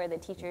Punahou where the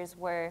teachers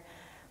were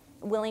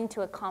willing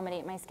to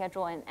accommodate my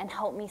schedule and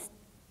help me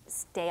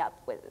stay up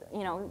with,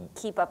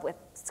 keep up with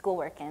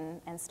schoolwork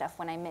and stuff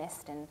when I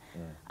missed. And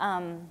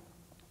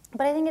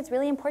but I think it's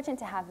really important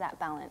to have that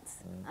balance.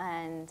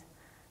 And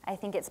I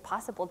think it's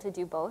possible to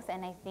do both.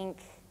 And I think,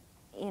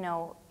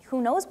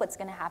 who knows what's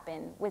going to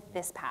happen with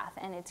this path.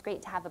 And it's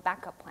great to have a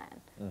backup plan.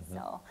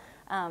 So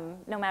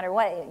no matter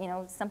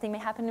what, something may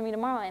happen to me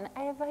tomorrow, and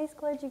I have a high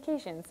school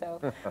education. So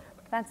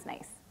that's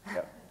nice.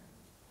 Yep.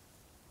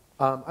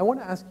 I want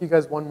to ask you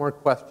guys one more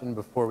question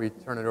before we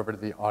turn it over to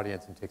the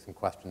audience and take some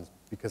questions,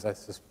 because I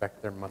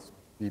suspect there must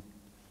be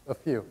a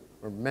few,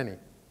 or many.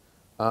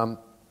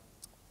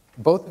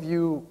 Both of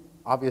you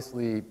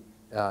obviously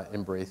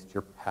embraced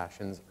your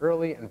passions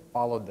early and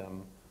followed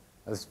them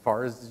as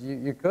far as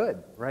you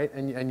could, right?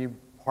 And you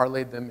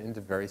parlayed them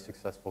into very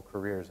successful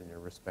careers in your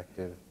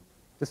respective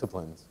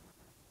disciplines.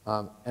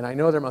 And I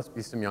know there must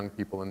be some young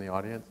people in the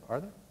audience.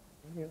 Are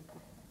there?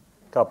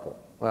 Couple.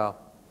 Well,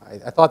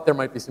 I thought there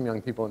might be some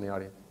young people in the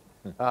audience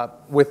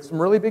with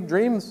some really big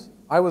dreams.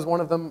 I was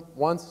one of them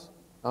once,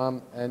 and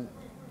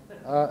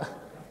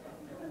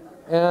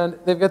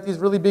they've got these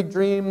really big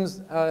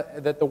dreams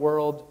that the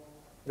world,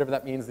 whatever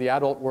that means, the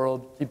adult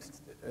world,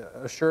 keeps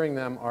assuring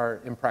them are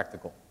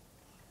impractical.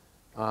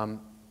 I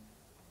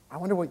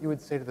wonder what you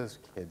would say to those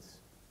kids.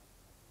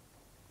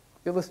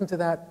 You listen to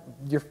that,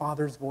 your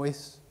father's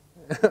voice.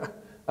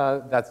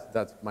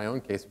 That's my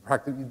own case.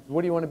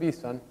 What do you want to be,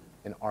 son?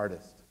 An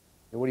artist.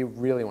 What do you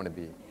really want to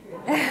be?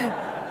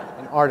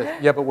 An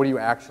artist. Yeah, but what are you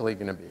actually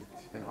going to be?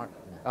 An artist.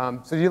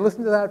 So do you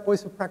listen to that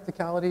voice of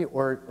practicality,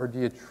 or do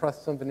you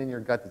trust something in your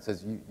gut that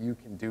says you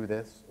can do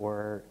this,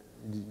 or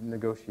do you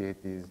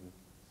negotiate these in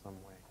some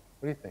way?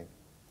 What do you think?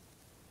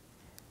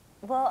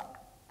 Well,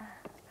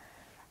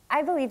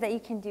 I believe that you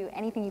can do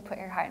anything you put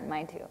your heart and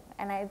mind to.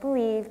 And I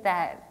believe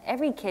that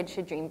every kid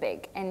should dream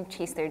big and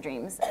chase their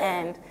dreams.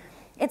 And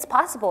it's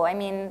possible. I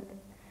mean,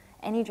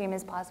 any dream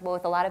is possible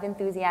with a lot of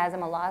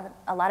enthusiasm, a lot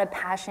of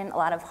passion, a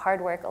lot of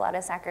hard work, a lot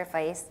of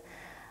sacrifice.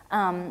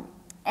 And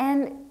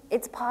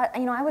it's,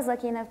 you know, I was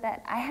lucky enough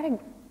that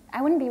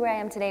I wouldn't be where I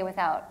am today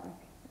without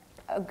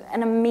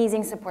an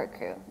amazing support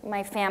crew,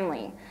 my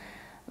family,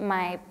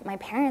 my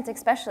parents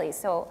especially.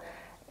 So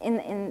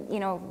you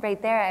know,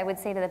 right there, I would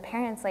say to the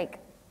parents, like,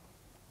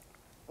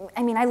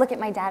 I mean, I look at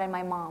my dad and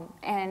my mom,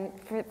 and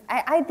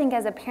I think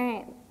as a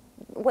parent,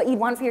 what you'd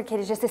want for your kid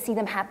is just to see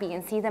them happy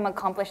and see them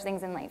accomplish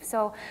things in life.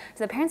 So to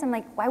the parents, I'm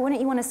like, why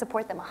wouldn't you want to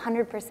support them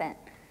 100%?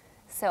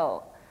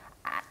 So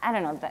I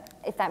don't know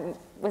if that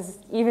was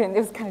even, it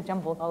was kind of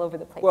jumbled all over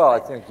the place. Well, I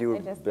think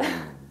you've been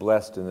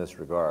blessed in this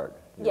regard.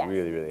 You yes,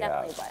 really, really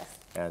definitely have.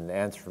 blessed. And the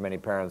answer for many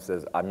parents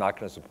is, I'm not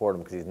going to support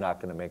him because he's not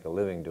going to make a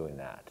living doing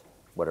that,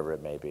 whatever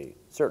it may be.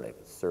 Certainly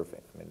if it's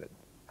surfing. I mean,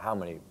 how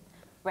many,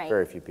 right.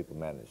 Very few people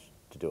manage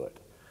to do it.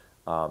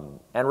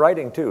 And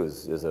writing, too,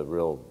 is a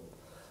real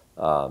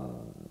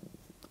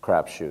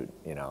crapshoot,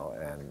 you know.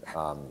 And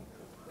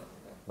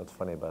what's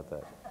funny about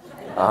that?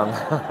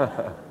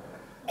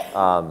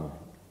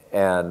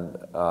 And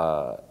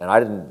I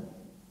didn't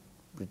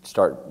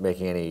start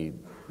making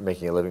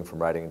a living from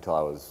writing until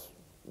I was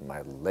in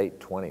my late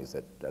 20s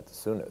at the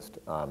soonest.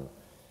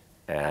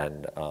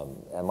 And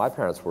my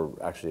parents were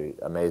actually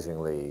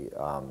amazingly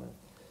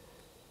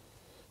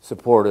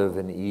supportive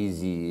and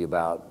easy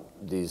about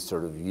these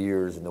sort of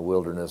years in the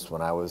wilderness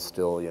when I was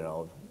still, you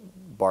know,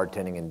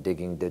 bartending and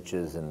digging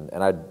ditches, and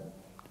I'd,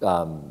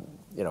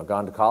 you know,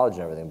 gone to college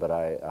and everything, but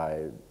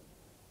I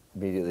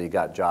immediately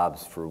got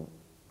jobs for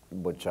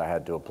which I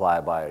had to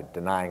apply by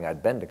denying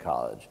I'd been to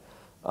college.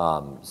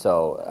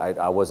 So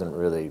I wasn't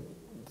really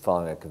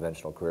following a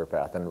conventional career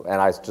path, and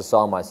I just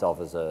saw myself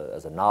as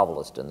a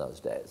novelist in those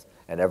days,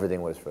 and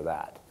everything was for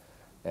that.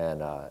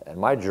 And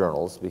my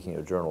journals, speaking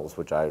of journals,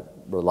 which I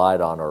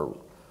relied on or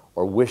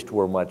wished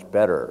were much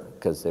better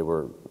because they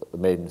were the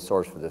maiden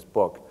source for this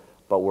book,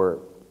 but were,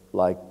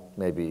 like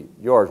maybe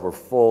yours, were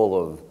full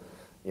of,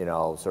 you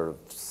know, sort of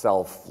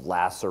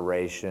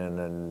self-laceration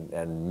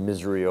and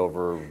misery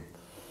over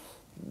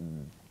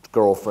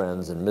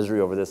girlfriends and misery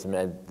over this,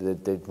 and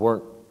they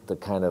weren't the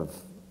kind of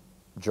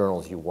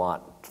journals you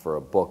want for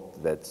a book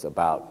that's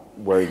about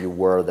where you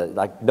were, that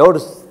like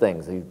notice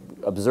things, you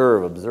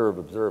observe,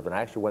 and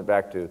I actually went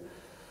back to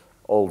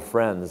old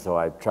friends who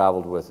I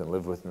traveled with and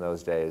lived with in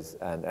those days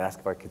and asked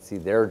if I could see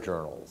their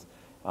journals,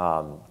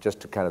 just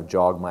to kind of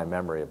jog my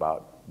memory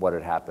about what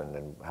had happened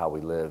and how we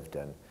lived,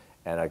 and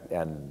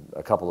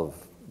a couple of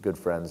good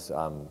friends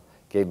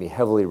gave me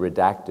heavily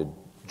redacted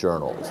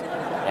journals,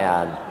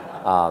 and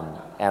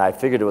I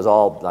figured it was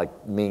all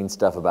like mean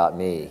stuff about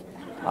me,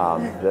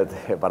 but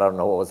I don't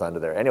know what was under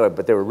there. Anyway,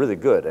 but they were really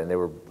good, and they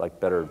were like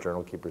better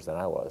journal keepers than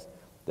I was.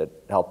 That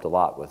helped a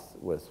lot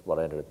with what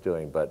I ended up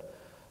doing, but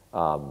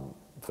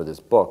for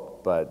this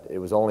book. But it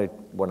was only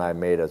when I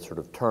made a sort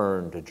of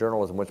turn to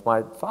journalism, which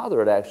my father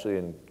had actually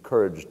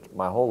encouraged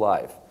my whole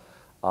life.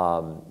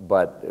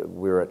 But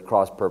we were at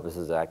cross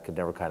purposes. I could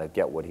never kind of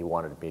get what he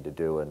wanted me to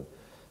do, and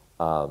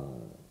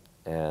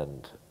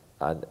then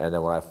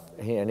when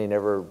he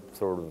never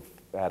sort of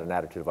had an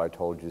attitude of "I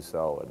told you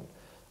so," and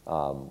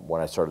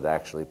when I started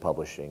actually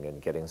publishing and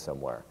getting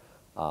somewhere,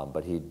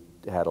 but he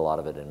had a lot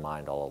of it in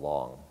mind all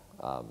along.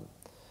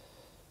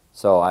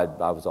 So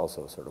I was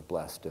also sort of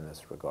blessed in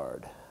this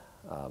regard.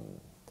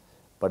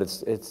 But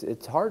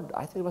it's hard.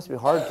 I think it must be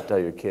hard to tell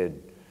your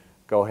kid,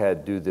 go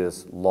ahead, do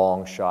this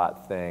long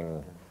shot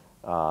thing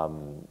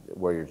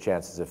where your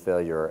chances of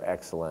failure are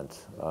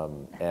excellent,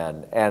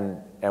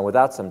 and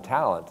without some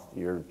talent,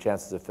 your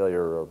chances of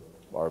failure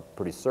are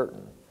pretty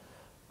certain.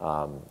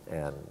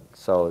 And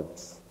so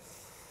it's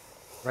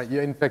right.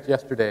 Yeah, in fact,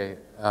 yesterday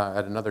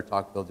at another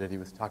talk Bill did, he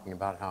was talking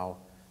about how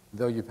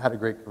though you've had a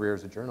great career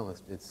as a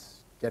journalist,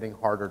 it's getting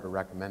harder to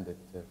recommend it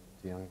to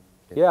young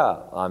kids. Yeah,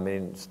 I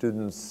mean,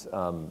 students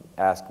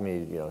ask me,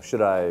 you know,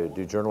 should I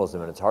do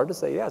journalism? And it's hard to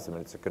say yes. I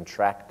mean, it's a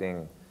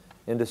contracting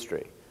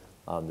industry.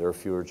 There are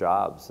fewer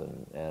jobs,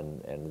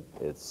 and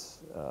it's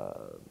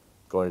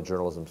going to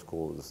journalism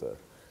school is a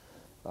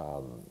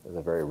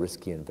very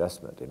risky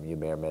investment. I mean, you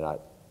may or may not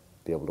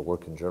be able to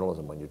work in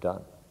journalism when you're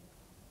done.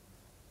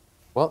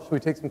 Well, should we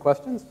take some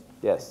questions?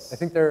 Yes. I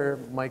think there are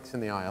mics in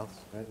the aisles.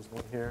 Right? There's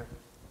one here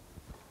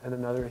and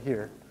another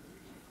here.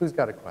 Who's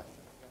got a question?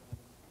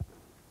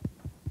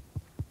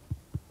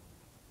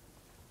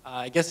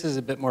 I guess this is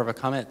a bit more of a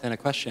comment than a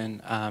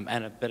question,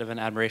 and a bit of an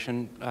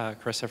admiration,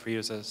 Carissa, for you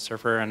as a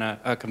surfer and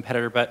a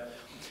competitor. But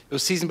it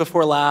was season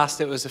before last.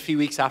 It was a few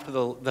weeks after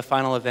the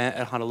final event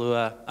at Honolulu.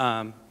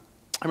 I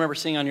remember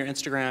seeing on your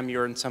Instagram you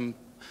were in some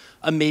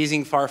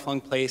amazing far-flung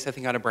place, I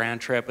think on a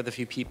brand trip with a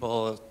few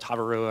people,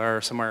 Tavarua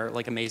or somewhere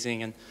like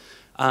amazing.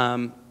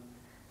 And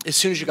as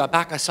soon as you got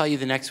back, I saw you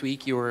the next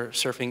week. You were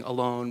surfing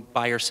alone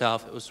by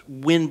yourself. It was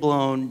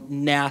windblown,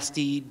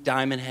 nasty,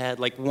 diamond head,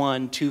 like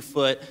 1, 2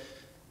 foot.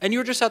 And you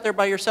were just out there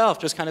by yourself,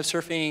 just kind of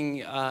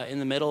surfing in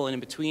the middle and in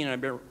between. And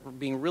I've been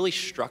being really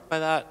struck by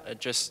that,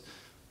 just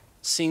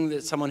seeing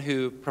that someone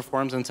who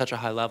performs on such a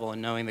high level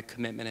and knowing the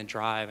commitment and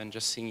drive and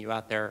just seeing you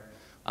out there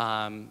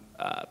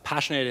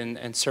passionate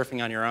and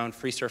surfing on your own,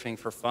 free surfing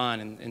for fun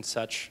in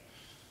such,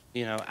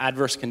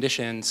 adverse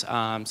conditions.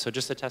 So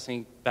just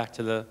attesting back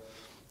to the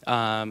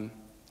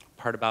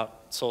part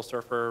about soul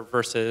surfer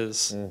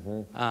versus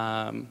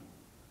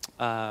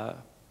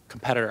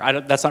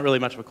competitor. That's not really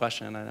much of a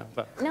question, I know.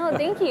 But. No,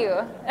 thank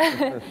you.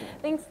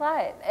 Thanks a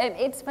lot.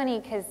 It's funny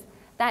because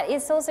that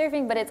is soul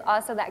surfing, but it's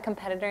also that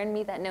competitor in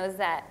me that knows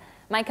that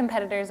my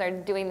competitors are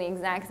doing the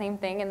exact same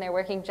thing and they're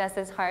working just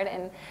as hard.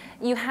 And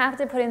you have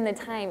to put in the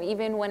time,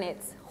 even when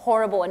it's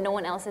horrible and no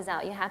one else is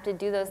out. You have to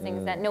do those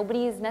things that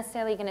nobody is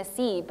necessarily going to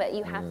see, but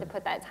you have to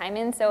put that time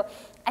in. So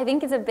I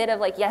think it's a bit of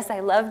like, yes,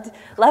 I love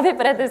it,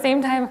 but at the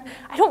same time,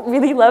 I don't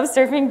really love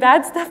surfing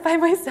bad stuff by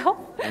myself.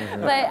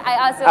 But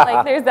I also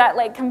like there's that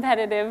like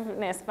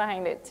competitiveness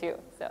behind it too.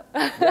 So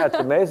yeah, it's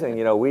amazing.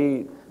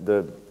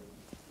 The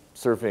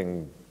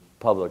surfing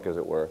public, as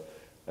it were.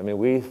 I mean,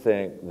 we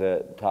think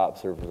that top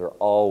surfers are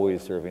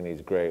always surfing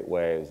these great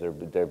waves.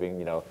 They're being,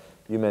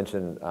 you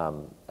mentioned,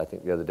 I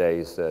think the other day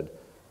you said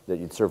that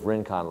you'd surf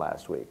Rincon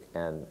last week,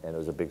 and it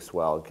was a big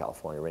swell in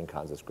California.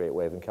 Rincon's this great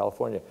wave in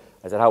California.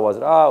 I said, how was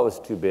it? Oh, it was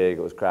too big,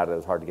 it was crowded, it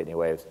was hard to get any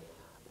waves.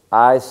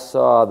 I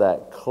saw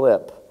that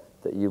clip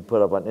that you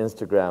put up on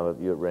Instagram of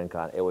you at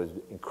Rincon. It was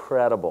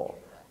incredible,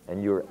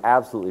 and you were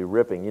absolutely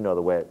ripping. You know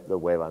the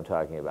wave I'm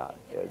talking about.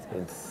 It's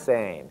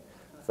insane.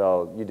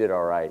 So you did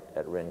all right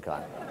at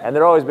Rincon. And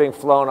they're always being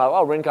flown off.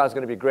 Oh, Rincon's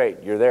going to be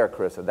great. You're there,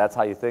 Carissa. That's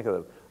how you think of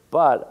them.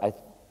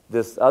 But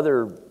this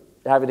other,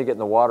 having to get in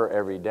the water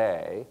every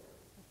day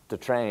to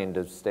train,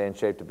 to stay in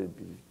shape, to be,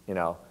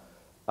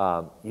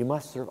 you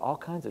must serve all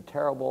kinds of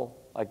terrible,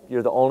 like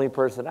you're the only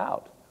person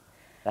out.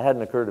 That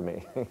hadn't occurred to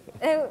me.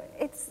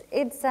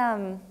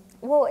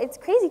 Well, it's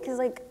crazy because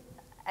like,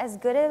 as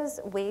good as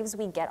waves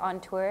we get on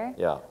tour,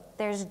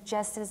 there's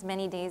just as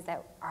many days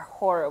that are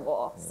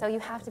horrible. So you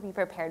have to be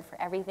prepared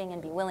for everything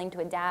and be willing to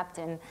adapt,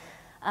 and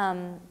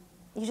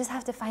you just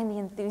have to find the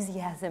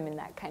enthusiasm in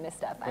that kind of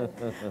stuff.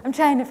 I'm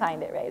trying to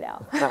find it right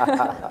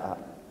now.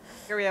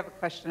 Here we have a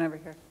question over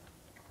here.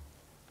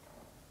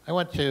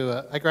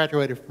 I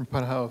graduated from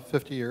Punahou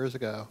 50 years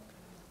ago,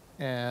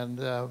 and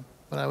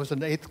when I was in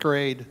 8th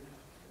grade,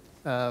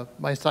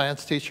 my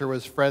science teacher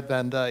was Fred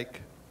Van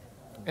Dyke,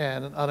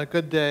 and on a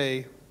good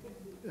day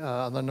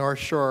on the North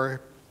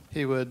Shore,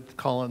 he would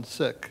call in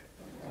sick.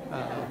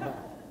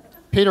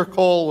 Peter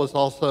Cole was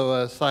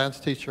also a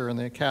science teacher in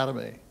the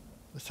academy,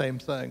 the same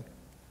thing.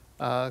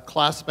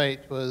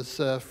 Classmate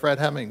was Fred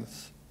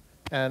Hemmings.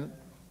 And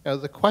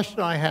the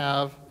question I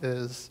have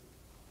is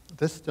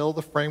this still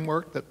the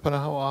framework that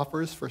Punahou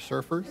offers for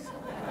surfers?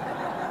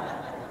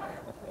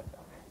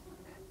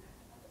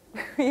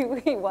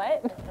 Wait,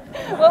 what?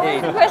 What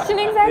was the question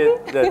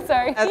exactly?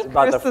 Sorry. It's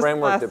about the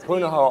framework that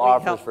Punahou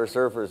offers for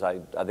surfers.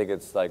 I think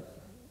it's like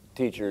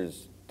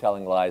teachers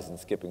telling lies and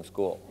skipping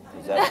school.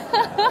 Is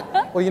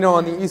that? Well,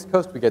 on the East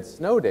Coast we get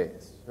snow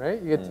days,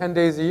 right? You get 10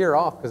 days a year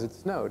off because it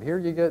snowed. Here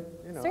you get,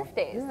 surf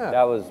days. Yeah.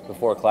 That was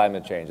before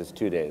climate change. It's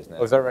 2 days now.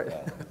 Oh, is that right?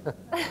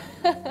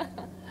 Yeah.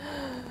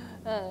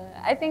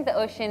 I think the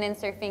ocean and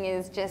surfing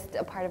is just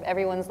a part of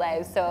everyone's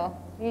lives, so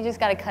you just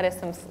got to cut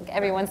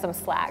everyone some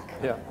slack.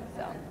 Yeah.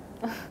 So.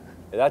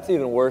 That's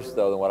even worse,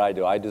 though, than what I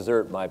do. I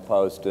desert my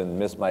post and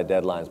miss my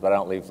deadlines, but I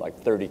don't leave like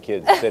 30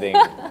 kids sitting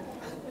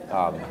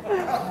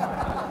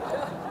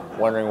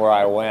wondering where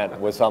I went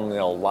with some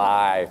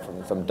lie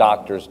from some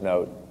doctor's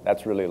note.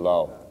 That's really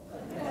low.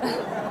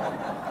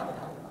 I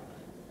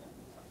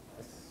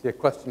see a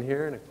question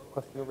here and a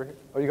question over here.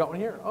 Oh, you got one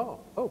here?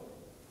 Oh.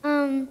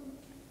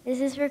 This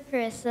is for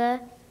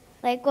Carissa.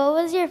 Like, what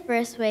was your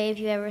first wave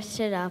you ever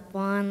stood up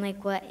on?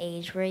 Like, what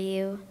age were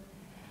you?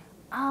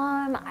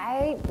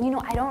 I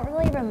don't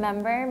really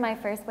remember my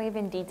first wave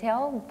in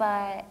detail,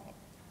 but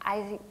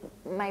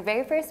my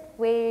very first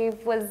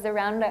wave was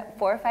around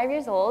 4 or 5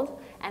 years old,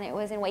 and it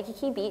was in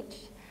Waikiki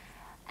Beach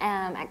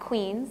at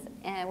Queens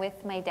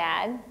with my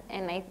dad,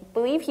 and I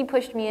believe he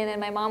pushed me in,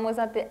 and my mom was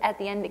at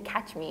the end to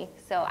catch me.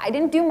 So I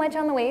didn't do much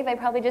on the wave. I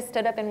probably just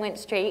stood up and went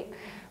straight,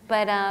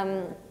 but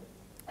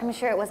I'm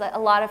sure it was a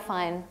lot of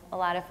fun,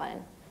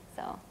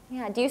 So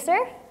yeah, do you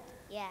surf?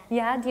 Yeah.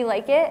 Yeah, do you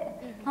like it?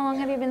 Mm-hmm. How long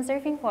have you been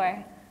surfing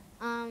for?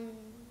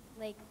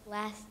 Like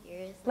last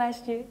year.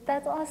 Last year?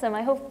 That's awesome.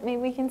 I hope maybe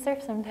we can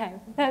surf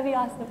sometime. That'd be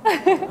awesome.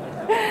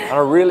 On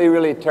a really,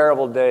 really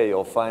terrible day,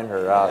 you'll find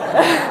her out.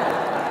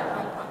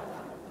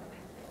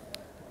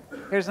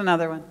 Here's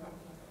another one.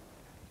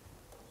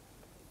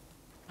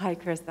 Hi,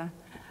 Carissa.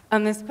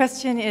 This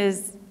question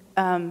is,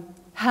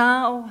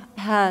 how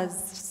has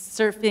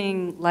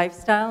surfing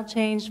lifestyle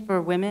changed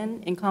for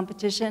women in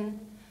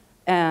competition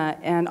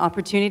and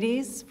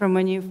opportunities from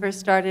when you first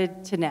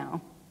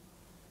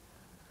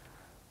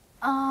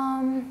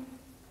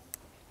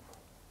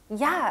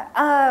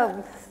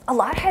Yeah, a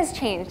lot has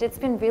changed. It's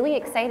been really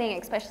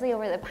exciting, especially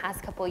over the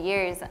past couple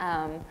years.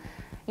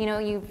 You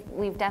know,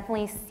 we've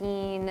definitely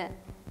seen,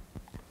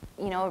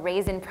 you know, a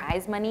raise in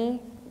prize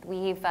money.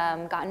 We've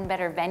gotten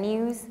better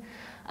venues.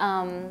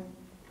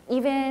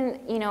 Even,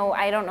 you know,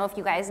 I don't know if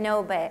you guys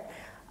know, but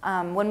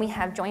when we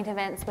have joint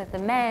events with the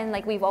men,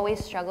 like we've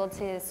always struggled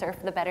to surf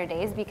the better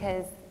days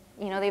because,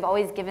 you know, they've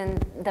always given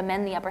the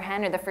men the upper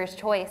hand or the first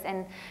choice,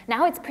 and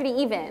now it's pretty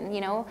even, you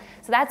know,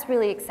 so that's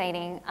really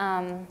exciting.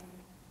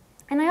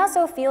 And I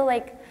also feel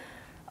like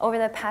over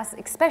the past,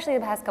 especially the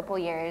past couple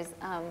years,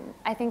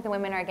 I think the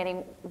women are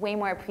getting way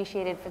more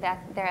appreciated for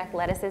their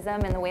athleticism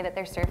and the way that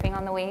they're surfing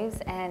on the waves,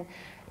 and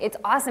it's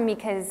awesome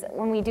because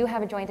when we do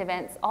have joint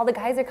events, all the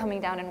guys are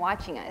coming down and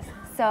watching us.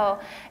 So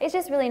it's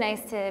just really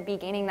nice to be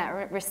gaining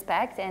that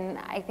respect, and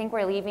I think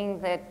we're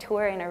leaving the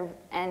tour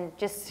and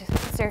just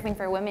surfing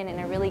for women in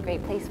a really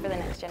great place for the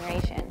next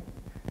generation.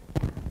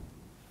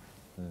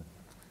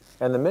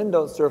 And the men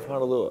don't surf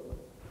Honolulu.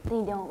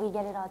 They don't, we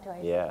get it all to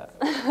ourselves.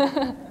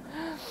 Yeah.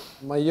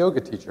 My yoga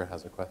teacher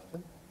has a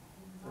question.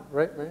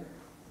 Right, Mary?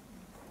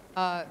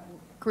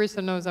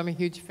 Carissa knows I'm a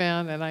huge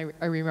fan, and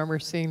I remember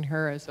seeing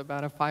her as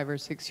about a 5 or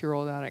 6 year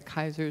old out at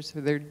Kaiser's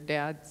with her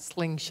dad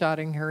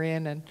slingshotting her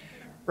in, and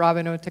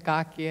Robin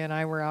Otakaki and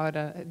I were out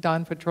at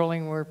dawn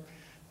patrolling, we're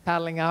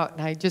paddling out,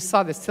 and I just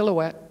saw the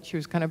silhouette. She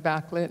was kind of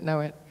backlit, and I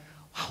went,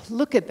 wow,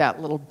 look at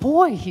that little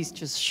boy, he's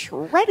just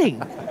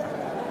shredding.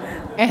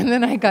 And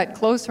then I got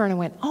closer and I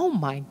went, oh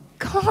my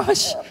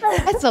gosh,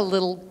 that's a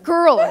little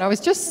girl. And I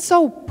was just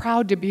so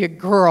proud to be a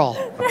girl.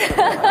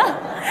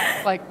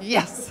 Like,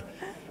 yes.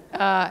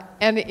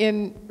 And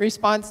in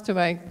response to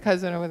my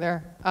cousin over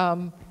there,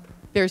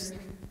 there's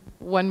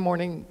one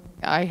morning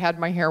I had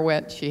my hair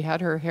wet, she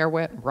had her hair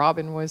wet,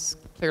 Robin was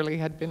clearly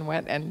had been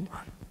wet, and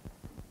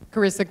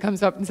Carissa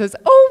comes up and says,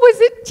 oh, was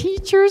it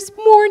teacher's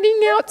morning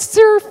out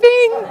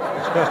surfing?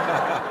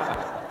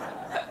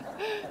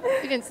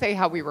 She didn't say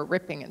how we were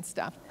ripping and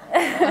stuff.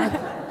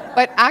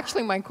 But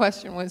actually my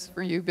question was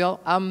for you,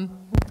 Bill.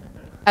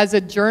 As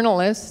a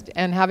journalist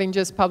and having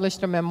just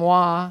published a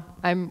memoir,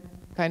 I'm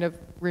kind of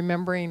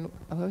remembering,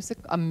 what was it,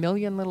 1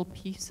 million little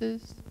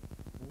pieces?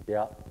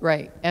 Yeah.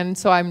 Right, and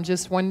so I'm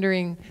just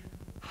wondering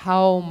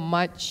how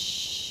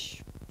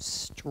much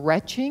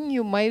stretching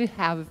you might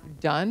have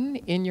done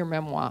in your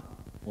memoir.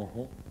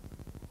 Mm-hmm.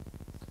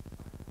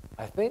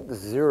 I think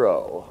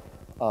zero.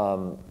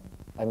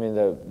 I mean,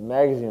 the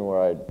magazine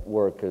where I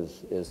work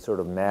is sort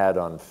of mad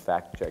on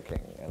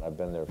fact-checking, and I've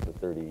been there for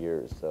 30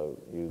 years, so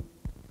you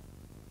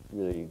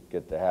really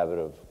get the habit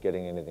of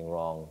getting anything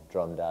wrong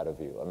drummed out of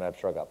you. I mean, I'm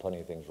sure I got plenty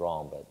of things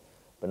wrong,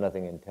 but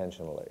nothing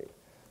intentionally.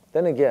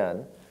 Then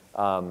again,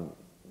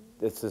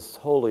 it's this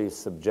wholly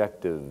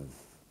subjective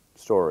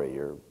story,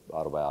 your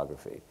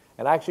autobiography.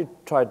 And I actually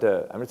tried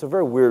to, I mean, it's a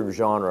very weird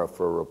genre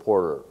for a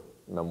reporter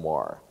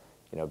memoir,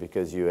 you know,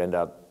 because you end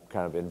up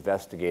kind of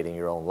investigating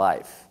your own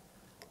life,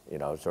 you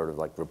know, sort of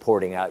like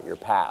reporting out your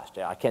past.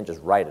 I can't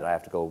just write it, I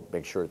have to go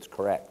make sure it's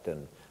correct.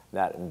 And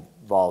that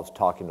involves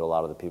talking to a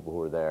lot of the people who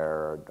were there,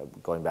 or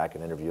going back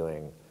and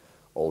interviewing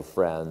old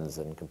friends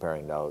and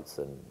comparing notes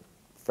and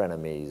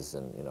frenemies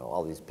and, you know,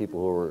 all these people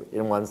who were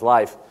in one's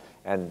life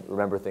and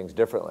remember things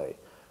differently.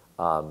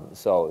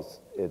 So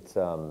it's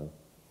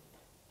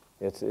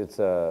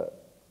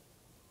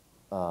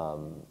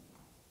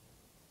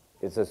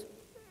a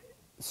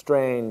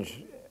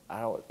strange,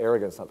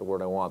 arrogance is not the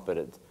word I want, but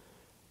it's,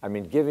 I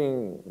mean,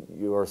 giving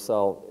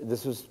yourself,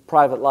 this was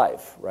private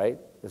life, right?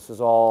 This is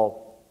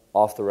all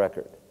off the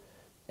record.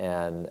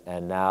 And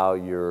now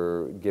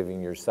you're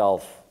giving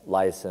yourself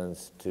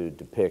license to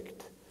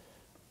depict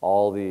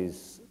all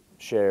these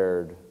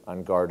shared,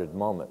 unguarded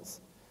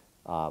moments.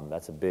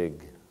 That's a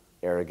big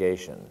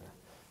arrogation.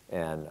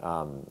 And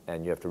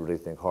you have to really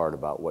think hard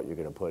about what you're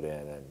going to put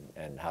in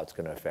and how it's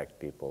going to affect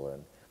people.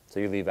 And so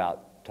you leave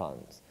out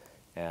tons.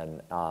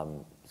 And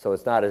so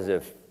it's not as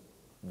if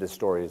this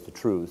story is the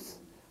truth.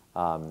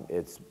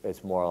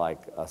 It's more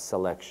like a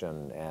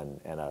selection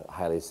and a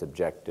highly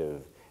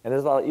subjective. And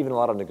there's even a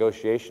lot of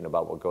negotiation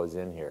about what goes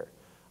in here.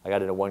 I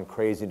got into one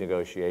crazy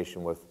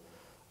negotiation with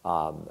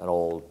an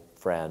old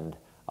friend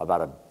about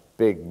a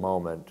big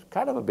moment,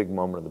 kind of a big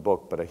moment in the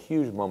book, but a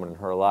huge moment in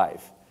her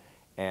life.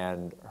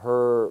 And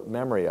her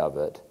memory of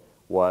it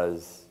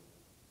was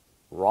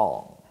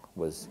wrong,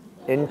 was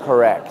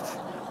incorrect.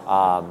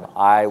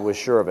 I was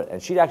sure of it.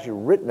 And she'd actually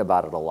written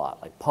about it a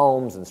lot, like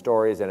poems and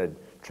stories, and had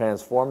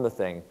transformed the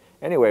thing.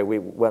 Anyway, we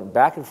went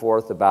back and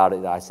forth about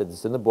it. I said,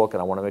 it's in the book,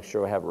 and I want to make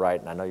sure I have it right,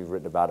 and I know you've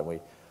written about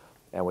it.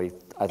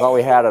 I thought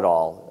we had it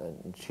all,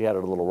 and she had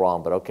it a little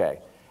wrong, but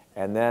okay.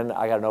 And then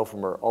I got a note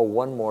from her, oh,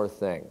 one more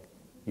thing.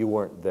 You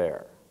weren't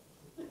there.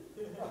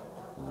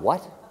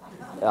 What?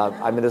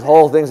 I mean, this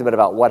whole thing's been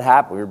about what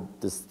happened,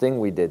 this thing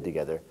we did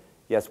together.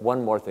 Yes,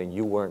 one more thing,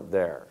 you weren't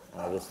there.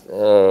 And I just,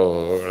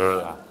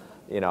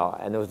 you know,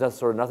 and there was just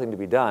sort of nothing to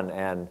be done,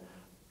 and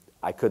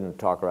I couldn't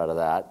talk her out of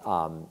that.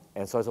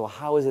 And so I said, well,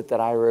 how is it that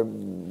I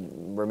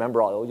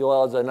remember all,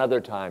 well, it's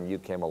another time you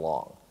came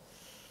along.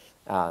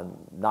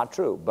 Not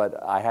true,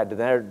 but I had to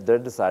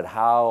then decide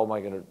how am I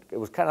going to, it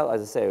was kind of,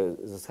 as I say, it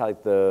was kind of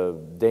like the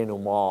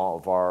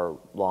denouement of our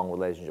long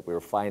relationship. We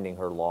were finding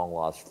her long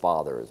lost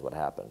father is what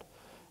happened,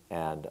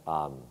 and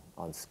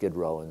on Skid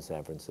Row in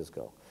San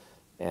Francisco.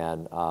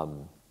 And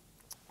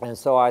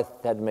so I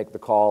had to make the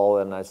call,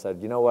 and I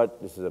said, you know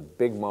what, this is a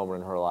big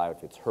moment in her life.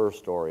 It's her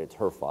story, it's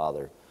her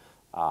father.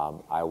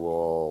 I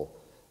will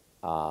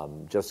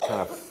just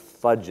kind of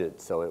fudge it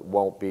so it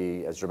won't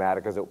be as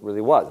dramatic as it really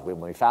was when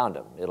we found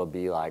him. It'll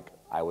be like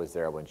I was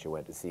there when she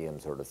went to see him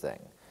sort of thing.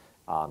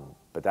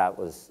 But that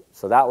was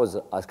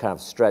a kind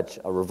of stretch,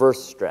 a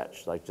reverse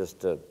stretch, like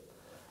just to,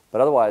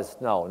 but otherwise,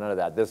 no, none of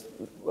that. This,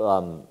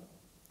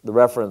 the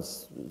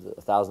reference,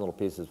 1,000 Little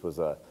Pieces, was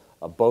a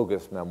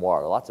bogus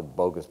memoir. Lots of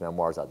bogus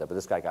memoirs out there, but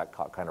this guy got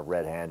caught kind of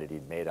red-handed.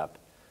 He'd made up, do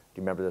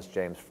you remember this,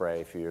 James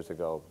Frey, a few years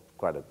ago?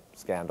 Quite a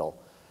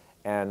scandal.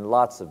 And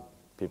lots of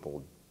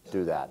people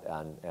do that.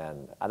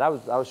 And I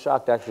was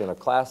shocked actually in a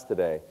class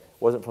today.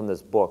 It wasn't from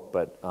this book,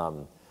 but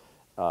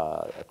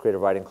a creative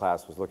writing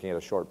class was looking at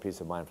a short piece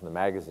of mine from the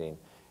magazine.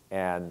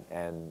 And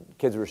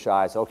kids were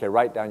shy, so okay,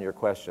 write down your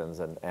questions.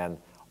 And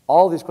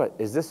all these questions,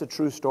 is this a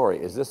true story?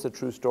 Is this a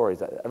true story? Is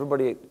that,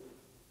 everybody,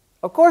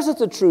 of course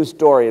it's a true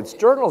story. It's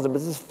journalism,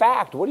 this is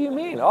fact. What do you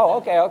mean? Oh,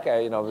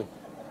 okay, you know.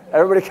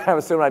 Everybody kind of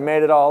assumed I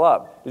made it all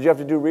up. Did you have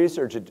to do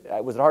research?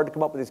 Was it hard to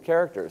come up with these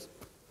characters?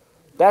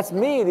 That's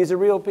me, these are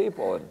real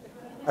people. And,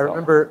 I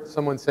remember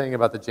someone saying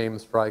about the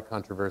James Frey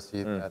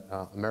controversy that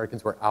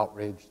Americans were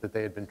outraged that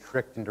they had been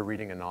tricked into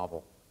reading a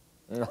novel.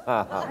 Do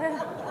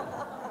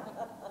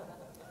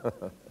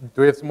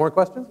we have some more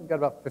questions? We've got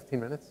about 15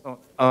 minutes.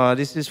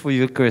 This is for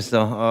you,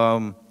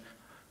 Carissa.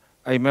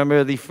 I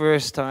remember the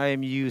first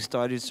time you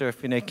started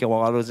surfing at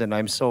Kewalos, and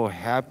I'm so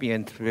happy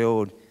and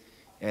thrilled.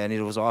 And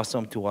it was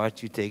awesome to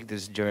watch you take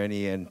this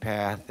journey and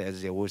path,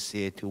 as they would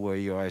say, to where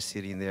you are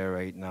sitting there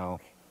right now.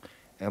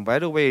 And by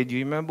the way, do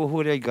you remember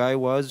who that guy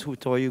was who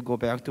told you go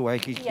back to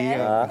Waikiki?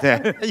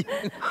 Yes.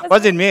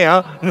 Wasn't me,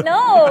 huh?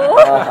 No.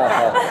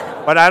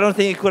 But I don't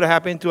think it could have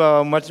happened to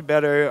a much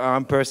better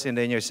person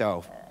than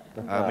yourself.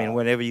 I mean,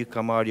 whenever you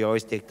come out, you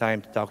always take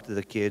time to talk to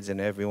the kids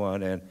and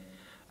everyone. And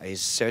I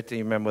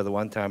certainly remember the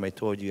one time I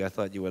told you I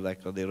thought you were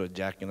like a little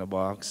Jack in the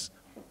Box,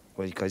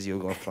 because you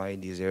were going to fly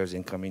in these airs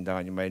and coming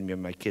down. You reminded me of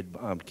my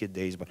kid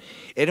days. But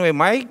anyway,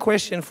 my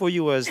question for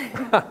you was,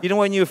 you know,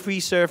 when you're free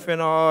surfing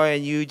all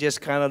and you just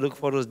kind of look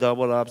for those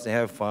double ups and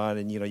have fun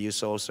and, you know, you're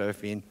soul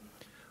surfing,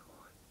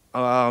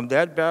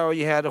 that barrel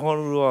you had at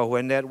Honolulu,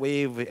 when that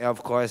wave,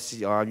 of course,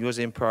 you was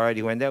in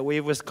priority, when that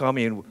wave was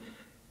coming,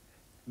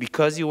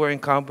 because you were in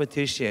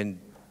competition,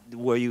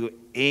 were you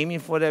aiming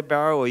for that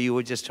barrel, or you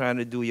were just trying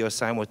to do your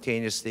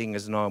simultaneous thing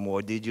as normal?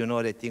 Or did you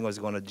know that thing was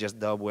going to just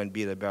double and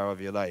be the barrel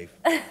of your life?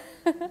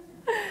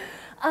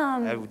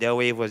 That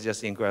wave was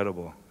just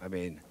incredible. I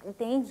mean,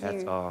 thank you.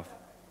 Hats off.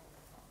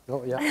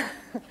 Oh, yeah.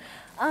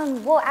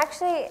 Well,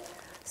 actually,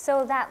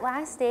 so that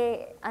last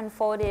day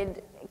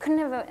couldn't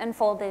have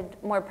unfolded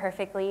more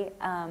perfectly.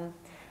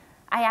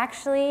 I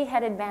actually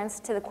had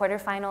advanced to the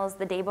quarterfinals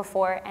the day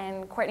before,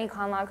 and Courtney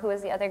Conlogue, who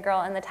was the other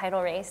girl in the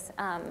title race,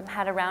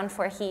 had a round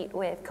 4 heat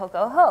with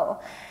Coco Ho.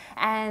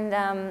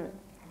 And,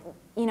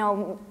 you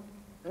know,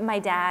 my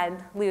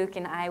dad, Luke,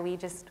 and we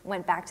just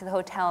went back to the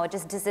hotel. It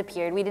just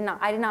disappeared.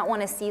 I did not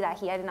want to see that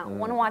heat. I did not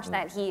want to watch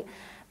that heat,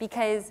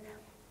 because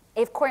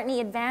if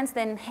Courtney advanced,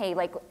 then hey,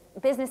 like,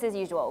 business as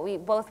usual. We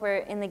both were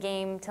in the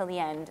game till the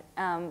end.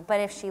 But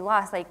if she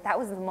lost, like, that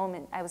was the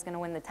moment I was going to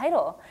win the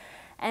title.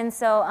 And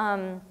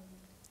so,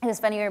 it was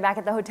funny, we were back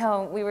at the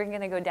hotel, we were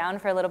gonna go down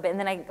for a little bit, and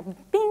then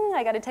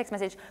I got a text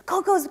message,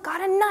 Coco's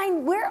got a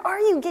 9, where are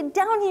you? Get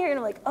down here. And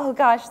I'm like, oh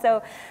gosh.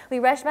 So we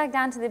rushed back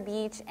down to the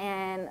beach,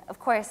 and of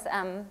course,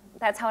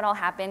 that's how it all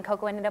happened.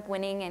 Coco ended up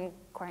winning, and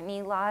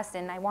Courtney lost,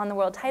 and I won the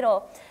world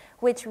title,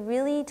 which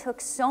really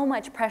took so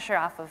much pressure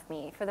off of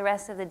me for the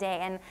rest of the day.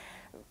 And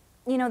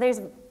you know,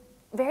 there's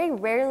very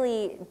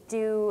rarely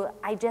do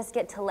I just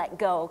get to let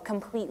go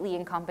completely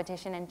in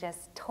competition and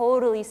just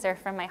totally surf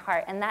from my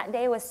heart. And that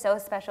day was so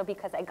special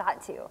because I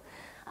got to.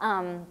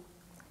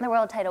 The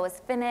world title was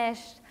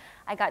finished.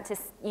 I got to,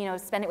 you know,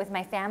 spend it with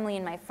my family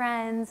and my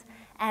friends,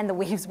 and the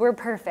waves were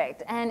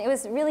perfect. And it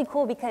was really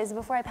cool because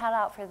before I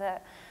paddled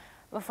out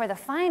before the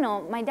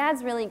final, my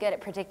dad's really good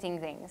at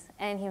predicting things.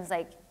 And he was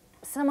like,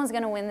 someone's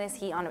gonna win this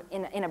heat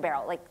in a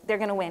barrel. Like, they're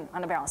gonna win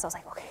on a barrel. So I was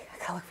like, okay, I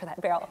gotta look for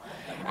that barrel.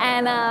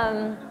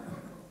 And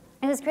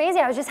it was crazy.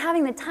 I was just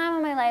having the time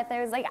of my life.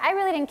 I was like, I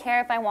really didn't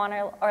care if I won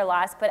or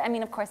lost, but I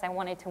mean, of course I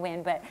wanted to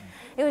win, but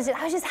I was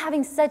just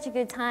having such a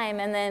good time.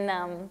 And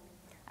then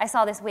I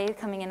saw this wave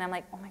coming in. I'm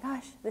like, oh my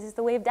gosh, this is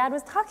the wave Dad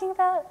was talking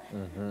about.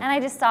 And I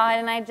just saw it,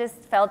 and I just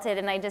felt it,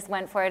 and I just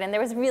went for it. And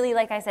there was really,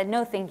 like I said,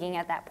 no thinking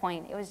at that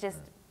point. It was just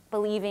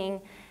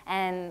believing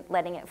and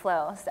letting it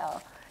flow.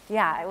 So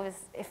yeah,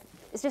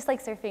 it's just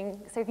like surfing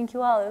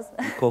Kewalos.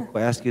 Coco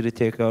asked you to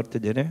take her out to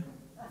dinner?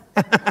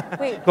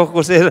 Wait.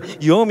 Coco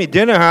said, you owe me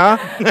dinner, huh?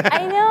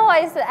 I know,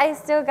 I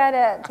still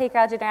gotta take her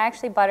out to dinner. I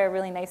actually bought her a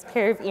really nice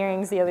pair of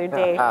earrings the other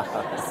day.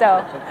 So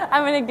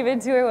I'm gonna give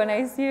it to her when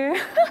I see her.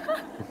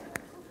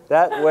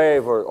 that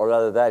wave, or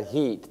rather that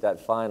heat, that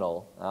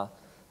final,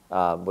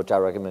 which I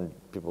recommend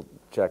people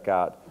check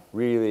out,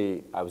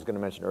 really, I was going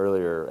to mention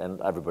earlier, and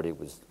everybody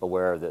was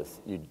aware of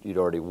this, you'd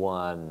already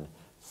won,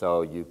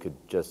 so you could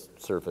just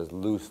surf as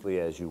loosely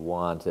as you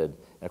wanted.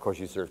 And of course,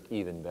 you surfed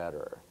even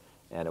better.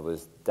 And it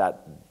was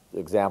that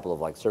example of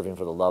like surfing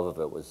for the love of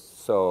it was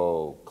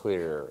so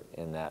clear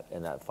in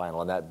that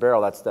final. And that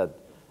barrel, that's that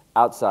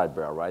outside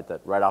barrel, right?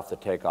 That right off the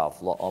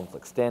takeoff, almost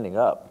like standing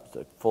up. It's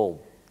a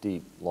full,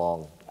 deep,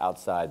 long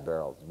outside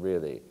barrel.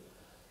 Really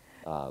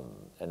an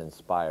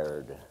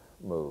inspired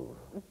move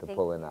to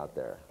pull in out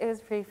there. It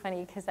was pretty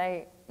funny because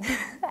I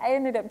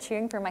ended up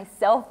cheering for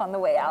myself on the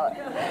way out.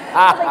 I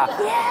was like,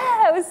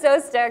 yeah, I was so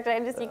stoked.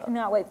 You could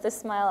not wipe the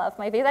smile off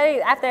my face.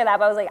 After that,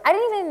 I was like, I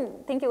didn't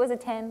even think it was a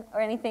 10 or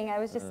anything. I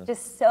was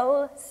just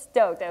so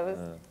stoked. It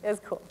was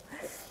cool.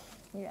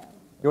 Yeah.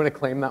 You want to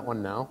claim that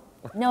one now?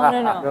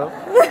 No.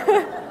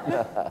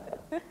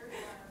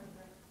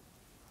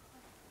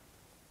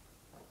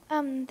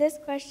 This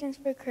question's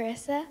for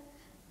Carissa.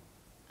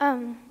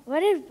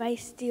 What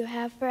advice do you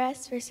have for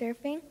us for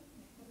surfing?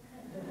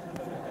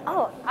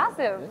 Oh,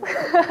 awesome.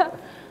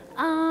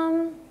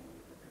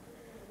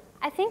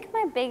 I think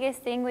my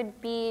biggest thing would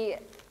be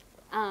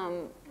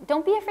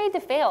don't be afraid to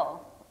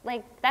fail.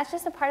 Like, that's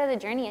just a part of the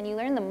journey, and you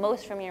learn the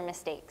most from your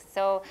mistakes.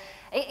 So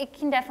it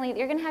can definitely,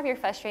 you're going to have your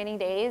frustrating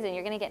days, and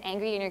you're going to get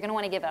angry, and you're going to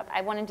want to give up. I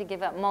wanted to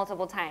give up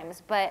multiple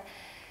times, but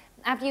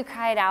after you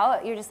cry it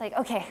out, you're just like,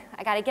 okay,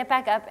 I got to get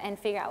back up and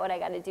figure out what I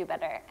got to do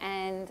better.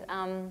 And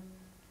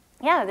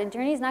yeah, the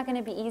journey's not going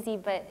to be easy,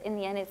 but in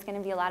the end, it's going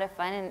to be a lot of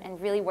fun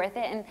and really worth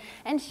it.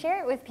 And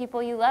share it with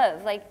people you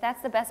love. Like,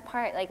 that's the best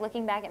part. Like,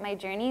 looking back at my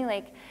journey,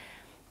 like,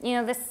 you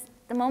know,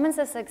 the moments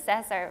of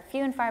success are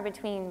few and far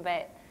between,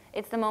 but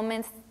it's the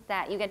moments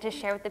that you get to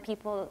share with the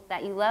people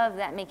that you love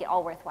that make it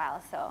all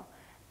worthwhile. So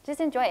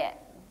just enjoy it.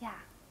 Yeah.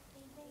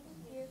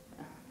 Thank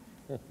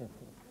you.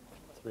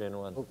 3 and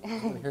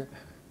 1.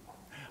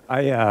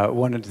 I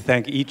wanted to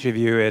thank each of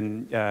you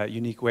in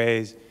unique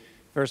ways.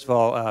 First of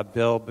all,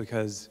 Bill,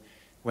 because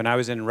when I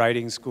was in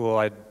writing school,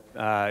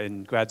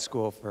 in grad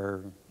school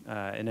for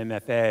an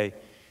MFA,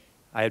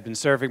 I had been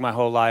surfing my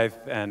whole life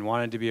and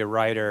wanted to be a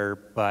writer,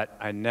 but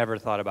I never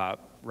thought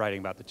about writing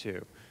about the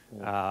two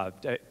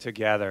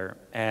together.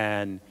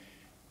 And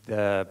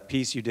the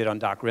piece you did on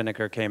Doc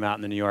Rinaker came out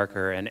in the New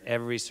Yorker, and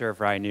every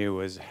surfer I knew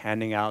was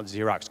handing out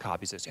Xerox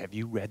copies. Says, "Have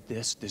you read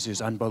this? This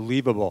is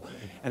unbelievable."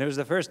 And it was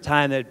the first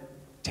time that I'd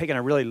taken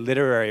a really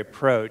literary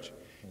approach.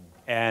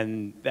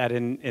 And that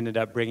ended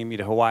up bringing me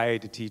to Hawaii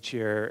to teach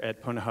here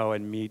at Punahou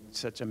and meet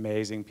such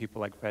amazing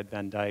people like Fred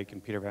Van Dyke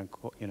and Peter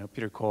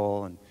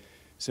Cole. And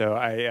so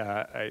I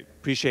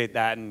appreciate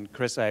that. And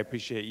Chris, I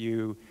appreciate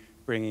you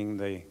bringing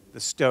the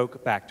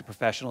stoke back to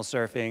professional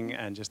surfing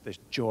and just the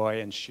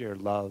joy and sheer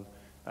love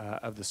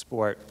of the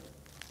sport.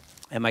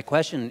 And my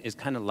question is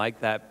kind of like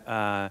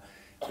that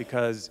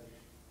because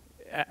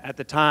at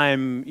the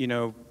time, you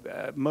know,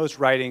 most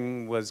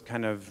writing was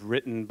kind of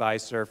written by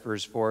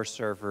surfers for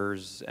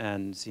surfers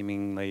and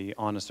seemingly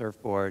on a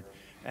surfboard,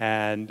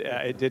 and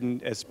it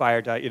didn't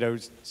aspire to, you know,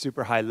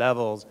 super high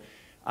levels.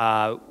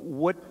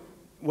 What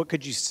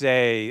could you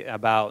say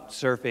about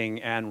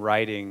surfing and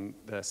writing,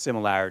 the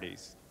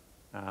similarities?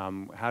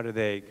 How do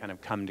they kind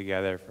of come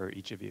together for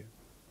each of you?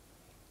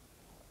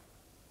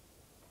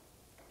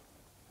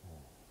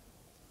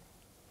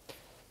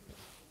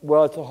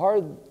 Well, it's a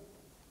hard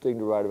thing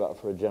to write about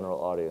for a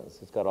general audience.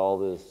 It's got all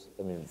this,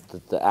 I mean,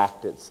 the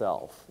act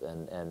itself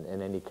and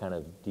any kind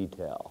of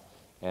detail.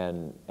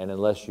 And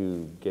unless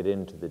you get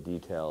into the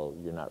detail,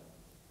 you're not,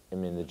 I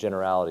mean, the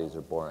generalities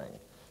are boring.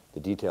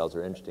 The details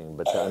are interesting,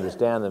 but to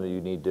understand them,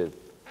 you need to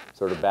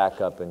sort of back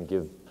up and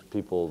give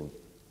people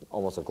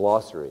almost a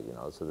glossary, you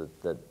know, so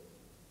that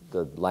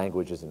the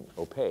language isn't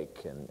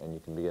opaque and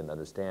you can begin to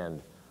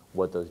understand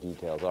what those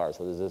details are.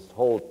 So there's this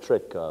whole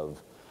trick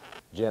of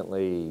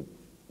gently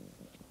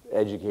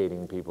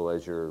educating people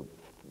as you're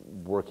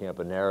working up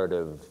a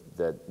narrative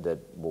that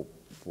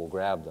will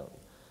grab them.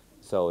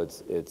 So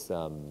it's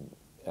and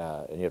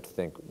you have to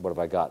think, what have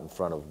I got in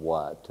front of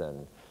what?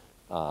 And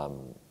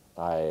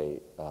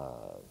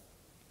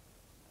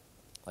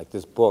like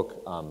this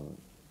book,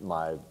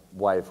 my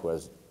wife, who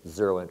has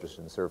zero interest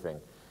in surfing,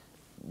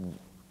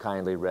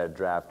 kindly read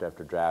draft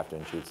after draft,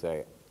 and she'd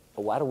say,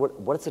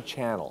 what's a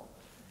channel?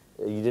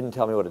 You didn't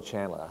tell me what a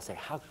channel is. I'd say,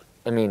 how?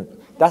 I mean,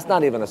 that's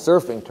not even a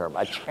surfing term.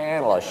 A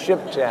channel, a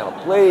ship channel,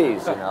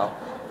 please, you know.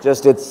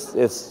 Just, it's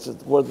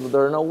just, well,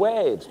 there are no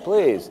waves,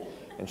 please.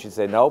 And she'd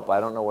say, nope, I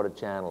don't know what a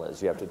channel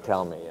is. You have to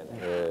tell me.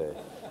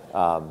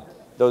 And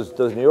those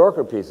New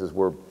Yorker pieces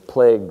were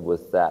plagued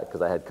with that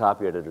because I had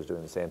copy editors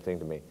doing the same thing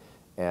to me.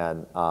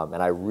 And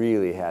I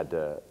really had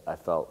to, I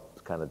felt,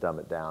 kind of dumb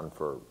it down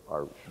for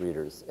our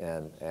readers.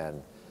 And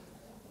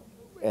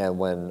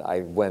when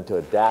I went to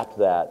adapt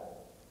that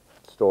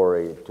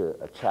story to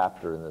a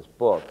chapter in this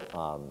book,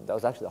 that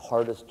was actually the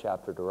hardest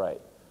chapter to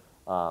write.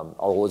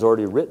 Although it was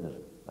already written,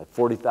 like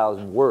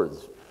 40,000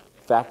 words,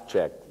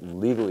 fact-checked,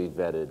 legally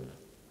vetted,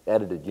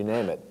 edited, you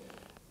name it.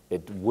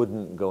 it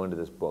wouldn't go into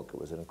this book. It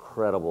was an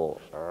incredible,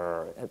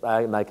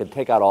 I could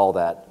take out all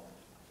that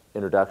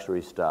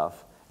introductory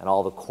stuff and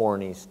all the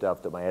corny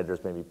stuff that my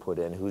editors made me put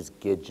in, who's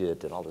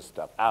Gidget and all this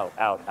stuff, out.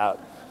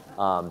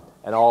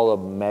 And all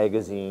the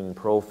magazine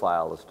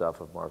profile of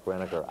stuff of Mark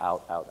Renneker,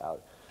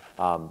 out.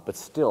 But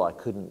still, I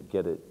couldn't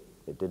get it.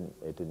 It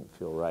didn't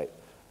feel right.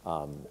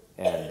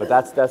 But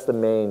that's the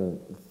main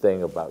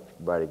thing about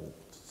writing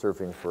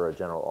surfing for a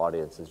general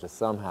audience, is just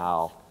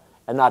somehow,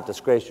 and not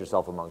disgrace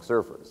yourself among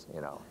surfers,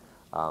 you know,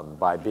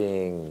 by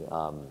being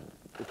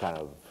kind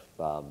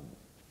of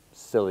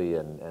silly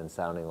and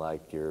sounding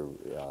like you're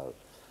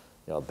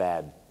a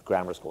bad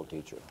grammar school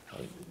teacher.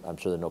 I'm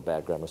sure there are no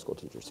bad grammar school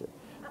teachers here.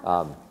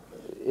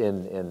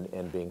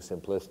 In being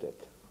simplistic.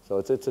 So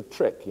it's a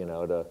trick, you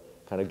know, to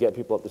kind of get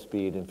people up to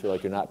speed and feel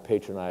like you're not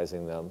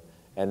patronizing them,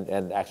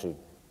 and actually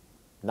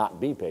not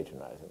be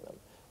patronizing them,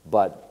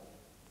 but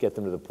get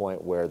them to the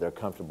point where they're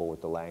comfortable with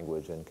the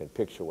language and can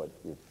picture what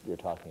you're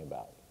talking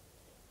about.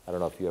 I don't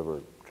know if you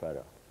ever try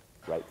to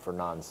write for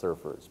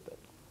non-surfers,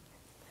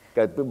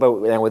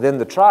 and within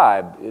the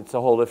tribe, it's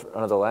a whole different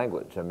another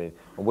language. I mean,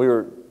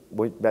 when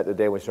we met the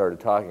day we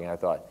started talking, I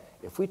thought,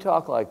 if we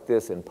talk like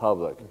this in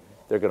public,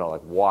 they're going to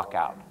like walk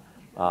out.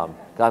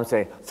 I'm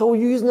saying, so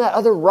you're using that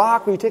other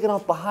rock? Were you taking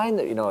off behind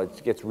it? You know,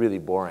 it gets really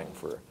boring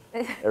for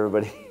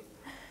everybody.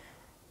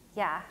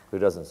 Yeah. Who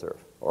doesn't surf,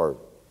 or?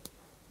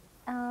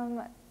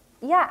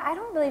 Yeah, I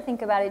don't really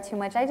think about it too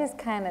much. I just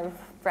kind of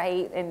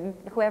write, and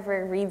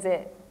whoever reads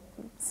it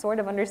sort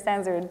of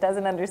understands or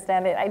doesn't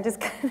understand it. I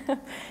just kind of.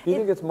 Do you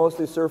think it's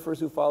mostly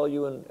surfers who follow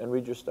you and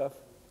read your stuff?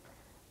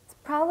 It's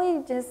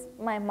probably just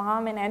my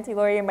mom and Auntie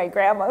Lori and my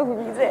grandma who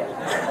reads it.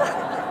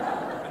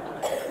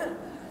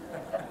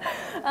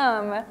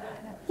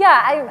 Yeah,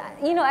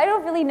 I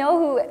don't really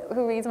know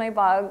who reads my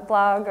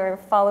blog or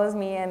follows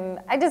me, and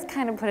I just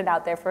kind of put it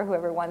out there for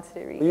whoever wants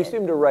to read it. You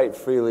seem to write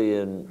freely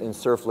in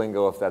surf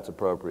lingo, if that's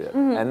appropriate,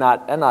 and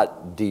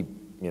not deep,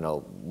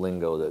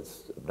 lingo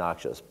that's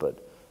obnoxious,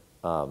 but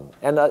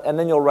and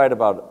then you'll write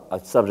about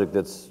a subject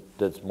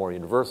that's more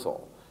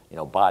universal,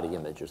 body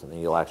image or something.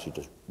 You'll actually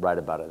just write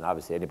about it, and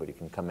obviously anybody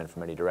can come in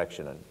from any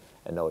direction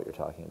and know what you're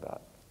talking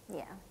about.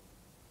 Yeah.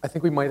 I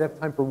think we might have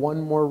time for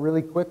one more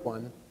really quick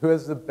one. Who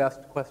has the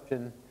best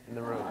question in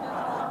the room?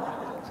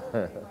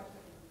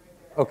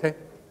 Okay.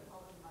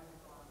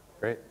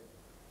 Great.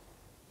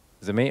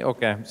 Is it me?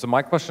 Okay. So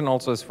my question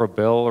also is for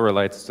Bill,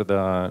 relates to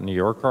the New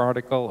Yorker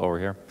article over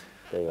here.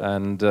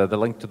 And the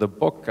link to the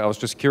book. I was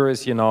just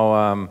curious,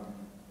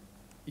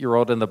 you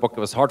wrote in the book it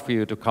was hard for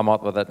you to come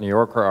out with that New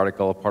Yorker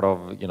article, part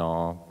of,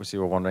 because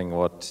you were wondering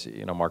what,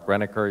 Mark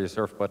Renneker, your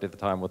surf buddy at the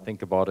time, would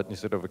think about it, and you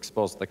sort of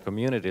exposed the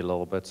community a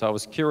little bit. So I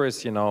was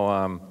curious, a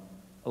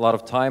lot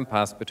of time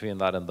passed between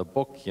that and the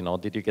book,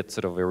 did you get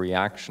sort of a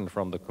reaction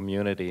from the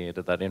community?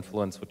 Did that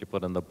influence what you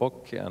put in the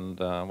book? And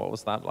what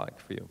was that like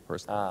for you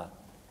personally?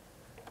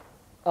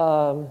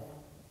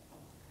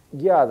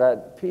 Yeah,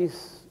 that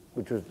piece,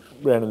 which was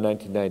ran in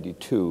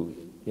 1992,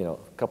 a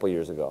couple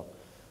years ago,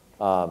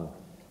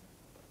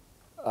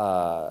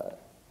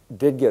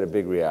 did get a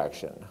big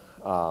reaction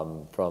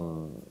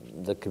from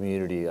the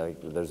community.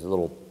 There's a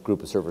little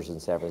group of surfers in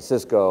San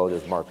Francisco.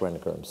 There's Mark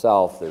Renneker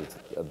himself. There's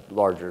a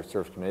larger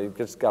surf community. It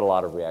just got a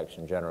lot of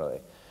reaction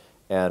generally.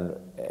 And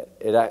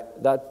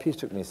that piece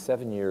took me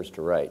 7 years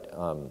to write.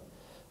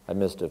 I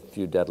missed a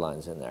few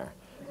deadlines in there.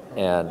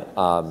 And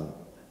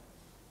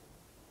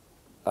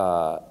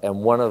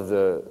one of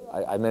the,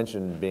 I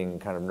mentioned being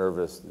kind of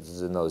nervous, this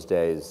is in those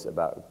days,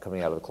 about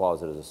coming out of the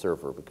closet as a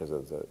surfer because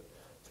of the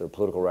sort of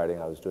political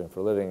writing I was doing for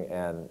a living,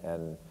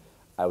 and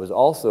I was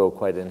also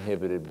quite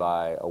inhibited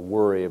by a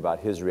worry about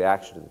his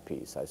reaction to the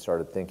piece. I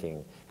started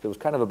thinking, it was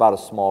kind of about a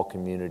small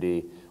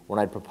community. When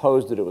I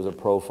proposed it was a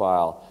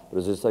profile. There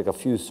was just like a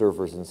few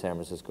surfers in San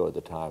Francisco at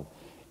the time.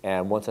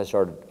 And once I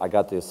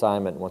got the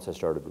assignment, and once I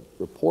started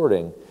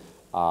reporting,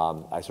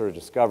 I sort of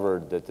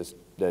discovered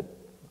that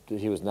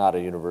he was not a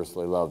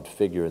universally loved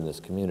figure in this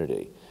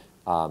community.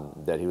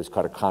 That he was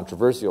quite a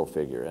controversial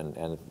figure,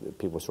 and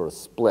people were sort of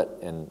split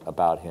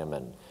about him,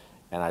 and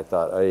I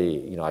thought,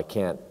 hey, I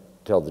can't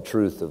tell the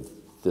truth of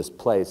this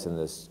place and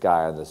this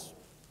guy and this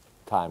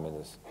time and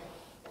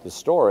this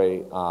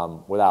story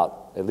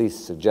without at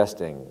least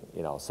suggesting,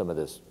 some of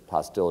this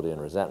hostility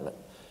and resentment,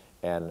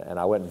 and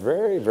I went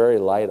very, very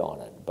light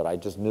on it, but I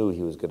just knew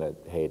he was going to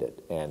hate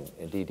it, and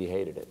indeed he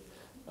hated it.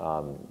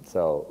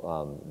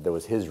 So there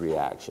was his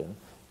reaction,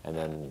 and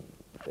then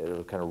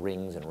it kind of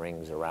rings and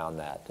rings around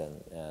that,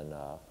 and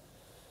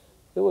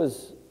it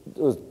was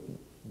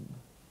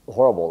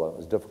horrible. It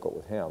was difficult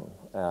with him,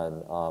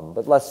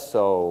 but less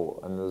so.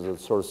 And there was a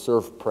sort of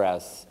surf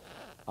press,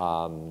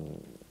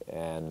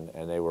 and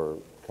they were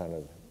kind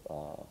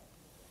of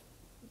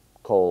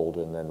cold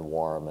and then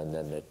warm, and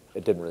then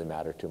it didn't really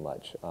matter too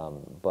much.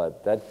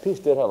 But that piece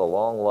did have a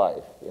long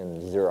life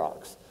in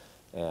Xerox.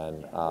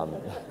 And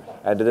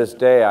to this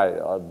day,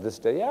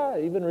 yeah,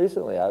 even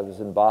recently, I was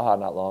in Baja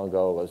not long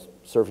ago. I was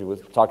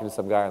surfing talking to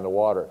some guy on the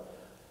water,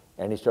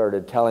 and he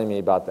started telling me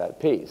about that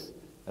piece.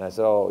 And I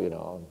said,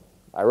 oh,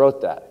 I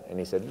wrote that. And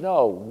he said,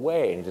 no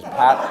way. And he just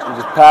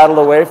paddled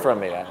away from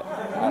me.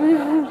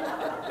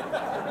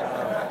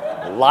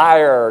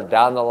 Liar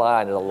down the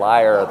line, and a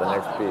liar at the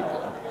next peak.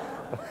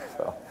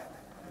 So.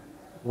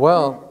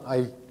 Well,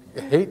 I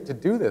hate to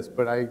do this,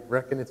 but I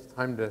reckon it's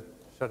time to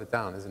shut it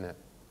down, isn't it?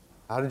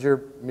 How did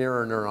your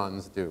mirror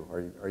neurons do?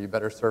 Are you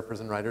better surfers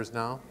and writers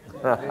now?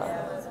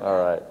 All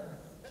right.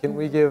 Can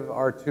we give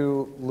our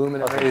two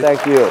luminaries? Okay,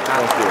 thank you.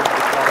 Thank you.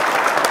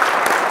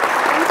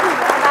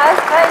 That was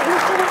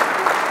fun.